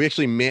we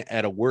actually met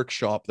at a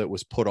workshop that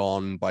was put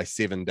on by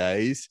 7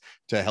 Days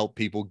to help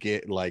people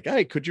get like,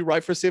 hey, could you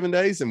write for 7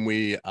 Days? And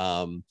we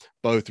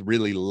both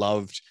really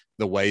loved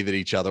the way that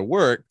each other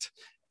worked.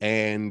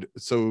 And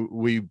so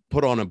we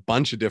put on a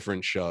bunch of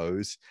different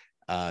shows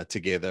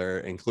together,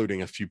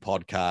 including a few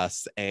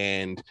podcasts,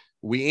 and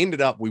we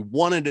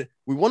wanted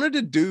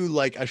to do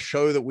like a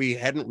show that we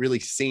hadn't really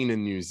seen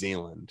in New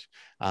Zealand,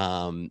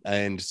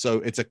 and so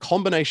it's a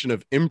combination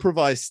of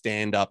improvised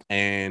stand-up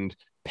and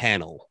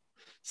panel.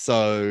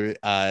 So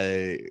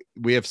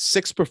we have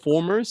 6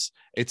 performers.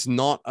 It's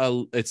not a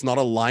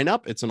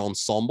lineup, it's an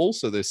ensemble.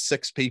 So there's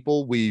 6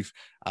 people. We've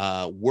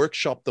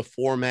workshopped the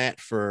format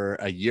for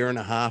a year and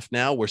a half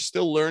now. We're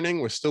still learning,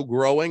 we're still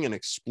growing and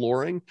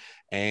exploring.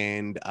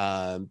 And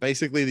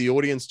basically the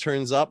audience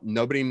turns up,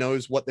 nobody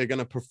knows what they're going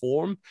to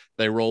perform.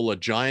 They roll a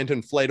giant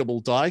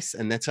inflatable dice,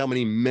 and that's how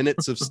many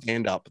minutes of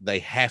stand-up they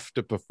have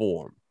to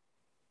perform.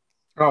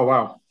 Oh,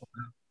 wow.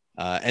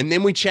 And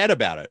then we chat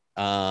about it.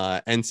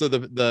 And so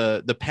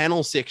the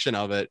panel section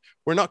of it,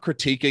 we're not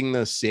critiquing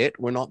the set.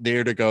 We're not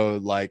there to go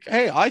like,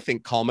 hey, I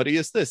think comedy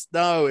is this.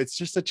 No, it's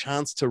just a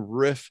chance to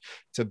riff,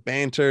 to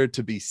banter,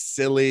 to be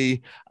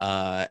silly,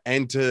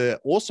 and to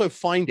also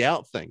find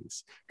out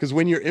things. Because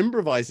when you're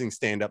improvising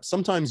stand-up,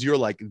 sometimes you're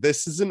like,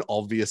 this is an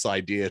obvious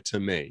idea to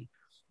me.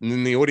 And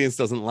then the audience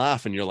doesn't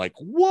laugh and you're like,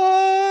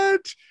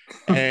 what?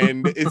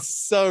 And it's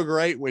so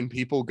great when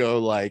people go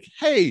like,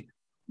 hey,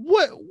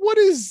 what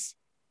is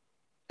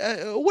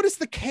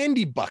the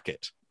candy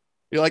bucket?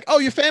 You're like, oh,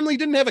 your family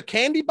didn't have a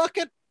candy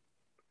bucket?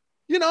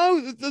 You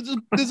know,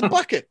 there's a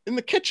bucket in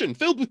the kitchen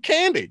filled with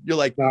candy. You're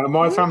like, no,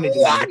 my family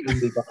didn't have a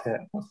candy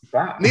bucket. What's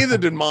that? Neither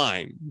did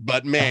mine,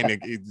 but man,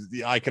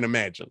 I can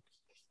imagine.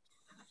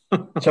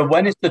 So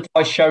when is the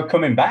Dice Show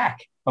coming back?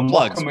 And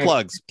plugs.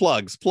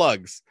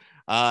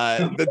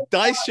 The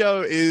Dice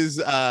Show is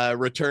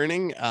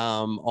returning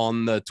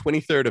on the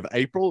 23rd of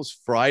April. It's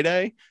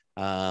Friday.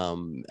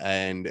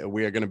 And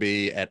we are going to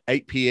be at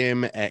 8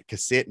 p.m. at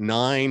Cassette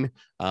 9.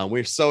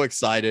 We're so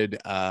excited.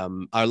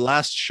 Our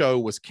last show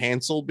was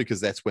canceled because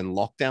that's when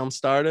lockdown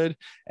started,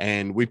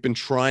 and we've been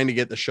trying to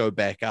get the show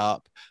back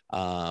up,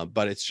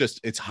 but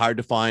it's hard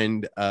to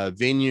find a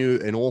venue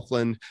in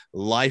Auckland.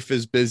 Life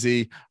is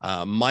busy.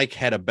 Mike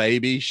had a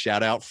baby,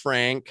 shout out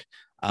Frank,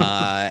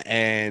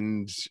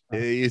 and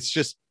it's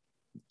just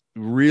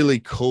really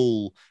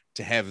cool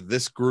to have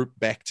this group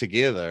back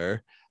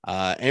together.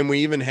 And we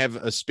even have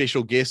a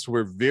special guest.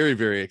 We're very,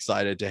 very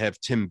excited to have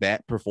Tim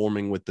Batt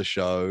performing with the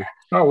show.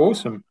 Oh,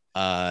 awesome.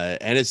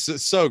 And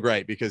it's so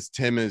great because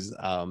Tim is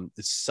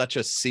such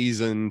a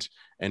seasoned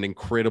and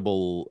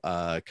incredible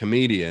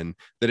comedian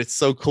that it's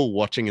so cool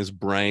watching his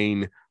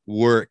brain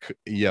work,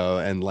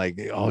 and like,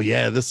 oh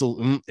yeah, this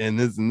will and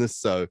this and this.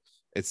 So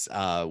it's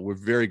we're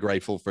very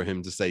grateful for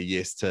him to say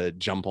yes to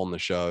jump on the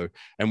show.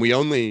 And we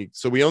only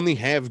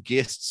have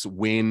guests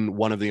when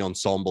one of the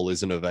ensemble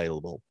isn't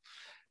available.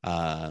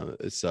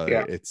 It's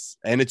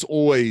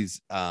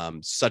always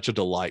such a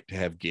delight to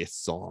have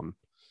guests on.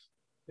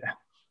 Yeah.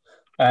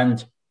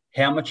 And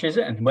how much is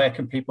it, and where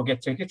can people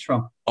get tickets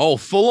from? Oh,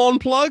 full-on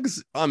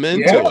plugs? I'm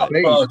into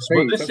it. Plugs.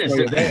 Well, this is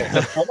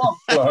a full-on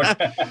plug.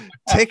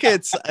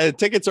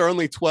 Tickets are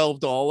only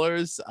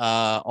 $12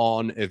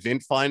 on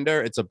Event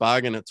Finder. It's a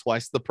bargain at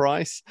twice the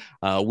price.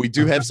 We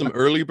do have some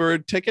early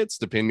bird tickets,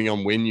 depending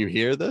on when you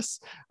hear this,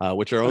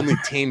 which are only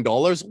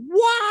 $10.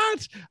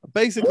 What?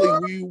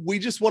 Basically, we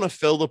just want to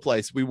fill the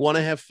place. We want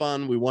to have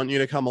fun. We want you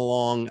to come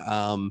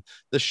along.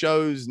 The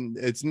show's,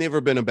 it's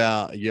never been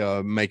about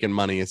making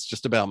money. It's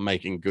just about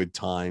making good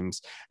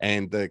times.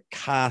 And the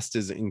cast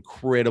is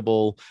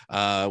incredible.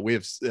 We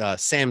have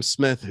Sam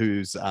Smith,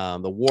 who's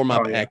the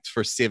warm-up act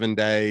for 7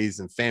 Days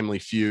and Family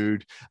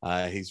Feud.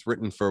 He's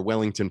written for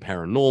Wellington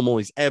Paranormal.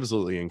 He's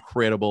absolutely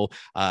incredible.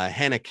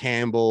 Hannah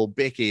Campbell,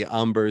 Becky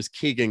Umbers,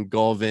 Keegan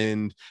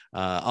Govind.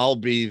 I'll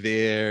be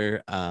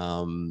there.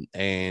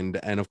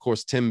 And of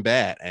course, Tim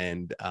Batt.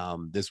 And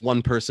there's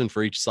one person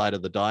for each side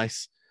of the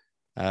dice.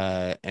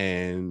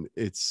 And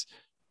it's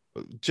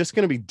just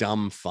going to be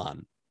dumb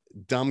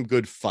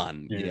good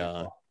fun.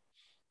 Yeah.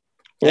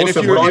 And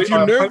awesome. if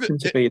you're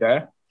nervous to be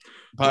there,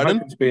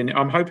 pardon?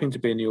 I'm hoping to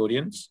be in the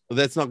audience. Well,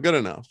 that's not good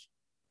enough.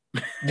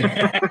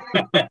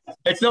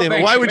 It's not.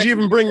 Why would you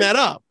even bring that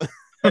up?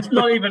 It's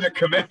not even a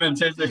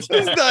commitment, is it?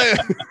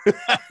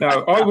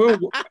 No, I will.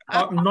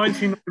 I'm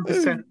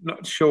 99%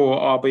 not sure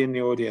I'll be in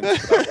the audience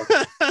for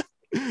that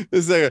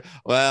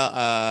one.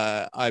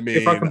 I mean,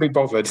 if I can be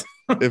bothered.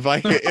 if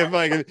I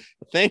can,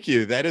 thank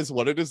you. That is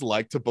what it is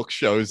like to book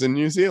shows in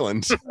New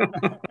Zealand.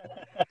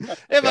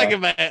 I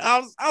can,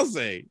 I'll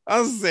see.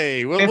 We'll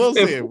see.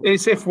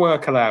 If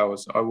work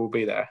allows, I will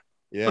be there.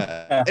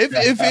 Yeah.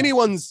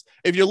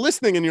 If you're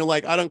listening and you're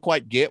like, I don't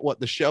quite get what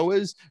the show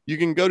is, you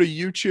can go to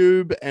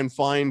YouTube and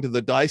find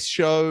the Dice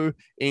Show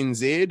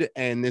NZ,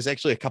 and there's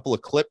actually a couple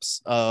of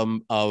clips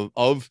of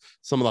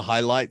some of the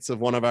highlights of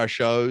one of our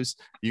shows.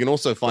 You can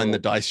also find the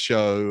Dice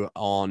Show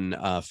on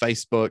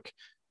Facebook,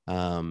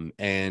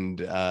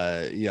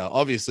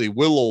 obviously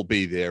we'll all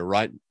be there,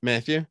 right,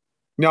 Matthew?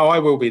 No, I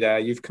will be there.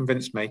 You've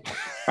convinced me.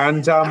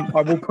 And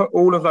I will put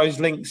all of those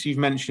links you've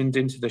mentioned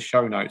into the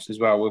show notes as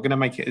well. We're going to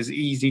make it as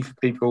easy for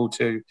people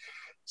to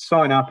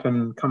sign up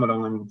and come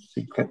along and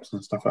see clips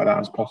and stuff like that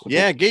as possible.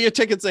 Yeah, get your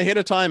tickets ahead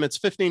of time. It's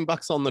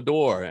 $15 on the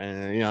door.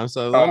 And,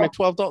 so only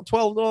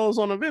 $12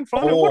 on Event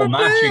Finder. Oh,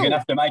 Matt, you're going to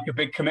have to make a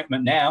big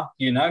commitment now.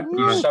 You're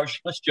a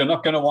socialist. You're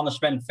not going to want to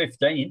spend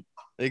 15.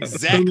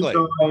 Exactly.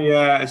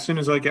 As soon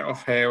as I get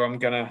off here, I'm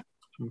gonna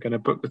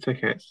book the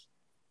tickets.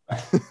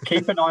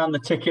 Keep an eye on the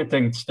ticket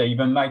thing, Steve,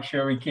 and make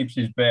sure he keeps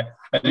his bit.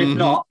 And if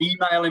not,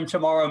 email him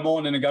tomorrow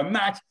morning and go,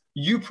 Matt,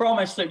 you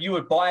promised that you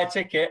would buy a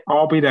ticket.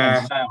 I'll be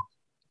there.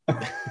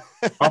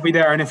 I'll be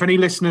there. And if any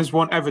listeners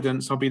want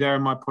evidence, I'll be there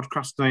in my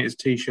Podcrastinators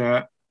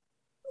t-shirt.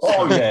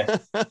 Oh, yeah.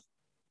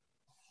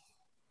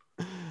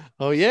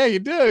 Oh yeah, you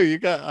do. You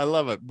got. I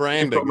love it.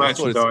 Branding. That's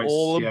what it's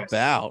all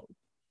about.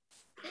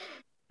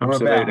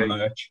 Absolutely.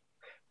 Merch.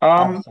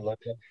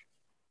 Absolutely.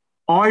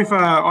 I've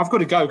got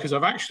to go because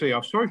I'm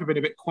sorry for being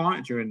a bit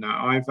quiet during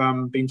that. I've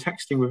been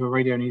texting with a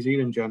Radio New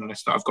Zealand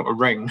journalist that I've got to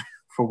ring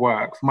for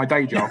work for my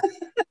day job.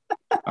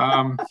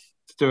 To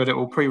do a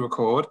little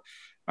pre-record.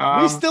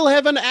 We still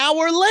have an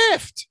hour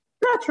left.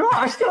 That's right.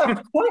 I still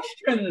have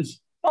questions.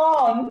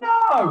 Oh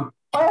no,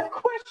 I have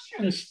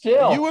questions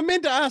still. You were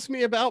meant to ask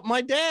me about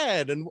my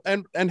dad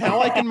and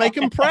how I can make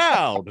him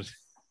proud.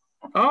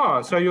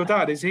 Oh, so your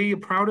dad, is he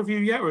proud of you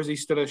yet, or is he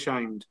still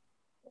ashamed?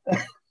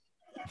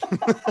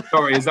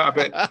 Sorry, is that a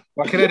bit? I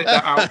can edit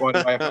that out, by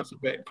the way, if that's a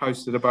bit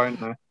close to the bone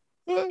there.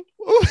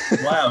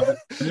 Wow,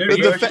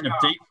 new version of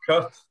Deep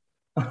Cut.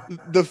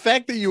 The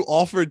fact that you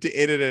offered to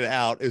edit it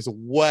out is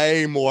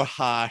way more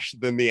harsh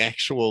than the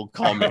actual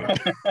comment.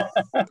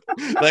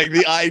 Like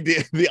the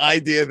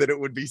idea that it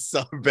would be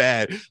so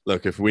bad.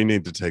 Look, if we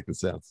need to take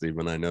this out,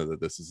 Stephen, I know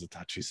that this is a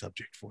touchy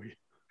subject for you.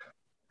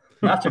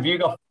 Matt, have you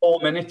got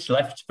 4 minutes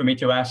left for me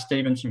to ask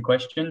Stephen some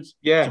questions?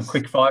 Yeah. Some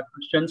quick fire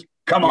questions?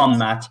 Come on,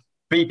 Matt.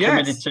 Be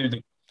committed to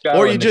the show.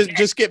 Or you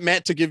just get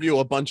Matt to give you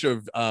a bunch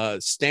of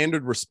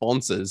standard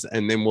responses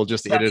and then we'll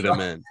just edit them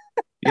in.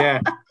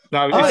 Yeah.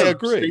 No, I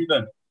agree.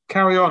 Stephen,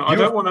 carry on. I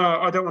don't want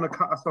to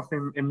cut us off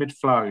in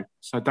mid-flow.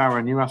 So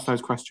Darren, you ask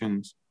those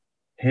questions.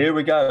 Here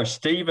we go.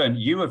 Stephen,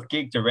 you have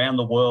gigged around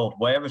the world.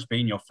 Where has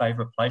been your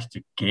favorite place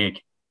to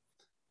gig?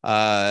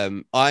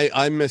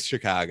 I miss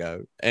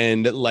Chicago,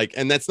 and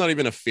that's not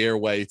even a fair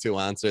way to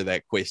answer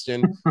that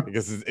question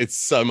because it's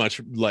so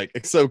much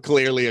it's so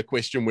clearly a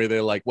question where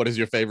they're like, what is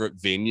your favorite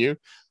venue?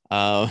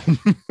 Yeah,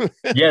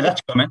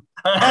 that's coming.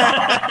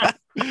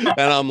 And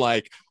I'm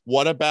like,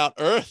 what about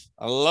Earth?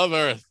 I love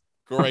Earth.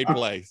 Great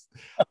place.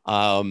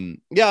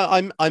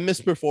 I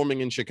miss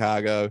performing in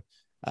Chicago.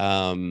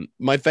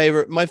 My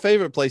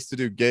favorite place to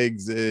do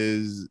gigs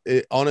is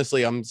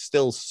honestly, I'm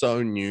still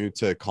so new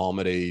to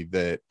comedy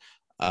that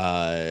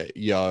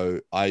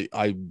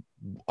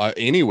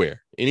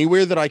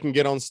anywhere that I can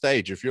get on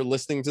stage. If you're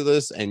listening to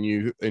this and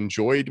you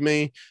enjoyed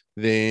me,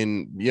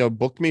 then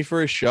book me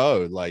for a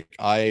show.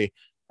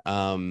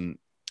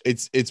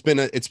 It's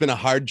been a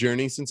hard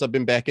journey since I've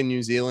been back in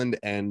New Zealand,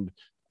 and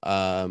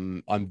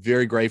I'm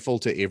very grateful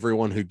to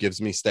everyone who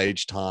gives me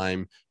stage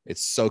time.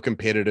 It's so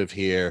competitive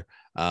here.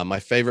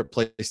 My favorite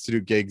place to do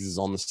gigs is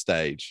on the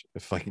stage.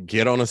 If I can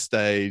get on a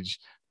stage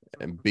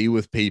and be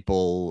with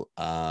people,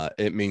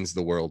 it means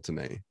the world to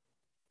me.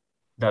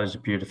 That is a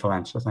beautiful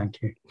answer. Thank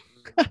you.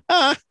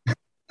 I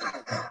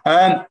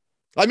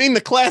mean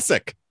the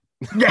classic.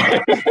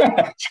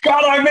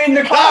 Scott, I mean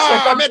the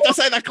classic. I meant to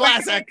say the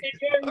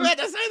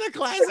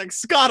classic.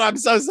 Scott, I'm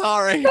so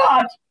sorry.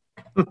 God,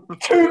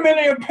 2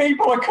 million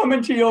people are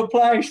coming to your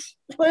place.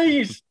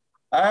 Please.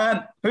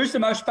 Who's the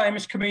most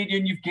famous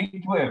comedian you've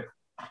gigged with?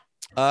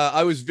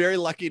 I was very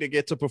lucky to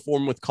get to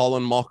perform with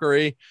Colin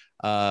Mockery.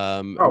 When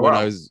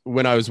I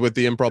was with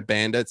the Improv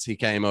Bandits. He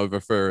came over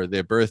for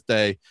their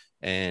birthday,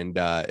 and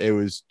it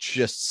was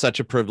just such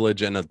a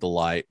privilege and a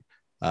delight.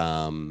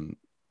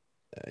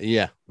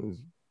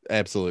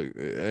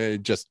 Absolutely.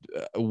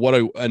 What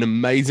an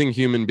amazing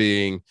human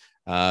being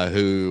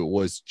who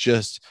was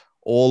just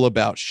all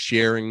about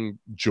sharing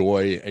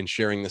joy and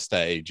sharing the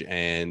stage.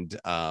 And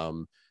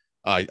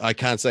I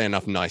can't say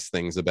enough nice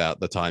things about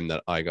the time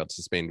that I got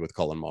to spend with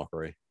Colin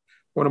Mockery.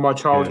 One of my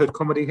childhood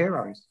comedy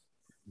heroes.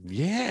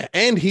 Yeah,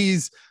 and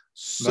he's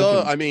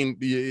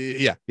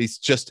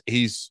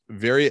he's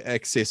very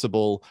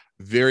accessible,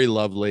 very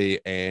lovely,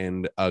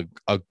 and a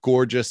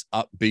gorgeous,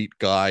 upbeat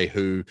guy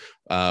who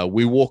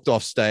we walked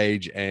off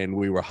stage and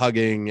we were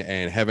hugging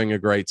and having a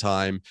great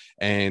time.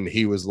 And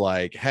he was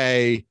like,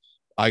 hey,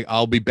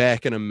 I'll be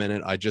back in a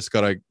minute. I just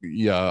gotta,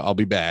 I'll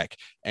be back.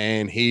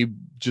 And he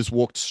just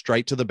walked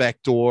straight to the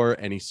back door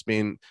and he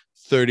spent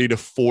 30 to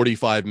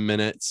 45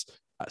 minutes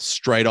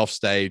straight off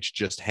stage,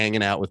 just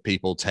hanging out with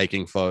people,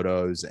 taking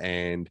photos,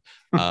 and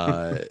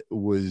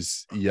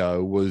was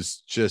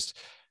just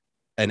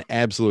an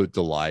absolute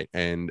delight.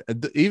 And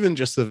even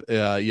just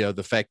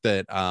the fact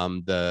that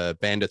the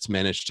Bandits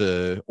managed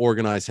to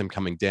organize him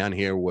coming down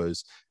here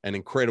was an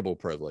incredible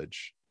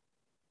privilege.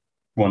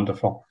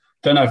 Wonderful.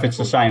 Don't know if it's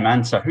the same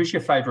answer. Who's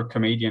your favorite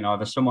comedian?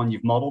 Either someone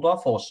you've modeled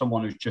off or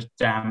someone who's just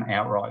damn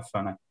outright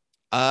funny?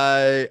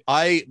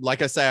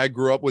 Like I say, I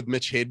grew up with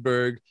Mitch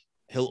Hedberg.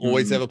 He'll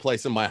always have a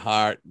place in my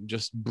heart.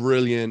 Just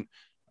brilliant,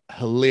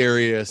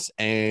 hilarious,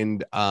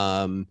 and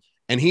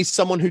he's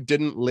someone who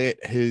didn't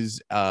let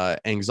his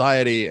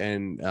anxiety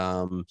and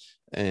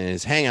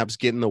his hang-ups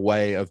get in the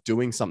way of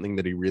doing something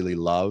that he really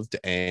loved.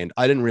 And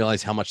I didn't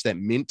realize how much that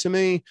meant to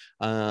me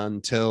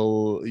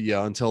until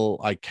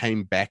I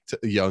came back to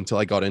until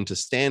I got into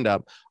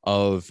stand-up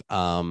of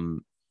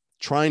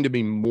trying to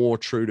be more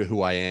true to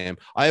who I am.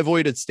 I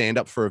avoided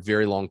stand-up for a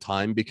very long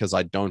time because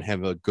I don't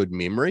have a good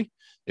memory.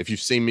 if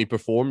you've seen me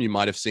perform, you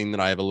might have seen that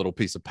I have a little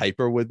piece of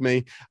paper with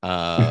me,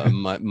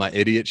 my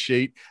idiot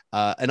sheet.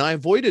 And I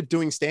avoided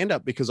doing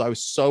stand-up because I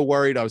was so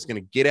worried I was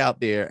going to get out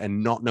there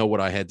and not know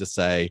what I had to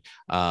say.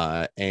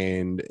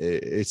 And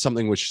it's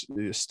something which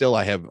still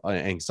I have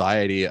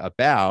anxiety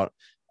about.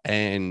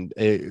 And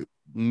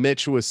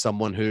Mitch was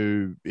someone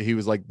who, he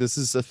was like, this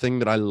is a thing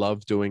that I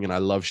love doing and I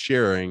love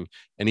sharing.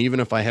 And even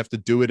if I have to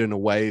do it in a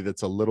way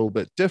that's a little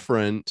bit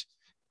different,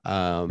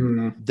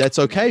 that's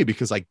okay,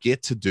 because I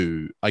get to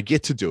do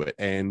it.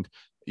 And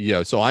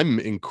so I'm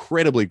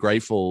incredibly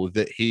grateful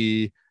that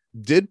he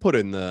did put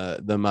in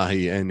the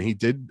mahi and he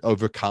did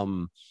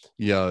overcome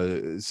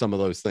some of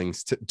those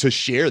things to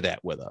share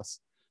that with us.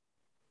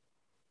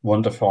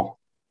 Wonderful.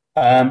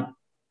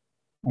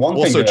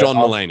 Also, John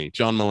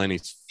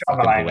Mulaney's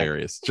fucking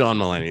hilarious. John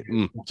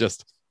Mulaney,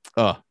 just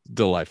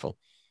delightful.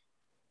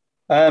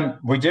 We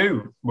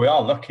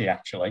are lucky,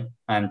 actually,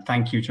 and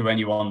thank you to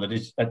anyone that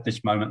is at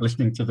this moment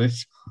listening to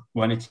this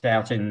when it's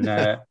out in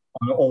on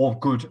all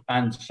good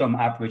and some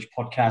average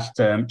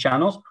podcast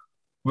channels.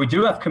 We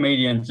do have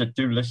comedians that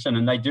do listen,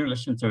 and they do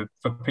listen for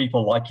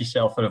people like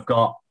yourself that have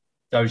got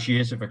those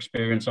years of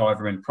experience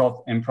either in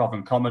improv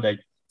and comedy.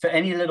 For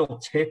any little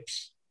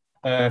tips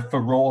for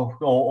raw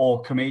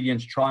or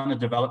comedians trying to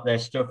develop their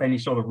stuff, any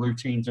sort of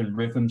routines and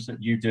rhythms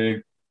that you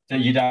do that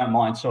you don't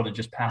mind sort of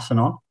just passing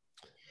on?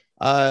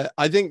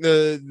 I think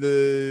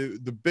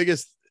the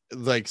biggest,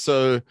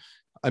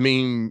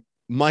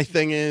 my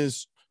thing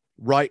is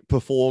write,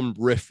 perform,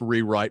 riff,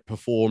 rewrite,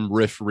 perform,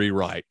 riff,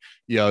 rewrite.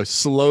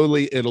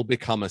 Slowly it'll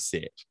become a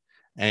set.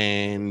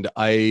 And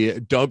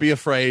don't be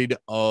afraid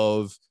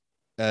of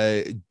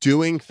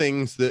doing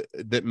things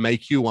that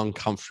make you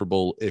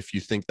uncomfortable if you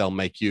think they'll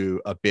make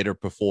you a better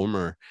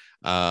performer,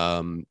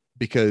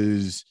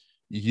 because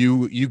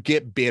you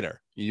get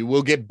better. You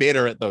will get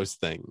better at those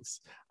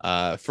things.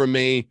 For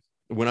me,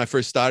 when I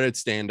first started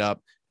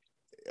stand-up,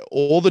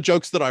 all the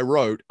jokes that I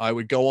wrote, I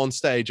would go on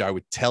stage, I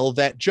would tell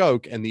that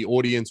joke, and the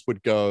audience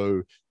would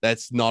go,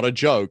 that's not a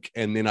joke.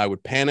 And then I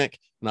would panic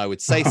and I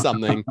would say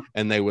something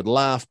and they would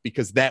laugh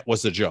because that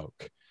was a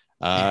joke.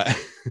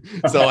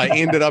 So I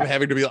ended up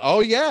having to be like, oh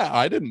yeah,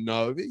 I didn't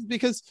know,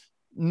 because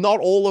not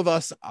all of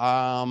us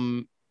are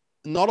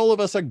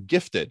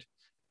gifted.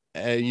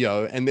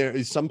 And there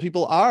is some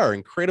people are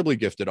incredibly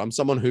gifted. I'm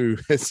someone who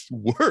has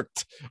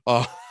worked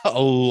a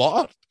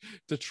lot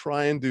to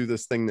try and do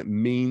this thing that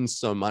means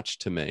so much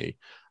to me.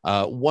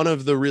 One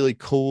of the really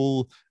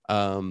cool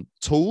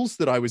tools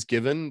that I was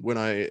given when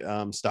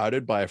I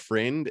started by a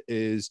friend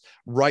is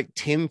write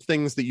 10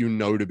 things that you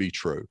know to be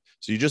true.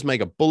 So you just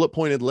make a bullet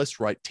pointed list,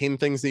 write 10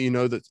 things that you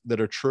know that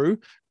are true,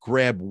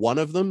 grab one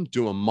of them,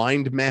 do a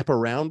mind map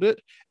around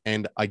it.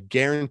 And I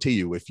guarantee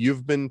you, if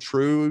you've been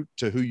true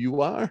to who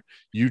you are,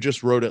 you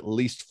just wrote at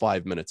least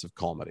 5 minutes of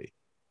comedy.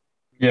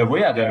 Yeah,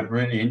 we had a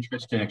really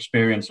interesting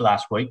experience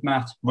last week,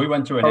 Matt. We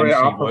went to an MC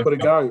I've got to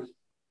go.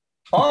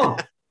 Oh,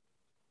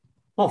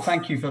 well,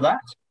 thank you for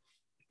that.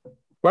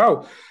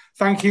 Well,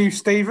 thank you,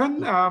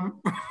 Stephen.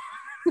 I'm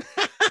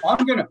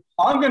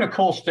gonna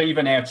call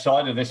Stephen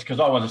outside of this because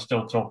I want to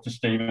still talk to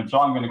Stephen. So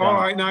I'm gonna go. All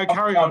right, no,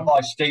 carry on.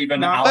 By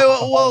Stephen. No.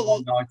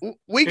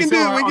 We can do.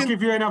 I'll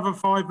give you another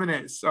 5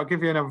 minutes. I'll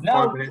give you another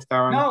 5 minutes,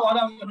 Darren. No, I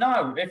don't.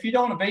 No, if you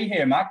don't want to be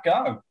here, Matt,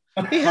 go.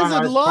 He has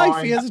a life.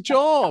 Fine. He has a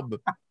job.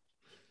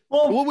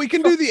 Well, we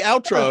can do the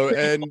outro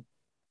and it's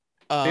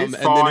and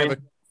fine.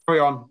 then carry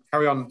on.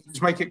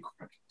 Just make it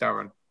quick,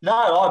 Darren. No,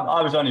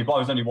 I was only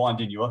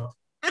winding you up.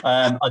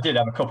 I did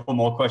have a couple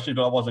more questions,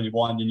 but I was only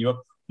winding you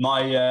up.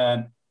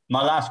 My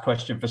last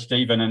question for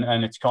Stephen,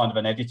 and it's kind of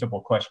an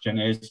editable question,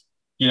 is,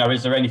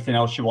 is there anything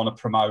else you want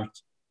to promote,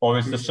 or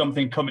is there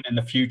something coming in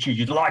the future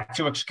you'd like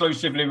to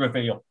exclusively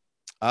reveal?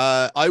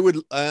 I would.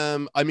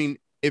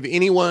 If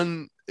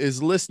anyone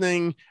is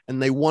listening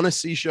and they want to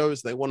see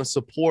shows, they want to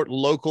support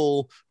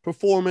local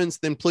performance,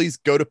 then please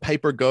go to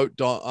Paper Goat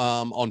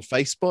on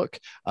Facebook.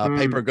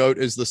 Paper Goat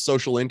is the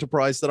social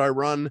enterprise that I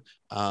run.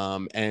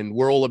 And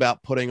we're all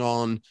about putting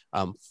on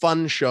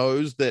fun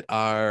shows that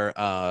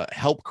are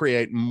help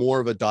create more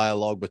of a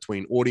dialogue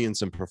between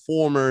audience and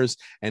performers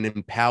and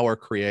empower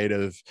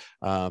creative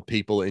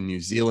people in New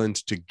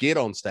Zealand to get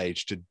on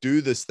stage, to do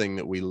this thing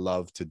that we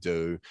love to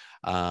do.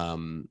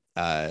 And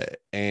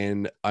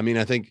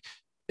I think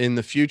in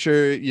the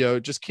future,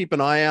 just keep an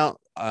eye out.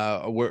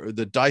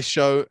 The Dice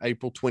Show,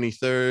 April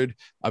 23rd.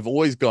 I've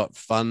always got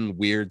fun,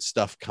 weird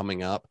stuff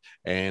coming up,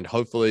 and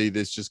hopefully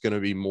there's just going to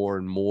be more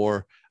and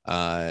more.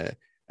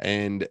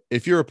 And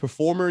if you're a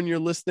performer and you're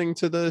listening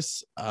to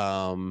this,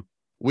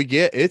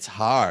 it's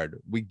hard.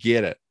 We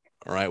get it.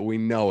 All right. We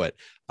know it.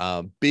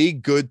 Be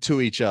good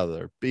to each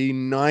other. Be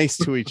nice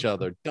to each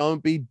other.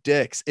 Don't be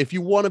dicks. If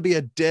you want to be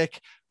a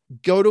dick,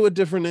 go to a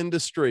different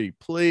industry,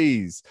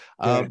 please.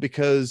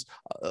 Because,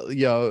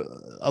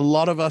 a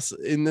lot of us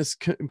in this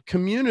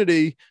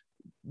community,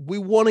 we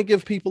want to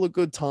give people a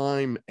good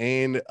time.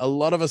 And a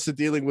lot of us are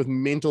dealing with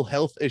mental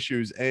health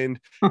issues. And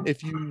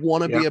if you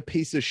want to be a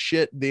piece of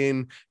shit,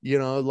 then,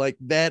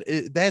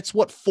 that's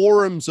what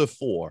forums are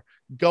for.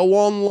 Go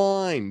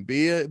online,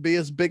 be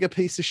as big a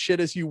piece of shit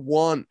as you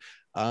want.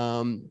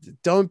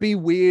 Don't be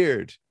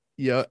weird,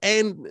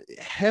 and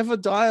have a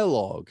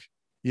dialogue.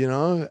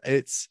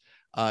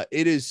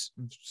 It is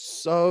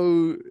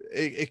so,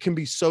 it can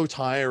be so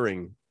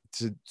tiring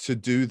to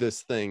do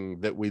this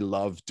thing that we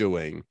love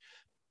doing,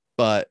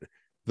 but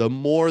the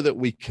more that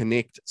we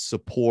connect,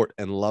 support,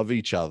 and love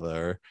each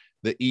other,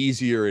 the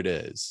easier it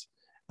is.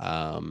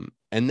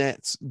 And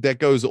that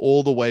goes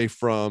all the way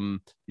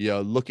from,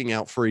 looking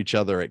out for each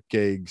other at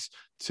gigs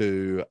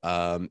to,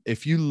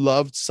 if you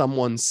loved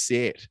someone's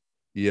set,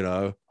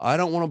 I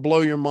don't want to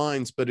blow your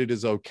minds, but it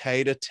is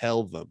okay to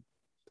tell them.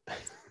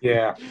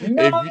 Yeah.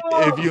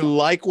 If you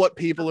like what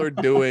people are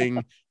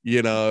doing,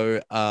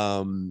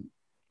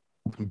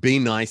 be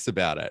nice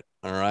about it.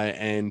 All right.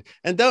 And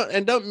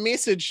don't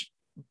message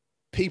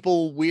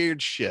people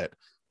weird shit.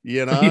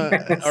 Yes.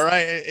 All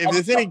right. If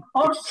there's any,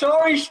 I'm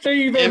sorry,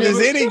 Stephen. if there's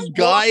any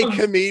guy once.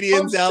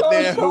 comedians I'm out so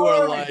there who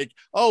are sorry. like,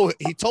 oh,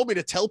 he told me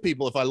to tell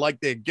people if I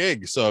like their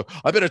gig, so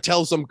I better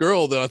tell some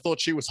girl that I thought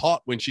she was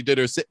hot when she did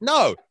her set.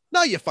 No,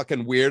 you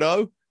fucking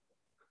weirdo.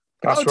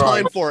 That's No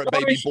time right. for it,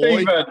 Sorry, baby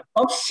boy. Stephen.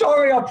 I'm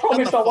sorry. I Shut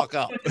promise the I fuck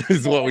up.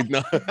 Is what we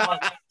know.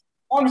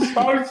 I'm so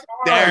sorry.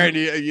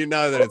 Darren, you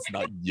know that it's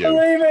not you.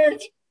 Believe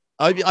it.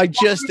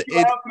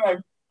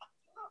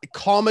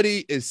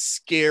 Comedy is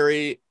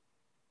scary,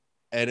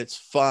 and it's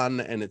fun,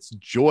 and it's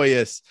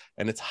joyous,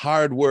 and it's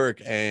hard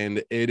work,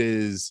 and it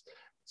is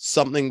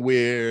something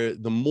where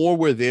the more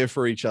we're there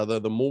for each other,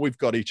 the more we've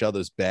got each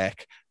other's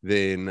back,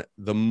 then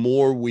the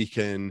more we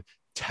can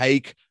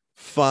take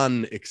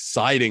fun,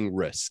 exciting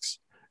risks.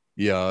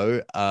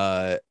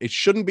 It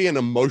shouldn't be an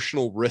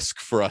emotional risk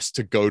for us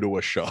to go to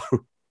a show.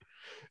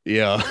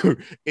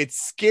 It's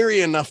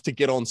scary enough to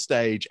get on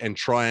stage and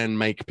try and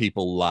make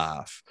people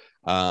laugh.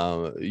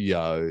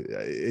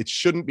 It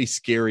shouldn't be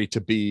scary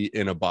to be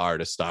in a bar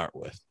to start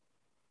with.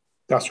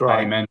 That's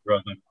right. Amen,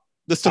 brother.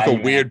 This took a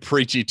weird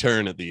preachy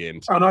turn at the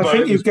end. And I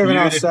think you've given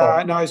us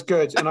beautiful. no, it's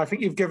good. And I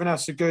think you've given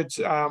us a good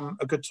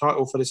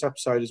title for this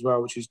episode as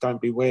well, which is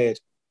 "Don't Be Weird"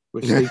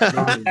 with Steve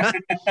Lyons.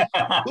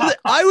 Well,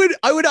 I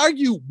would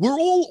argue we're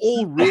all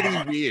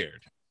already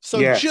weird. So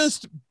Yes.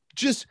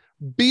 just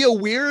be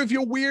aware of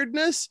your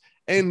weirdness,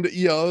 and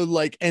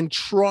and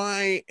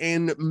try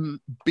and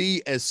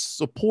be as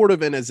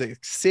supportive and as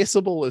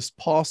accessible as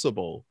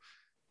possible.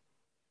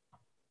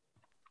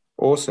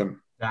 That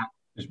Awesome.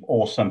 is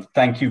awesome.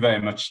 Thank you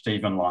very much,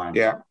 Stephen Lyons.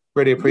 Yeah,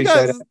 really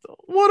appreciate it.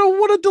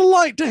 What a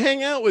delight to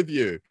hang out with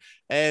you.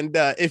 And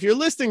if you're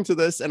listening to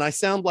this and I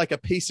sound like a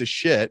piece of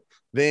shit,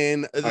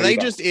 then they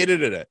just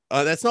edited it.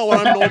 That's not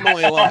what I'm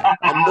normally like.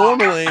 I'm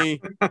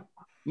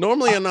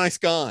normally a nice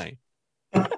guy.